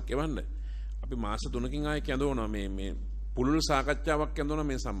සැලැස්මක් එවන්න. අපි මාස 3කින් ආයේ කැඳවනවා මේ පුළුල් සාකච්ඡාවක් කැඳවනවා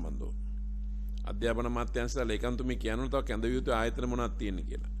මේ සම්බන්ධව. අධ්‍යාපන අමාත්‍යාංශය ලේකම්තුමිය කියනවා තව කැඳවිය යුතු ආයතන මොනවද තියෙන්නේ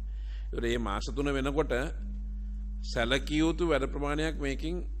කියලා. ඒතකොට මේ මාස 3 වෙනකොට සැලකිය යුතු වැඩ ප්‍රමාණයක්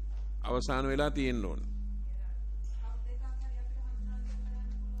මේකින් අවසන් වෙලා තියෙන්න ඕන.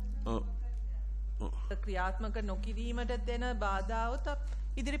 ක්‍රියාත්මක නොකිරීමට දෙන බාධාවත්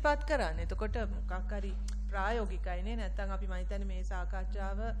ඉදිරිපත් කරන්න. එතකොට මොකක් හරි ප්‍රායෝගිකයි නේ. නැත්නම් අපි මම හිතන්නේ මේ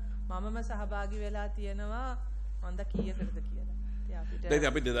සාකච්ඡාව මමම සහභාගී වෙලා තියෙනවා මන්ද කීයකටද කියලා. ඉතින්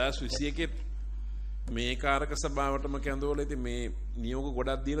අපි 2021 මේ කාරක සභාවටම කැඳවලා ඉතින් මේ නියෝග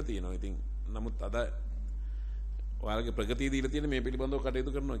ගොඩක් දීලා තියෙනවා. ඉතින් නමුත් අද ඔයාලගේ ප්‍රගතිය දීලා තියෙන මේ පිළිබඳව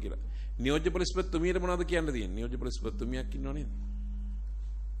කටයුතු කරනවා කියලා. නියෝජ්‍ය පොලිස්පතිතුමියට මොනවද කියන්න තියෙන්නේ? නියෝජ්‍ය පොලිස්පතිතුමියක් ඉන්නව නේද?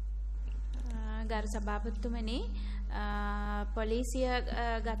 ගරු සභාපතිතුමනි පොලිසිය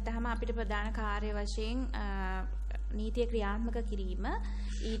ගත්තහම අපිට ප්‍රධාන කාර්ය වශයෙන් නීතිය ක්‍රියාත්මක කිරීම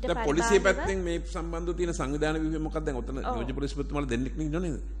ඊට පරිපාලන පොලිසිය පැත්තෙන් මේ සම්බන්ධව තියෙන සංවිධාන විවේචනය මොකක්ද දැන් ඔතන නියෝජ්‍ය පොලිස්පතිතුමාලා දෙන්නෙක් ඉන්නව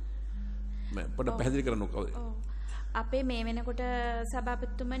නේද? මම පොඩ්ඩක් පැහැදිලි කරන්න ඕක. අපේ මේ වෙනකොට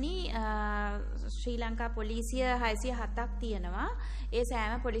සභාපතිතුමනි ශ්‍රී ලංකා පොලිසිය 607ක් තියෙනවා. ඒ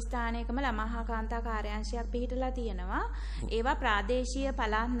සෑම පොලිස් ස්ථානයකම ළමා හා කාන්තා කාර්යාංශයක් පිහිටලා තියෙනවා. ඒවා ප්‍රාදේශීය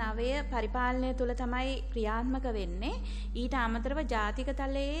පළාත් 9 පරිපාලනය තුළ තමයි ක්‍රියාත්මක වෙන්නේ. ඊට අමතරව ජාතික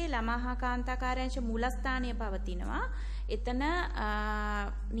තලයේ ළමා හා කාන්තා කාර්යාංශ මූලස්ථානය පවතිනවා. එතන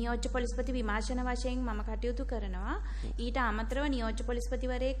නියෝජ්‍ය පොලිස්පති විමර්ශන වශයෙන් මම කටයුතු කරනවා. ඊට අමතරව නියෝජ්‍ය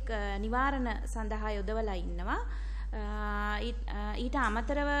පොලිස්පතිවරයෙක් නිවාරණ සඳහා යොදවලා ඉන්නවා. ඊට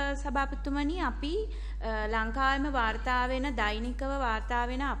අමතරව සභාපතිතුමනි අපි ලංකාවේම වාර්තා වෙන දෛනිකව වාර්තා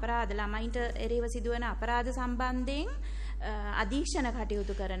වෙන අපරාධ ළමයින්ට එරෙහිව සිදුවන අපරාධ සම්බන්ධයෙන් අධීක්ෂණ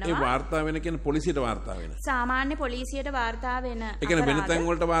කටයුතු කරනවා. ඒ වාර්තා වෙන කියන්නේ පොලිසියට වාර්තා වෙන. සාමාන්‍ය පොලිසියට වාර්තා වෙන. ඒ කියන්නේ වෙන තැන්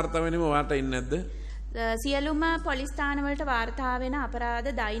වලට වාර්තා වෙනම වාර්තා ඉන්නේ නැද්ද? සියලුම පොලිස් ස්ථාන වලට වාර්තා වෙන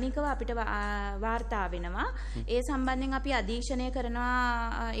අපරාධ දෛනිකව අපිට වාර්තා වෙනවා. ඒ සම්බන්ධයෙන් අපි අධීක්ෂණය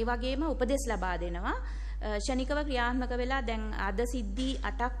කරනවා. ඒ වගේම උපදෙස් ලබා දෙනවා. ශනිකව ක්‍රියාත්මක වෙලා දැන් අද සිද්ධි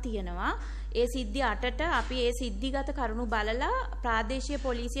 8ක් තියෙනවා. ඒ සිද්ධි 8ට අපි ඒ සිද්ධිගත කරුණු බලලා ප්‍රාදේශීය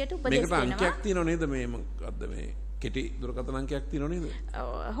පොලිසියට උපදෙස් දෙනවා. මේකට අංකයක් තියෙනව නේද මේ මොකද්ද මේ කෙටි දුරකථන අංකයක් තියෙනව නේද?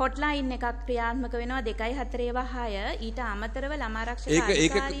 හොට්ලයින් එකක් ක්‍රියාත්මක වෙනවා 246. ඊට අමතරව ළමා ආරක්ෂක අධිකාරිය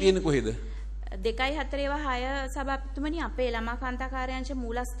ඒක තියෙන්නේ කොහෙද? 246 සභාපතිතුමනි අපේ ළමා කාන්තා කාර්යාංශ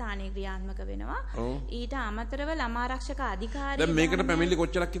මූලස්ථානයේ ක්‍රියාත්මක වෙනවා. ඊට අමතරව ළමා ආරක්ෂක අධිකාරිය දැන් මේකට පැමිණිලි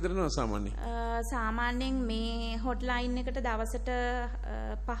කොච්චරක් විතර යනවා සාමාන්‍යයෙන්? සාමාන්‍යයෙන් මේ හොට්ලයින් එකට දවසට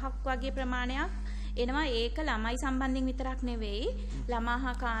 5ක් වගේ ප්‍රමාණයක් එනවා. ඒක ළමයි සම්බන්ධයෙන් විතරක් නෙවෙයි ළමා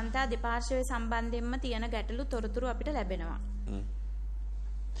හා කාන්තා දෙපාර්ශ්වයේ සම්බන්ධයෙන්ම තියෙන ගැටලු තොරතුරු අපිට ලැබෙනවා.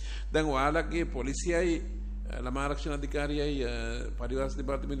 දැන් ඔයාලගේ පොලිසියයි ළමා ආරක්ෂණ අධිකාරියයි පරිවාස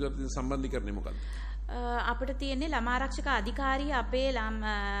දෙපාර්තමේන්තුවත් සම්බන්ධීකරණය මොකක්ද? අපිට තියෙන්නේ ළමා ආරක්ෂක අධිකාරිය අපේ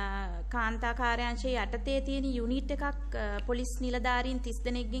කාන්තා කාර්යාංශයේ යටතේ තියෙන යුනිට් එකක් පොලිස් නිලධාරීන් 30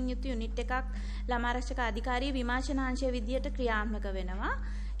 දෙනෙක්ගෙන් යුතු යුනිට් එකක් ළමා ආරක්ෂක අධිකාරිය විමර්ශනාංශය විදියට ක්‍රියාත්මක වෙනවා.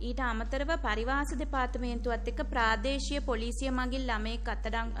 ඊට අමතරව පරිවාස දෙපාර්තමේන්තුවත් එක්ක ප්‍රාදේශීය පොලිසිය මගින් ළමෙක්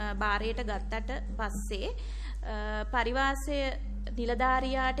අත්අඩං බාරයට ගත්තට පස්සේ පරිවාසය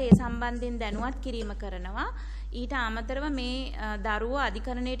නිලධාරියාට ඒ සම්බන්ධයෙන් දැනුවත් කිරීම කරනවා. ඊට අමතරව මේ දරුවෝ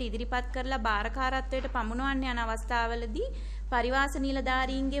අධිකරණයට ඉදිරිපත් කරලා බාරකාරත්වයට පමුණවන්න යන අවස්ථාවලදී පරිවාස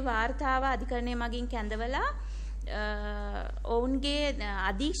නිලධාරීන්ගේ වාර්තාව අධිකරණය මගින් කැඳවලා ඔවුන්ගේ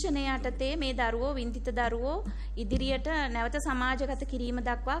අධීක්ෂණය යටතේ මේ දරුවෝ වින්තිත දරුවෝ ඉදිරියට නැවත සමාජගත කිරීම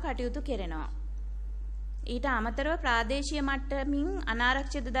දක්වා කටයුතු කෙරෙනවා. ඊට අමතරව ප්‍රාදේශීය මට්ටමින්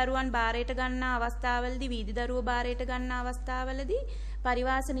අනාරක්ෂිත දරුවන් බාරයට ගන්නා අවස්ථාවලදී වීදි දරුවෝ බාරයට ගන්නා අවස්ථාවලදී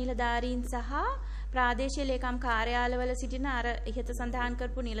පරිවාස නිලධාරීන් සහ ප්‍රාදේශීය ලේකම් කාර්යාලවල සිටින අර ඉහත සඳහන්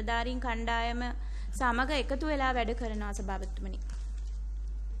කරපු නිලධාරීන් කණ්ඩායම සමග එකතු වෙලා වැඩ කරනවා සභාපතිතුමනි.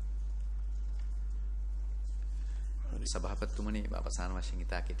 සභාපතිතුමනි අවසාන වශයෙන්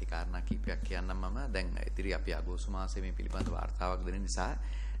ඉතා කෙටි කාරණා කීපයක් කියන්නම් මම. දැන් ඉදිරි අපි අගෝස්තු මාසයේ මේ පිළිබඳ වාර්තාවක් දෙන නිසා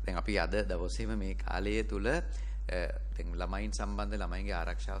දැන් අපි අද දවසේම මේ කාලය තුල දැන් ළමයින් සම්බන්ධ ළමයින්ගේ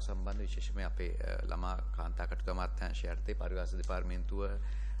ආරක්ෂාව සම්බන්ධ විශේෂයෙන්ම අපේ ළමා කාන්තා කටයුතු අමාත්‍යාංශය යටතේ පරිවාස දෙපාර්තමේන්තුව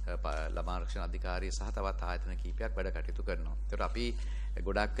ළමා ආරක්ෂණ අධිකාරිය සහ තවත් ආයතන කීපයක් වැඩ කටයුතු කරනවා. ඒකට අපි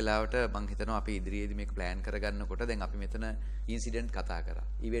ගොඩක් වෙලාවට මම හිතනවා අපි ඉදිරියේදී මේක ප්ලෑන් කරගන්නකොට දැන් අපි මෙතන ඉන්සිඩන්ට් කතා කරා,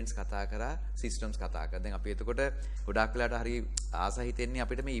 ඉවෙන්ට්ස් කතා කරා, සිස්ටම්ස් කතා කරා. දැන් අපි එතකොට ගොඩක් වෙලාවට හරි ආස හිතෙන්නේ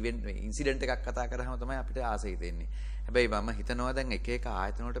අපිට මේ ඉන්සිඩන්ට් එකක් කතා කරාම තමයි අපිට ආස හිතෙන්නේ. හැබැයි මම හිතනවා දැන් එක එක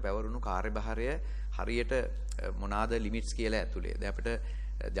ආයතන වලට පැවරුණු කාර්යභාරය හරියට මොනවාද ලිමිට්ස් කියලා ඇතුලේ. දැන් අපිට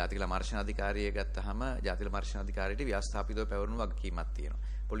ජාතික ළමාරක්ෂණ අධිකාරිය ගත්තාම ජාතික ළමාරක්ෂණ අධිකාරියට ව්‍යවස්ථාපිතව පැවරුණු වගකීමක් තියෙනවා.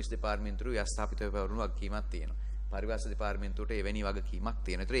 පොලිස් දෙපාර්තමේන්තුවේ ව්‍යවස්ථාපිතව පැවරුණු වගකීමක් තියෙනවා. පරිවාස දෙපාර්තමේන්තුවට එවැනි වගකීමක්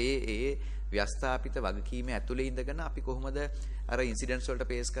තියෙනවා. ඒතර ඒ ව්‍යවස්ථාපිත වගකීම ඇතුලේ ඉඳගෙන අපි කොහොමද අර ඉන්සිඩන්ට්ස් වලට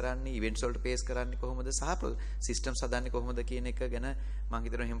පේස් කරන්නේ, ඉවෙන්ට්ස් වලට පේස් කරන්නේ කොහොමද සහ සිස්ටම්ස් හදන්නේ කොහොමද කියන එක ගැන මම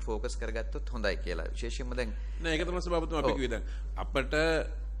හිතනවා එහෙම ફોකස් කරගත්තොත් හොඳයි කියලා. විශේෂයෙන්ම දැන් නෑ ඒක තමයි සභාපතිතුමා අපි කිව්වේ දැන් අපිට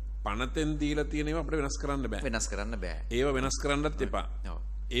පනතෙන් දීලා තියෙන ඒවා අපිට වෙනස් කරන්න බෑ. වෙනස් කරන්න බෑ. ඒව වෙනස් කරන්නත් එපා.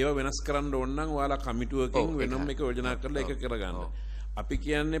 ඒව වෙනස් කරන්න ඕන නම් ඔයාලා කමිටුවකින් වෙනම එක යෝජනා කරලා ඒක කරගන්න. අපි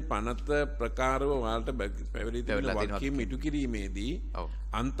කියන්නේ පනත ප්‍රකාරව ඔයාලට පැවරී තිබෙන වගකීම් ඉටු කිරීමේදී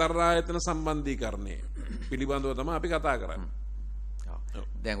අන්තරායතන සම්බන්ධීකරණය පිළිබඳව තමයි අපි කතා කරන්නේ.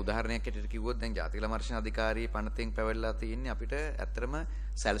 දැන් උදාහරණයක් ඇටියට කිව්වොත් දැන් ජාතික ළමාරක්ෂණ අධිකාරිය පනතෙන් පැවරලා තියෙන්නේ අපිට ඇත්තටම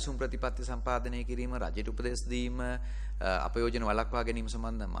සැලසුම් ප්‍රතිපත්ති සම්පාදනය කිරීම, රජයට උපදෙස් දීම, අපයෝජන වළක්වා ගැනීම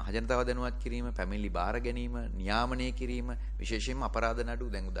සම්බන්ධ මහජනතාව දැනුවත් කිරීම, පැමිණිලි බාර ගැනීම, නියාමනය කිරීම, විශේෂයෙන්ම අපරාධ නඩු.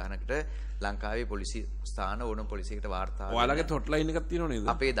 දැන් උදාහරණයකට ලංකාවේ පොලිසි ස්ථාන ඕනම පොලිසියකට වාර්තා ඔයාලගේ හොට්ලයින් එකක් තියෙනව නේද?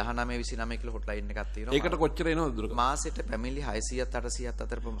 අපේ 1929 කියලා හොට්ලයින් එකක් තියෙනවා. ඒකට කොච්චර එනවද දුරක? මාසෙට පැමිණිලි 600ත් 800ත්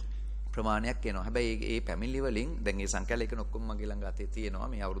අතර ප්‍රමාණයක් එනවා. හැබැයි ඒ පැමිණිලි වලින් දැන් මේ සංඛ්‍යාලයකන ඔක්කොම මගේ ළඟ අතේ තියෙනවා.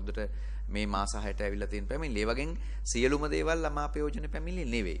 මේ අවුරුද්දට මේ මාස 6ට ඇවිල්ලා තියෙන පැමිණිලි. ඒ වගේම සියලුම දේවල් ළමා ප්‍රයෝජන පැමිණිලි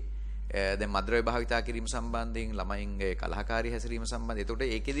නෙවෙයි. දැන් මද්‍රව්‍ය භාවිතා කිරීම සම්බන්ධයෙන් ළමයින්ගේ කලහකාරී හැසිරීම සම්බන්ධයෙන්. ඒකට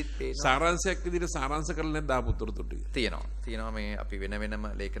ඒකෙදිත් පේනවා සාරාංශයක් විදිහට සාරාංශ කරලා නැද්ද ආපු උත්තර ටික? තියෙනවා මේ අපි වෙන වෙනම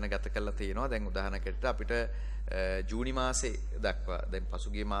ලේඛන ගත කරලා තියෙනවා. දැන් උදාහරණයකට අපිට ජූනි මාසේ දක්වා දැන්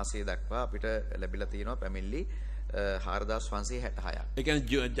පසුගිය මාසයේ දක්වා අපිට ලැබිලා තියෙනවා පැමිණිලි 4566ක්. ඒ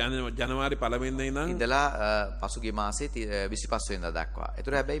කියන්නේ ජනවාරි 1 වෙනිදා ඉඳලා පසුගිය මාසේ 25 වෙනිදා දක්වා.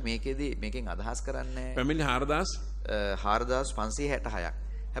 ඒතර හැබැයි මේකෙන් අදහස් කරන්නේ පැමිණිලි 4566ක්.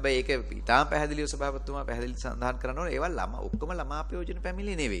 හැබැයි ඒක ඉතාම පැහැදිලිව සභාපතිතුමා පැහැදිලි සඳහන් කරන්න ඕනේ ඒවා ඔක්කොම ළමා ප්‍රයෝජන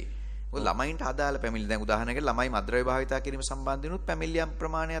පැමිණිලි නෙවෙයි. මොකද ළමයින්ට අදාළ පැමිණිලි දැන් උදාහරණයකට ළමයි මද්‍රව්‍ය භාවිතා කිරීම සම්බන්ධිනුත් පැමිණිලියම්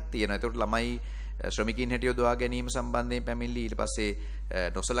ප්‍රමාණයක් තියෙනවා. ඒකට ළමයි ශ්‍රමිකීන් හැටියට යොදවා ගැනීම සම්බන්ධයෙන් පැමිණිලි, ඊට පස්සේ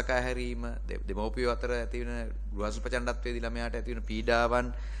නොසලකා හැරීම, දෙමව්පියෝ අතර ඇති වෙන ගෘහස්ථ ප්‍රචණ්ඩත්වයේදී ළමයාට ඇති වෙන පීඩාවන්,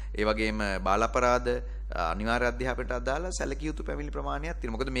 ඒ වගේම බාල අපරාධ, අනිවාර්ය අධ්‍යාපනයට අදාළ සැලකිය යුතු පැමිණිලි ප්‍රමාණයක්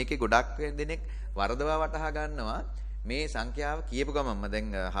තියෙනවා. මොකද මේකේ ගොඩක් දෙනෙක් වරදවා වටහා ගන්නවා මේ සංඛ්‍යාව කියපු ගමන්ම දැන්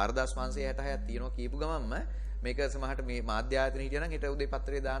 4566ක් තියෙනවා කියපු ගමන්ම මේක සමහරට මේ මාධ්‍ය ආයතන හිටියනම් හෙට උදේ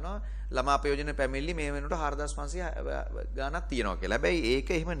පත්‍රයේ දානවා ළමා ප්‍රයෝජන පැමිණිලි මේ වෙනකොට 4500 ගාණක් තියෙනවා කියලා. හැබැයි ඒක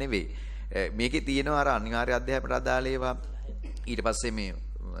එහෙම නෙවෙයි. මේකේ තියෙනවා අර අනිවාර්ය අධ්‍යාපනයට අදාළ ඒවා, ඊට පස්සේ මේ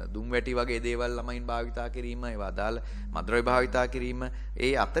දුම් වැටි වගේ දේවල් ළමයින් භාවිතා කිරීම, ඒවා අදාළ මද්‍රව්‍ය භාවිතා කිරීම,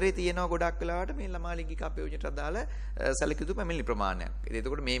 ඒ අතරේ තියෙනවා ගොඩක් වෙලාවට මේ ළමා ලිංගික අපයෝජනයට අදාළ සැලකිය යුතු පැමිණිලි ප්‍රමාණයක්.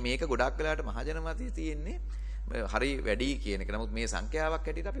 එතකොට මේක ගොඩක් වෙලාවට මහජන මතයේ තියෙන්නේ හරි වැඩි කියන එක. නමුත් මේ සංඛ්‍යාවක්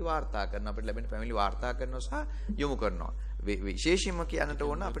හැටියට අපි වාර්තා කරනවා, අපිට ලැබෙන පැමිණිලි වාර්තා කරනවා සහ යොමු කරනවා. විශේෂයෙන්ම කියන්නට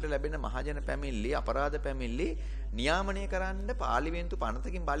ඕන අපිට ලැබෙන මහජන පැමිණිලි, අපරාධ පැමිණිලි නියාමනය කරන්න පාර්ලිමේන්තු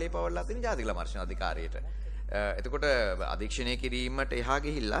පනතකින් බලය පවරලා තියෙන ජාතික ළමාරක්ෂණ අධිකාරියට. එතකොට අධීක්ෂණය කිරීමට එහා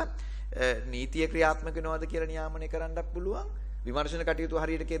ගිහිල්ලා නීතිය ක්‍රියාත්මක වෙනවද කියලා නියාමනය කරන්නත් පුළුවන්. විමර්ශන කටයුතු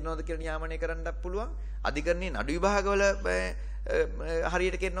හරියට කරනවද කියලා නියාමනය කරන්නත් පුළුවන්. අධිකරණයේ නඩු විභාගවල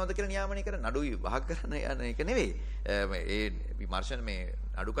හරියට කරනවද කියලා නියාමනය කරන නඩු විභාග කරන එක නෙවෙයි. ඒ විමර්ශන මේ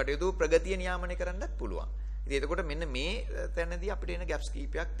නඩු කටයුතු ප්‍රගතිය නියාමනය කරන්නත් පුළුවන්. ඉතින් එතකොට මෙන්න මේ තැනදී අපිට එන ගැප්ස්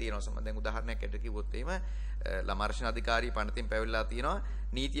කීපයක් තියෙනවා. දැන් උදාහරණයක් ඇරලා කිව්වොත් එහෙම ළමාරක්ෂණ අධිකාරිය පනතින් පැවරලා තියෙනවා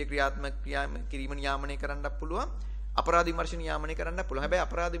නීතිය ක්‍රියාත්මක කිරීම නියාමනය කරන්නත් පුළුවන්, අපරාධ විමර්ශන නියාමනය කරන්නත් පුළුවන්. හැබැයි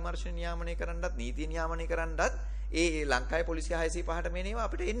අපරාධ විමර්ශන නියාමනය කරන්නත් නීතිය නියාමනය කරන්නත් ඒ ලංකාවේ පොලිසිය 605ට මේනේවා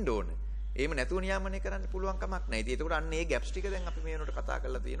අපිට එන්න ඕන. එහෙම නැතුව නියාමනය කරන්න පුළුවන් කමක් නැහැ. ඉතින් ඒකට අන්න ඒ ගැප්ස් ටික දැන් අපි මේ වෙනකොට කතා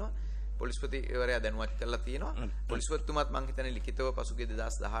කරලා තියෙනවා. පොලිස්පතිවරයා දැනුවත් කරලා තියෙනවා. පොලිස්පතිතුමාත් මං හිතන්නේ ලිඛිතව පසුගිය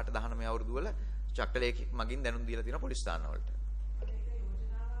 2018 19 අවුරුදු වල චක්‍රලේඛ මගින් දැනුම් දීලා තියෙනවා පොලිස් ස්ථානවලට.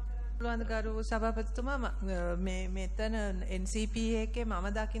 ගරු සභාපතිතුමා මේ මෙතන NCPA එකේ මම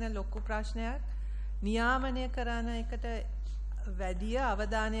දකින ලොකු ප්‍රශ්නයක් නියාමනය කරන එකට වැඩි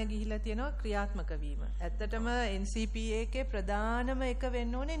අවධානය ගිහිලා තියෙනවා ක්‍රියාත්මක වීම. ඇත්තටම NCPA එකේ ප්‍රධානම එක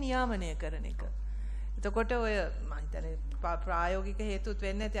වෙන්න ඕනේ නියාමනය කරන එක. එතකොට ඔය මම හිතන්නේ ප්‍රායෝගික හේතුත්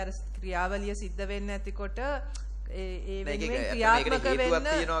වෙන්නේ නැති අර ක්‍රියාවලිය සිද්ධ වෙන්නේ නැතිකොට ඒ වෙනුවෙන් ක්‍රියාත්මක වෙන්න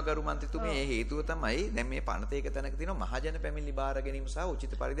තියෙනවා ගරු මන්ත්‍රීතුමේ ඒ හේතුව තමයි දැන් මේ පනත එක තැනක තියෙනවා මහජන පැමිණිලි බාර ගැනීම සහ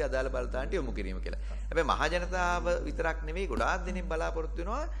උචිත පරිදි අදාළ බලතලන්ට යොමු කිරීම කියලා. හැබැයි මහජනතාව විතරක් නෙවෙයි ගොඩාක් දෙනෙක් බලාපොරොත්තු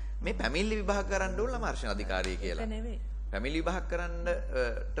වෙනවා මේ පැමිණිලි විභාග කරන්න ඕන ළමාර්ෂණ අධිකාරිය කියලා. ඒක නෙවෙයි. පැමිණිලි විභාග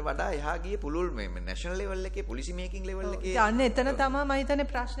කරන්නට වඩා එහා ගියේ පුළුල් මේ නැෂනල් ලෙවල් එකේ පොලිසි මේකින් ලෙවල් එකේ යන්න එතන තමයි මම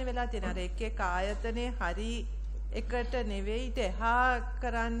හිතන්නේ ප්‍රශ්නේ වෙලා තියෙන්නේ. අර එක එක ආයතනයේ හරි එකට නෙවෙයි එහා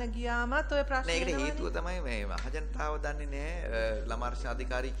කරන්න ගියාමත් ඔය ප්‍රශ්නේ නේද? ඒකට හේතුව තමයි මේ මහජනතාව දන්නේ නැහැ ළමාර්ෂණ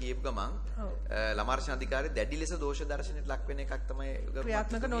අධිකාරිය කියපු ගමන් ළමාර්ෂණ අධිකාරිය දැඩි ලෙස දෝෂ දර්ශනයට ලක් වෙන එකක් තමයි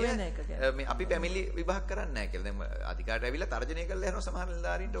ක්‍රියාත්මක නොවන එක කියන්නේ. මේ අපි පැමිණිලි විභාග කරන්නේ නැහැ කියලා. දැන් අධිකාරියට ඇවිල්ලා තර්ජනය කරලා යනවා සමහර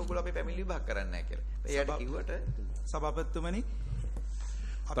නිලධාරීන්ට ඕගොල්ලෝ අපි පැමිණිලි විභාග කරන්නේ නැහැ කියලා. එයාට කිව්වට සභාපතිතුමනි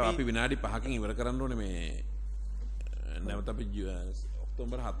අපි විනාඩි 5කින් ඉවර කරන්න ඕනේ මේ නැවත අපි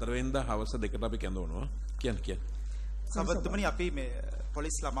ඔක්තෝබර් 4 වෙනිදා හවස 2ට අපි කැඳවනවා. කියන්න. සභාපතිතුමනි අපි මේ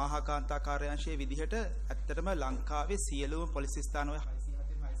පොලිස් ළමා කාන්තා කාර්යාංශයේ විදිහට ඇත්තටම ලංකාවේ සියලුම පොලිස් ස්ථාන ඔය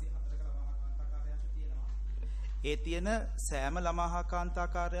 607 604ක ළමා කාන්තා කාර්යාංශ තියෙනවා. ඒ තියෙන සෑම ළමා කාන්තා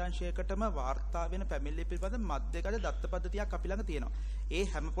කාර්යාංශයකටම වාර්තා වෙන පැමිණිලි පිළිබඳ මධ්‍යගත දත්ත පද්ධතියක් අපි ළඟ තියෙනවා. ඒ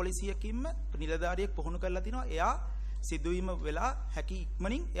හැම පොලිසියකින්ම නිලධාරියෙක් පුහුණු කරලා තිනවා. එයා සිදුවීම වෙලා හැකි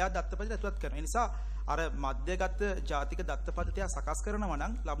ඉක්මනින් එයා දත්ත පද්ධතිය ඇතුළත් කරනවා. ඒ නිසා අර මධ්‍යගත ජාතික දත්ත පද්ධතිය සකස් කරනවා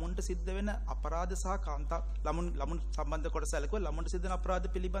නම් ළමුන්ට සිද්ධ වෙන අපරාධ සහ කාන්තා ළමුන් සම්බන්ධ කොට සැලකුව ළමුන්ට සිද්ධ වෙන අපරාධ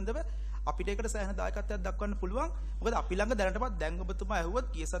පිළිබඳව අපිට ඒකට සෑහෙන දායකත්වයක් දක්වන්න පුළුවන්. මොකද අපි ළඟ දැනටමත් දැන් ඔබතුමා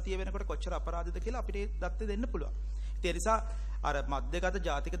ඇහුවොත් ගිය සතිය වෙනකොට කොච්චර අපරාධද කියලා අපිට ඒ දත්ත දෙන්න පුළුවන්. ඒ නිසා අර මධ්‍යගත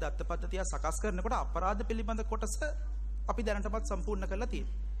ජාතික දත්ත පද්ධතිය සකස් කරනකොට අපරාධ පිළිබඳ කොටස අපි දැනටමත් සම්පූර්ණ කරලා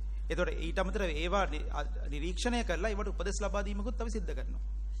තියෙනවා. ඒතකොට ඊට අමතරව ඒවා නිරීක්ෂණය කරලා ඒවට උපදෙස් ලබා දීමකුත් අපි සිද්ධ කරනවා.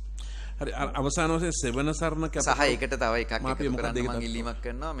 හරි අවසාන වශයෙන් සෙවන සරණ සහ ඒකට තව එකක් එකතු කරන්න මම ඉල්ලීමක්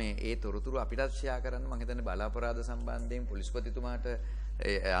කරනවා මේ ඒ තොරතුරු අපිටත් ෂෙයා කරන්න මම හිතන්නේ බල අපරාධ සම්බන්ධයෙන් පොලිස්පතිතුමාට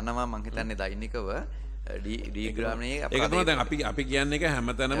යනවා මම හිතන්නේ දෛනිකව ඩීග්‍රාමයේ ඒක තමයි දැන් අපි කියන්නේ එක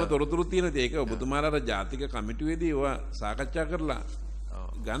හැමතැනම තොරතුරු තියෙන දේ ඒක ඔබතුමාලා අර ජාතික කමිටුවේදී ඒවා සාකච්ඡා කරලා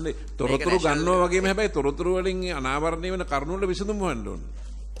ගන්න තොරතුරු ගන්නවා වගේම හැබැයි තොරතුරු වලින් අනාවරණය වෙන කරුණු වල විසඳුම් හොයන්න ඕනේ.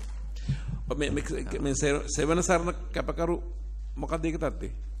 මේ සෙවන සරණ කැපකරු මොකක්ද ඒක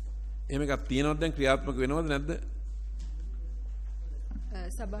තත්ත්වේ? එහෙම එකක් තියෙනවද දැන් ක්‍රියාත්මක වෙනවද නැද්ද?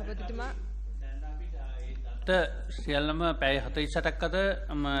 සභාපතිතුමා සියල්ලම පැය 48ක්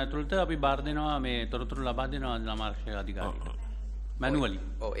ඇතුළත අපි බාර දෙනවා මේ තොරතුරු ලබා දෙනවා ළමාර්ෂණ අධිකාරියට. මැනුවලි.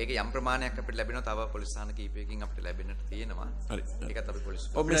 ඔව් ඒක යම් ප්‍රමාණයක් අපිට ලැබෙනවා තව පොලිස් ස්ථාන කීපයකින් අපිට ලැබෙන්නට තියෙනවා. හරි. ඒකත් අපි පොලිස්.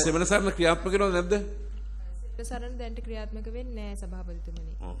 ඔව් මේ සෙවන සරණ ක්‍රියාත්මක වෙනවද නැද්ද? සරණ දැන්ට ක්‍රියාත්මක වෙන්නේ නැහැ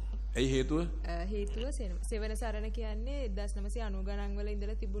සභාපතිතුමනි. ඇයි හේතුව? හේතුව සෙවන සරණ කියන්නේ 1990 ගණන් වල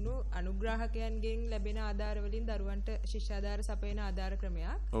ඉඳලා තිබුණු අනුග්‍රාහකයන්ගෙන් ලැබෙන ආධාර වලින් දරුවන්ට ශිෂ්‍යාධාර සපයන ආධාර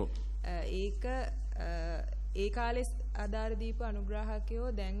ක්‍රමයක්. ඔව්. ඒක ඒ කාලේ ආධාර දීපු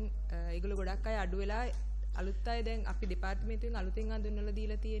අනුග්‍රාහකයෝ දැන් ඒගොල්ලෝ ගොඩක් අය අඩු වෙලා අලුත් අය දැන් අපි දෙපාර්තමේන්තුවෙන් අලුතෙන් හඳුන්වලා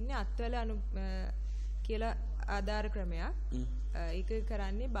දීලා තියෙන්නේ අත්වල කියලා ආධාර ක්‍රමයක්. ඒක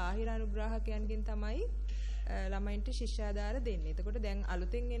කරන්නේ බාහිර අනුග්‍රාහකයන්ගෙන් තමයි ළමයින්ට ශිෂ්‍යාධාර දෙන්නේ. එතකොට දැන්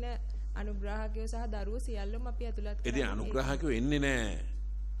අලුතෙන් එන අනුග්‍රාහකයෝ සහ දරුවෝ සියල්ලම අපි ඇතුළත් කරන්නේ. ඉතින් අනුග්‍රාහකයෝ එන්නේ නැහැ.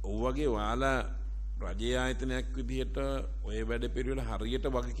 ඔව් වගේ ඔයාලා රජයේ ආයතනයක් විදිහට ඔය වැඩ පිළිවෙල හරියට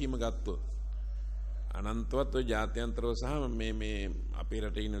වගකීම ගත්තොත් අනන්තවත් ඔය ජාත්‍යන්තරව සහ මේ අපේ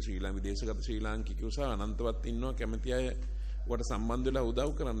රටේ ඉන්න ශ්‍රී ලංකා විදේශගත ශ්‍රී ලාංකිකයෝ සහ අනන්තවත් ඉන්නවා කැමති අය වට සම්බන්ධ වෙලා උදව්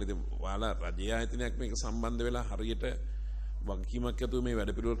කරන්න. ඉතින් ඔයාලා රජයේ ආයතනයක් මේක සම්බන්ධ වෙලා හරියට වගකීමක් ඇතුව මේ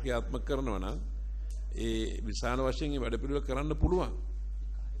වැඩ පිළිවෙල ක්‍රියාත්මක කරනවා නම් ඒ විශාල වශයෙන් මේ වැඩ පිළිවෙල කරන්න පුළුවන්.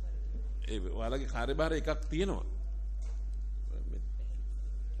 ඒ ඔයාලගේ කාර්යභාරය එකක් තියෙනවා.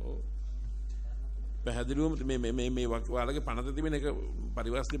 ඔව්. පැහැදිලිවම මේ ඔයාලගේ පනත තිබෙන එක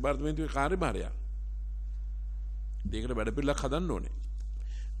පරිවාස දෙපාර්තමේන්තුවේ කාර්යභාරයක්. ඒකට වැඩ පිළිවෙලක් හදන්න ඕනේ.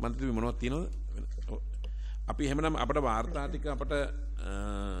 මන්ත්‍රී මොනවද තියෙනවද? අපි එහෙමනම් අපේ වාර්තා ටික අපට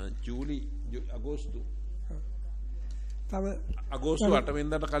ජූලි අගෝස්තු 8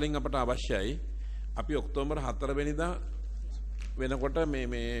 වෙනිදාට කලින් අපට අවශ්‍යයි. අපි ඔක්තෝබර් 4 වෙනිදා වෙනකොට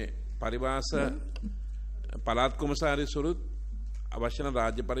මේ පරිවාස පළාත් කොමසාරිස්වරුත් අවශ්‍ය කරන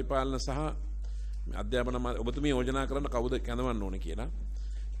රාජ්‍ය පරිපාලන සහ අධ්‍යාපන ඔබතුමී යෝජනා කරන්න කවුද කැඳවන්න ඕනේ කියලා.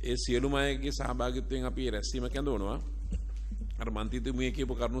 ඒ සියලුම අයගේ සහභාගීත්වයෙන් අපි රැස්වීම කැඳවනවා. අර මන්ත්‍රීතුමිය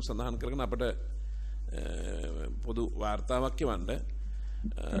කියපු කරුණු සඳහන් කරගෙන අපිට පොදු වාර්තාවක් කියවන්න.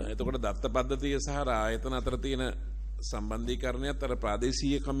 එතකොට දත්ත පද්ධතිය සහ ආයතන අතර තියෙන සම්බන්ධීකරණයත් අර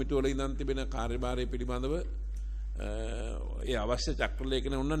ප්‍රාදේශීය කමිටු වල ඉඳන් තිබෙන කාර්යභාරය පිළිබඳව ඒ අවශ්‍ය චක්‍ර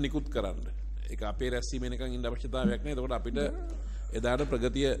ලේඛන උන්න නිකුත් කරන්න. ඒක අපේ රැස්වීම වෙනකන් ඉන්න අවශ්‍යතාවයක් නැහැ. එතකොට අපිට එදාට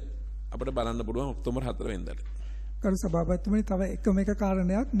ප්‍රගතිය අපිට බලන්න පුළුවන් ඔක්තෝබර් 4 වෙනිදාට. කරු සභාපතිතුමනි තව එකම එක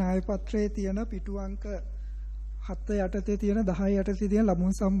කාරණයක් න්‍යාය පත්‍රයේ තියෙන පිටු අංක 7 යටතේ තියෙන 10 යටතේ තියෙන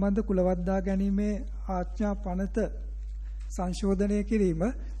ළමුන් සම්බන්ධ කුලවත්දා ගැනීමේ ආඥා පනත සංශෝධනය කිරීම.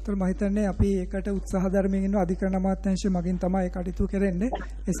 ඒතර මම හිතන්නේ අපි ඒකට උත්සාහ ධර්මයෙන් ඉන්න අධිකරණ අමාත්‍යාංශය මගින් තමයි ඒ කටයුතු කරන්නේ.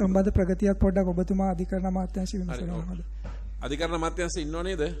 ඒ සම්බන්ධ ප්‍රගතියක් පොඩ්ඩක් ඔබතුමා අධිකරණ අමාත්‍යාංශය විමසනවා. අධිකරණ අමාත්‍යාංශය ඉන්නව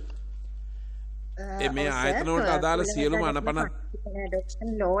නේද? මේ ආයතන වලට අදාළ සියලුම අනපන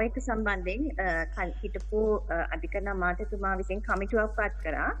ඇඩොප්ෂන් ලෝ එක සම්බන්ධයෙන් හිටපු අධිකරණ අමාත්‍යතුමා විසින් කමිටුවක් පත්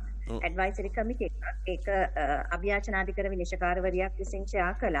කරා ඇඩ්වයිසරි කමිටි එකක්. ඒක අභියාචනාධිකර විනිශ්චයකාරවරියක් විසින්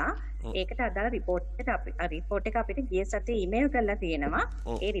ෂෙයා කළා. ඒකට අදාළ රිපෝට් එක අපිට ගිය සතියේ ඊමේල් කරලා තියෙනවා.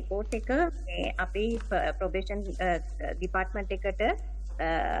 ඒ රිපෝට් එක අපි ප්‍රොබේෂන් ඩිපාර්ට්මන්ට් එකට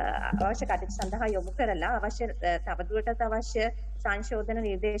අවශ්‍ය කටයුතු සඳහා යොමු කරලා අවශ්‍ය තවදුරටත් අවශ්‍ය සංශෝධන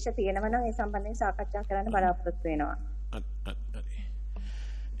නිර්දේශ තියෙනවා නම් ඒ සම්බන්ධයෙන් සාකච්ඡා කරන්න බලාපොරොත්තු වෙනවා.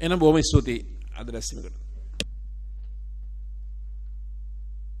 එන බොහොම ස්තුතියි අද රැස්වීමකට.